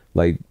advisory.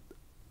 Like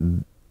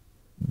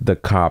the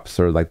cops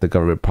or like the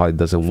government probably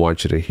doesn't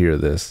want you to hear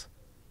this,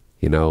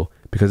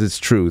 because it's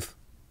truth.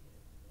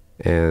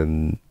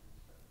 And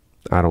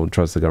I don't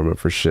trust the government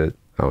for shit.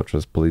 I don't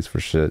trust police for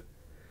shit.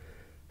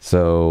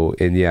 So,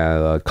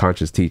 and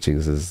conscious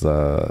teachings is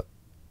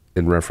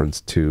in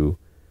reference to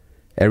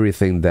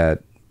everything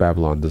that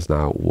Babylon does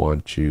not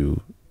want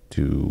you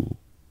to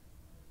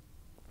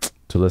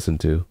listen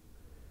to.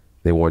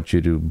 They want you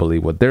to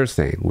believe what they're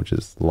saying, which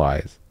is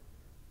lies.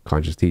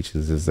 Conscious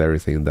teachings is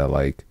everything that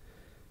like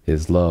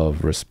is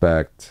love,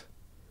 respect,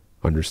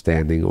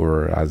 understanding,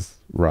 or as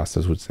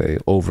Rastas would say,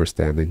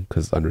 overstanding,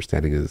 because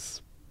understanding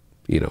is,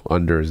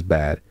 under is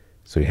bad.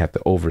 So you have to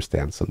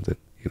overstand something,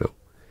 You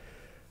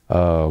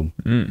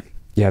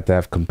have to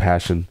have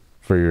compassion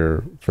for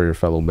your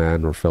fellow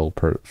man or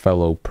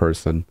fellow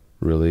person,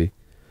 really.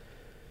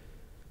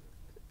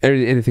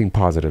 Anything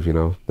positive,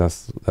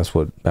 that's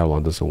what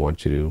Babylon doesn't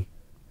want you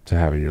to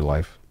have in your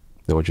life.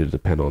 They want you to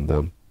depend on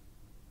them.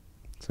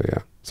 So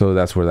yeah, so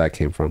that's where that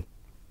came from.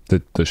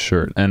 The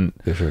shirt. And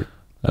the shirt.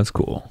 That's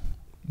cool.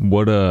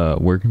 What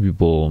where can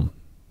people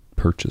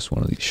purchase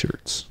one of these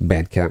shirts?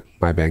 Bandcamp,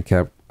 my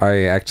Bandcamp.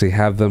 I actually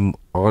have them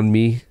on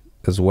me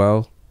as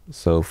well.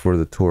 So for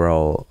the tour,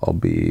 I'll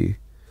be.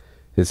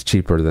 It's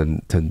cheaper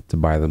than to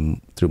buy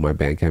them through my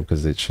Bandcamp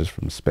because it's just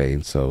from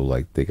Spain. So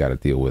like they got to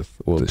deal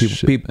with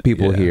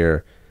people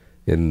here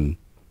in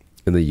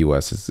the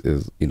U.S.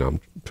 is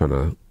I'm trying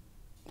to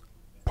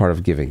part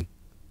of giving.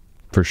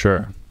 For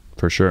sure.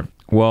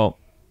 Well,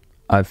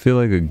 I feel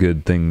like a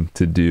good thing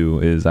to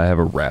do is I have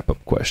a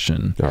wrap-up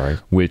question. All right.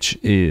 Which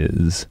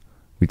is,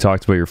 we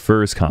talked about your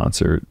first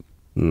concert,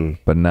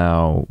 but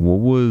now, what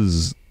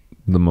was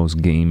the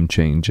most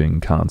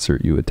game-changing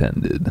concert you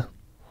attended?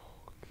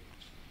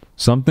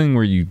 Something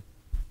where you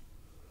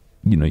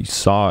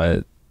saw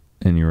it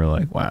and you were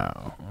like,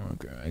 wow,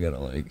 okay, I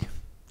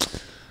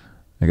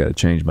gotta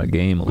change my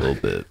game a little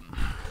bit.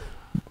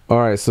 All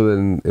right, so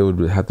then it would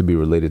have to be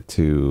related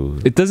to...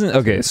 It doesn't...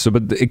 Okay, so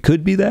but it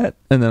could be that.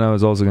 And then I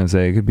was also going to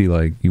say, it could be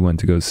like you went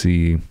to go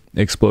see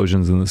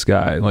Explosions in the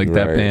Sky. Like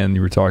that band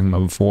you were talking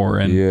about before.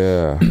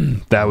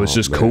 And that was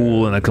just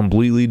cool in a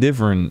completely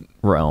different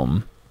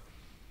realm.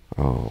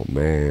 Oh,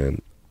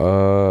 man.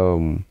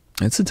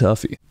 It's a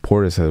toughie.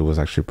 Portishead was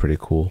actually pretty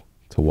cool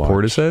to watch.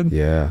 Portishead?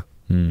 Yeah.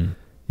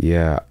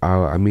 Yeah,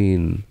 I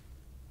mean...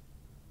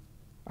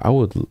 I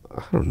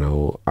don't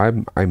know. I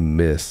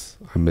miss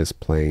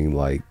playing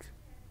like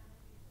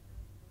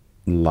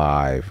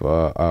live.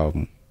 Let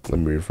me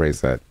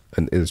rephrase that.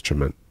 An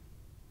instrument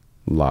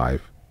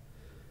live.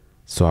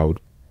 So I would,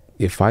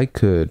 if I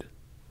could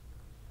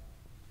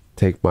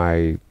take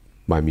my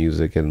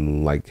music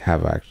and like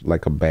have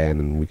like a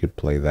band and we could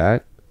play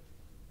that,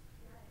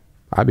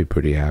 I'd be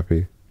pretty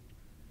happy.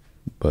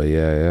 But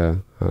yeah,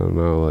 I don't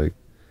know. Like,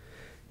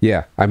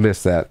 yeah, I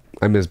miss that.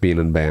 I miss being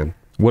in a band.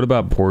 What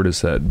about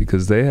Portishead?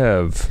 Because they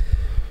have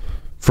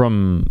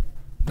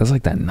that's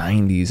like that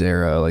 90s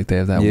era. Like they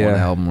have that one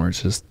album where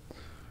it's just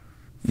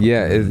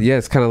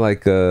it's kind of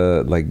like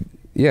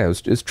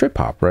it's trip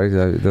hop, right?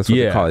 That's what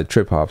they call it,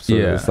 trip hop. So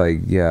it's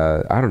like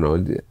I don't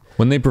know.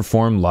 When they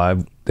performed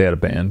live, they had a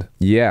band.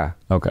 Yeah.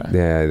 Okay.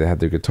 Yeah, they had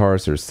their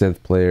guitars, their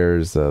synth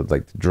players,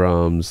 like the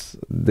drums.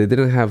 They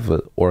didn't have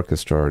an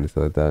orchestra or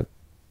anything like that.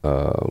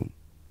 But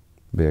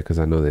yeah, because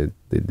I know they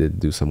did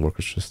do some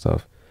orchestra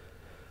stuff.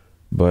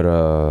 But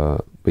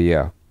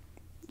yeah,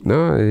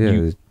 no,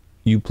 yeah.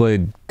 You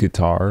played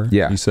guitar.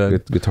 Yeah, you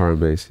said guitar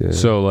and bass. Yeah.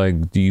 So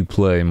like, do you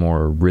play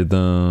more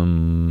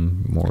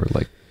rhythm, more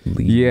like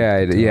lead? Yeah,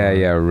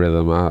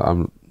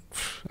 rhythm.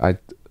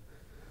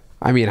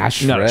 I mean, I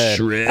shred. Not a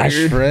shred. I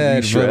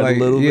shred, but like, a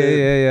little bit.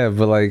 Yeah.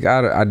 But like,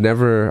 I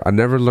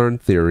never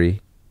learned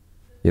theory.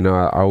 You know,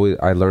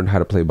 I learned how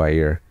to play by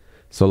ear.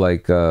 So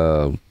like,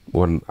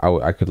 when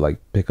I could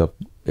like pick up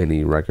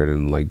any record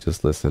and like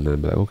just listen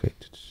and be like, okay.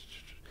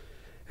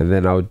 And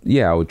then I would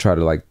try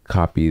to like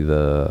copy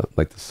the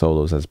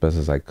solos as best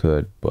as I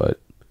could, but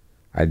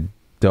I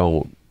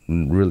don't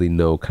really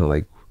know kind of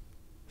like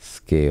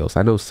scales.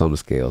 I know some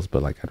scales,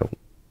 but like I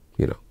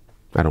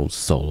don't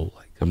solo.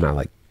 Like I'm not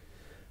like,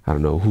 I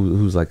don't know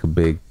who's like a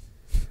big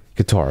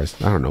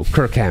guitarist. I don't know,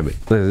 Kirk Hammett.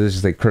 Let's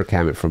just say Kirk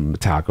Hammett from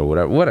Metallica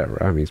or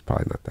whatever. I mean, he's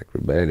probably not that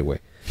great, but anyway.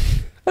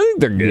 I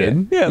think they're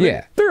good.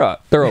 Yeah,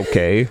 they're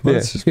okay.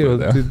 Let's just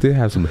they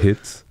have some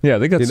hits. Yeah,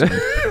 they got some.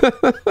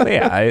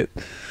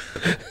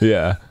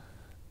 Yeah.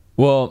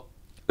 Well,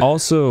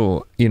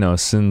 also,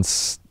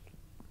 since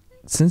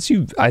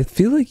I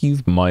feel like you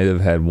might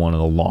have had one of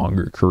the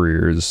longer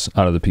careers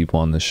out of the people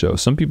on this show.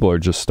 Some people are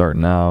just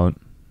starting out.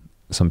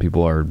 Some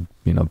people are,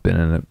 been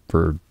in it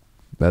for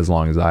as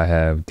long as I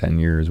have, 10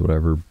 years,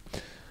 whatever.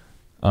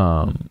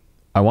 I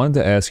wanted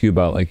to ask you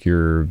about like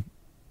your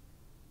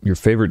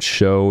favorite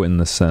show in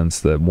the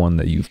sense that one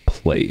that you've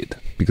played,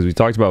 because we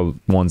talked about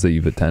ones that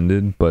you've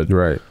attended, but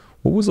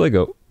what was like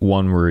a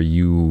one where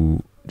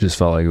you just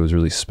felt like it was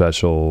really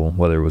special,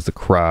 whether it was the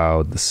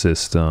crowd, the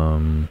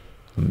system,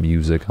 the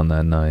music on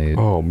that night?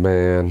 Oh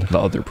man, the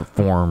other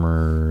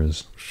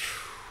performers,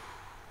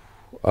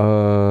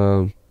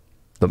 the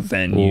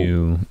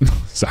venue.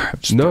 Sorry, I'm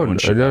just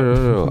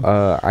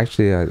no.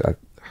 Actually,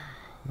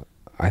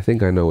 I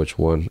think I know which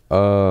one.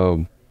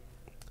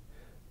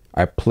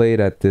 I played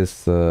at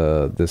this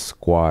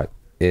squat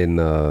in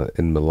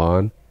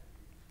Milan.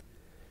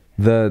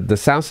 The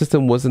sound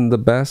system wasn't the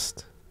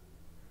best,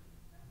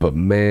 but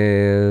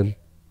man,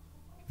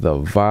 the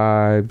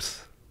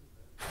vibes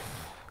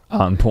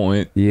on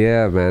point.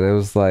 Yeah, man, it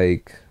was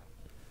like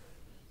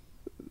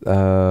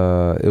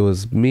it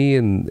was me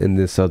and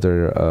this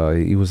other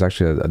he was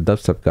actually a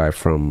dubstep guy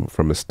from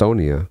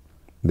Estonia.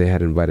 They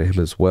had invited him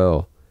as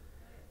well,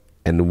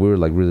 and we were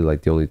like really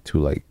like the only two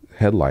like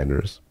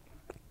headliners.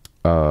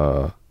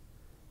 Man,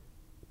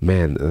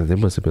 there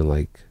must have been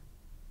like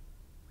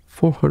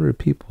 400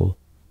 people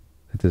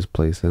at this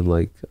place, and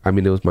like, I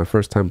mean, it was my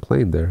first time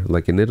playing there,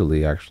 like in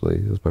Italy. Actually,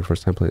 it was my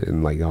first time playing,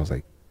 and like I was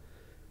like,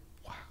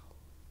 wow.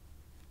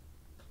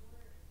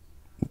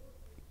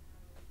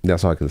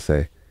 That's all I can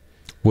say.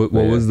 What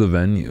was the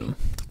venue?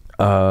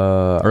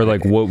 Or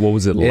like what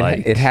was it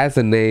like? It has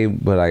a name,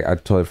 but I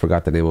totally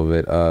forgot the name of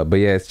it. But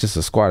yeah, it's just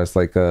a squat. It's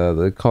like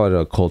they call it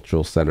a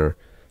cultural center.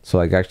 So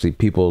like actually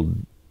people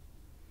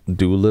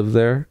do live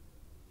there,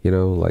 you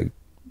know, like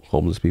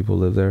homeless people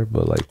live there,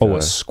 but like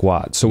a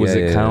squat. So was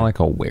it kind of like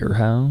a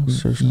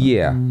warehouse or something?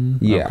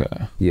 Yeah.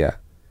 Okay. Yeah.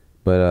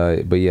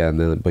 But yeah, and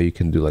then you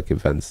can do like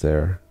events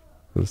there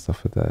and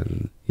stuff like that.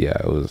 And yeah,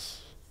 it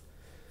was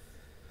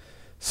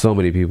so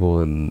many people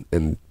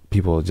and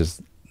people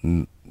just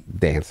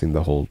dancing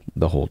the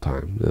whole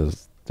time.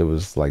 There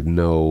was like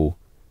no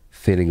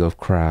thinning of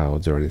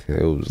crowds or anything.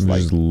 It was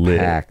like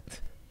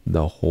packed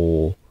the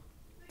whole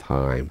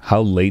time.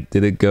 How late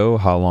did it go?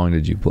 How long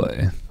did you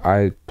play?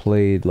 I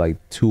played like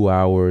 2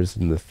 hours,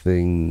 and the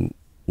thing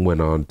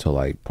went on to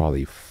like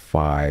probably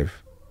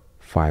 5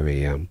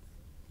 a.m.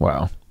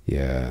 Wow.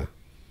 Yeah.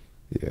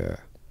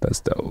 That's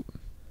dope.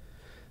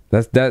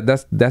 That's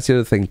the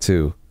other thing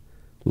too.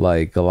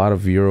 Like a lot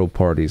of Euro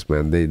parties,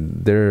 man,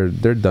 they're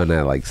done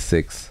at like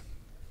 6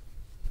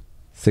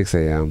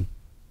 a.m.,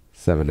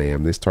 7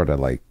 a.m. They start at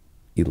like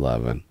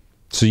 11.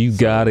 So you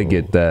gotta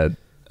get that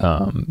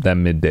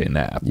midday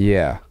nap.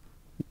 Yeah.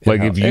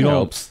 Like if you don't,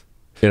 helps.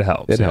 It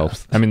helps. It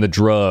helps. I mean, the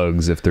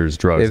drugs, if there's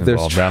drugs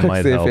involved, that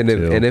might help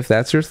too. And if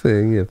that's your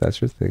thing,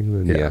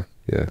 then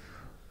yeah.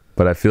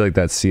 But I feel like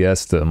that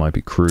siesta might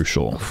be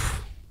crucial.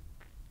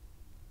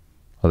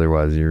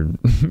 Otherwise, you're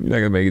not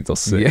gonna make it till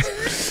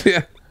 6.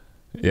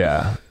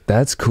 Yeah.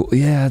 That's cool.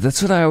 Yeah,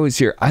 that's what I always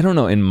hear. I don't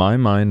know. In my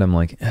mind, I'm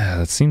like,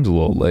 that seems a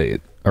little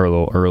late or a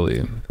little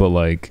early. But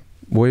like,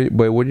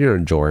 when you're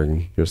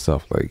enjoying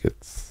yourself, like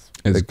it's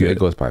good. It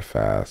goes by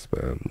fast,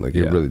 man. Like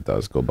it really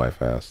does go by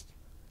fast.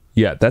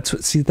 Yeah, that's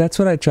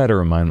what I try to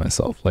remind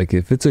myself. Like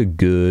if it's a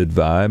good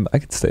vibe, I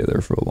could stay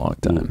there for a long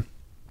time.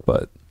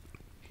 But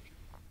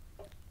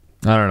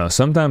I don't know.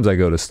 Sometimes I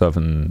go to stuff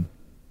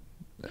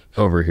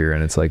over here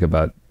and it's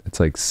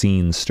like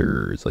scene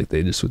stirs. Like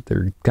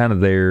they're kind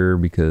of there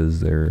because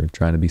they're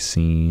trying to be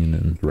seen.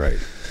 And right.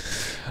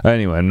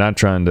 Anyway, I'm not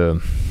trying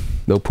to.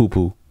 No poo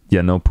poo.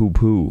 Yeah, no poo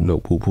poo. No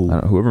poo poo.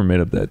 Whoever made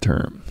up that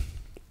term.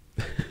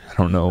 I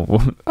don't know.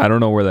 I don't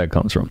know where that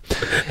comes from.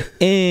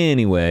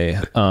 Anyway,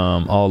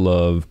 all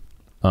love.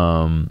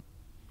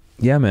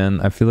 Yeah,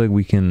 man. I feel like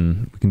we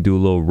can do a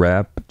little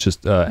rap.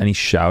 Just any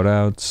shout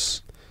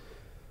outs.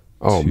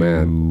 Oh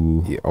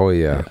man.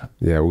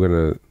 Yeah, we're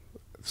gonna.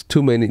 It's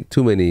too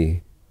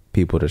many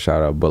people to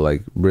shout out, but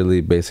like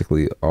really,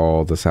 basically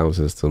all the sound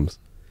systems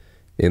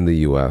in the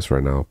U.S.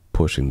 right now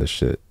pushing the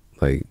shit.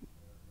 Like,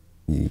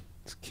 you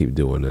keep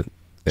doing it.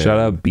 Shout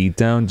out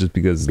Beatdown, just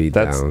because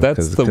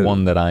that's the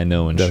one that I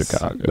know in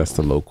Chicago. That's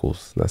the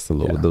locals. That's the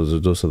locals. Yeah.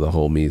 Those are the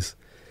homies.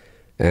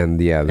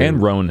 And yeah,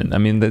 and Ronan. I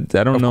mean, I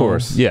don't know. Of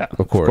course. Yeah,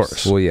 of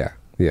course. Well, yeah.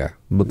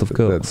 But of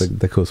course,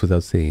 that goes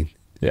without saying.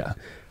 Yeah.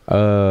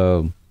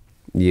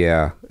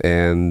 Yeah,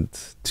 and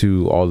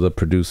to all the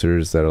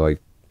producers that are like,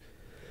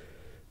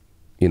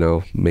 you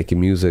know,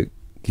 making music,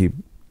 keep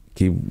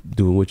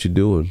doing what you're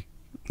doing,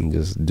 and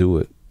just do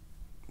it.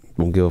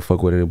 Don't give a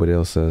fuck what anybody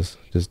else says.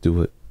 Just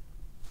do it.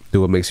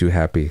 Do what makes you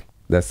happy.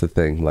 That's the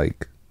thing.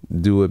 Like,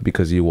 do it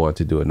because you want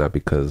to do it, not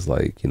because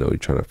like, you know, you're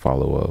trying to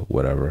follow a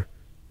whatever.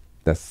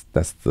 That's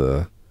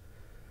the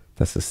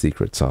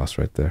secret sauce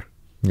right there.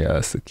 Yeah,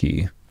 that's the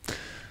key.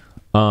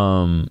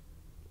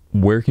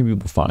 Where can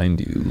people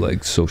find you,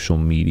 like social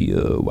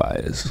media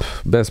wise?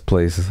 Best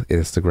place is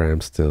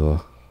Instagram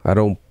still. I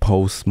don't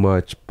post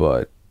much,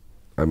 but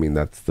I mean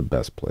that's the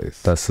best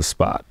place. That's the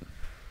spot.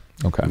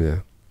 Okay. Yeah.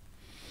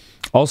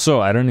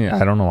 Also, I don't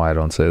know why I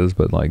don't say this,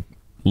 but like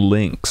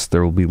links,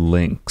 there will be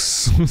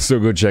links. So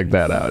go check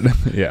that out.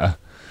 Yeah.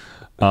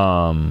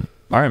 All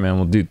right, man.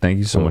 Well, dude, thank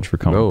you so much for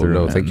coming through.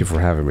 No, man. thank you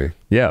for having me.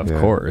 Yeah, of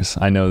course.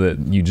 I know that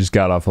you just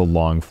got off a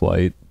long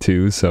flight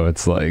too, so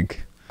it's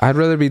like I'd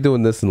rather be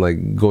doing this than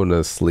like going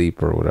to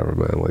sleep or whatever,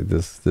 man. Like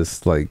this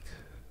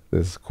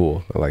is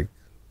cool. I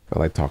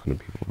like talking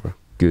to people, bro.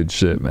 Good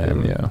shit,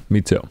 man. Yeah,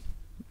 me too.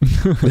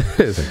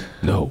 It's like,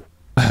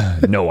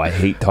 no, I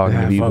hate talking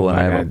to people, and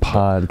I have a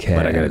podcast.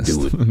 But I gotta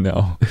do it.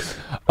 No.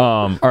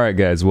 All right,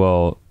 guys.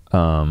 Well,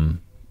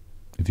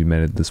 if you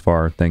made it this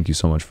far, thank you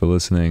so much for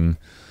listening.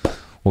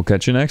 We'll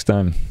catch you next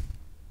time.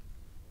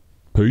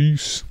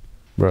 Peace.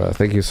 Bro,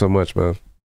 thank you so much, man.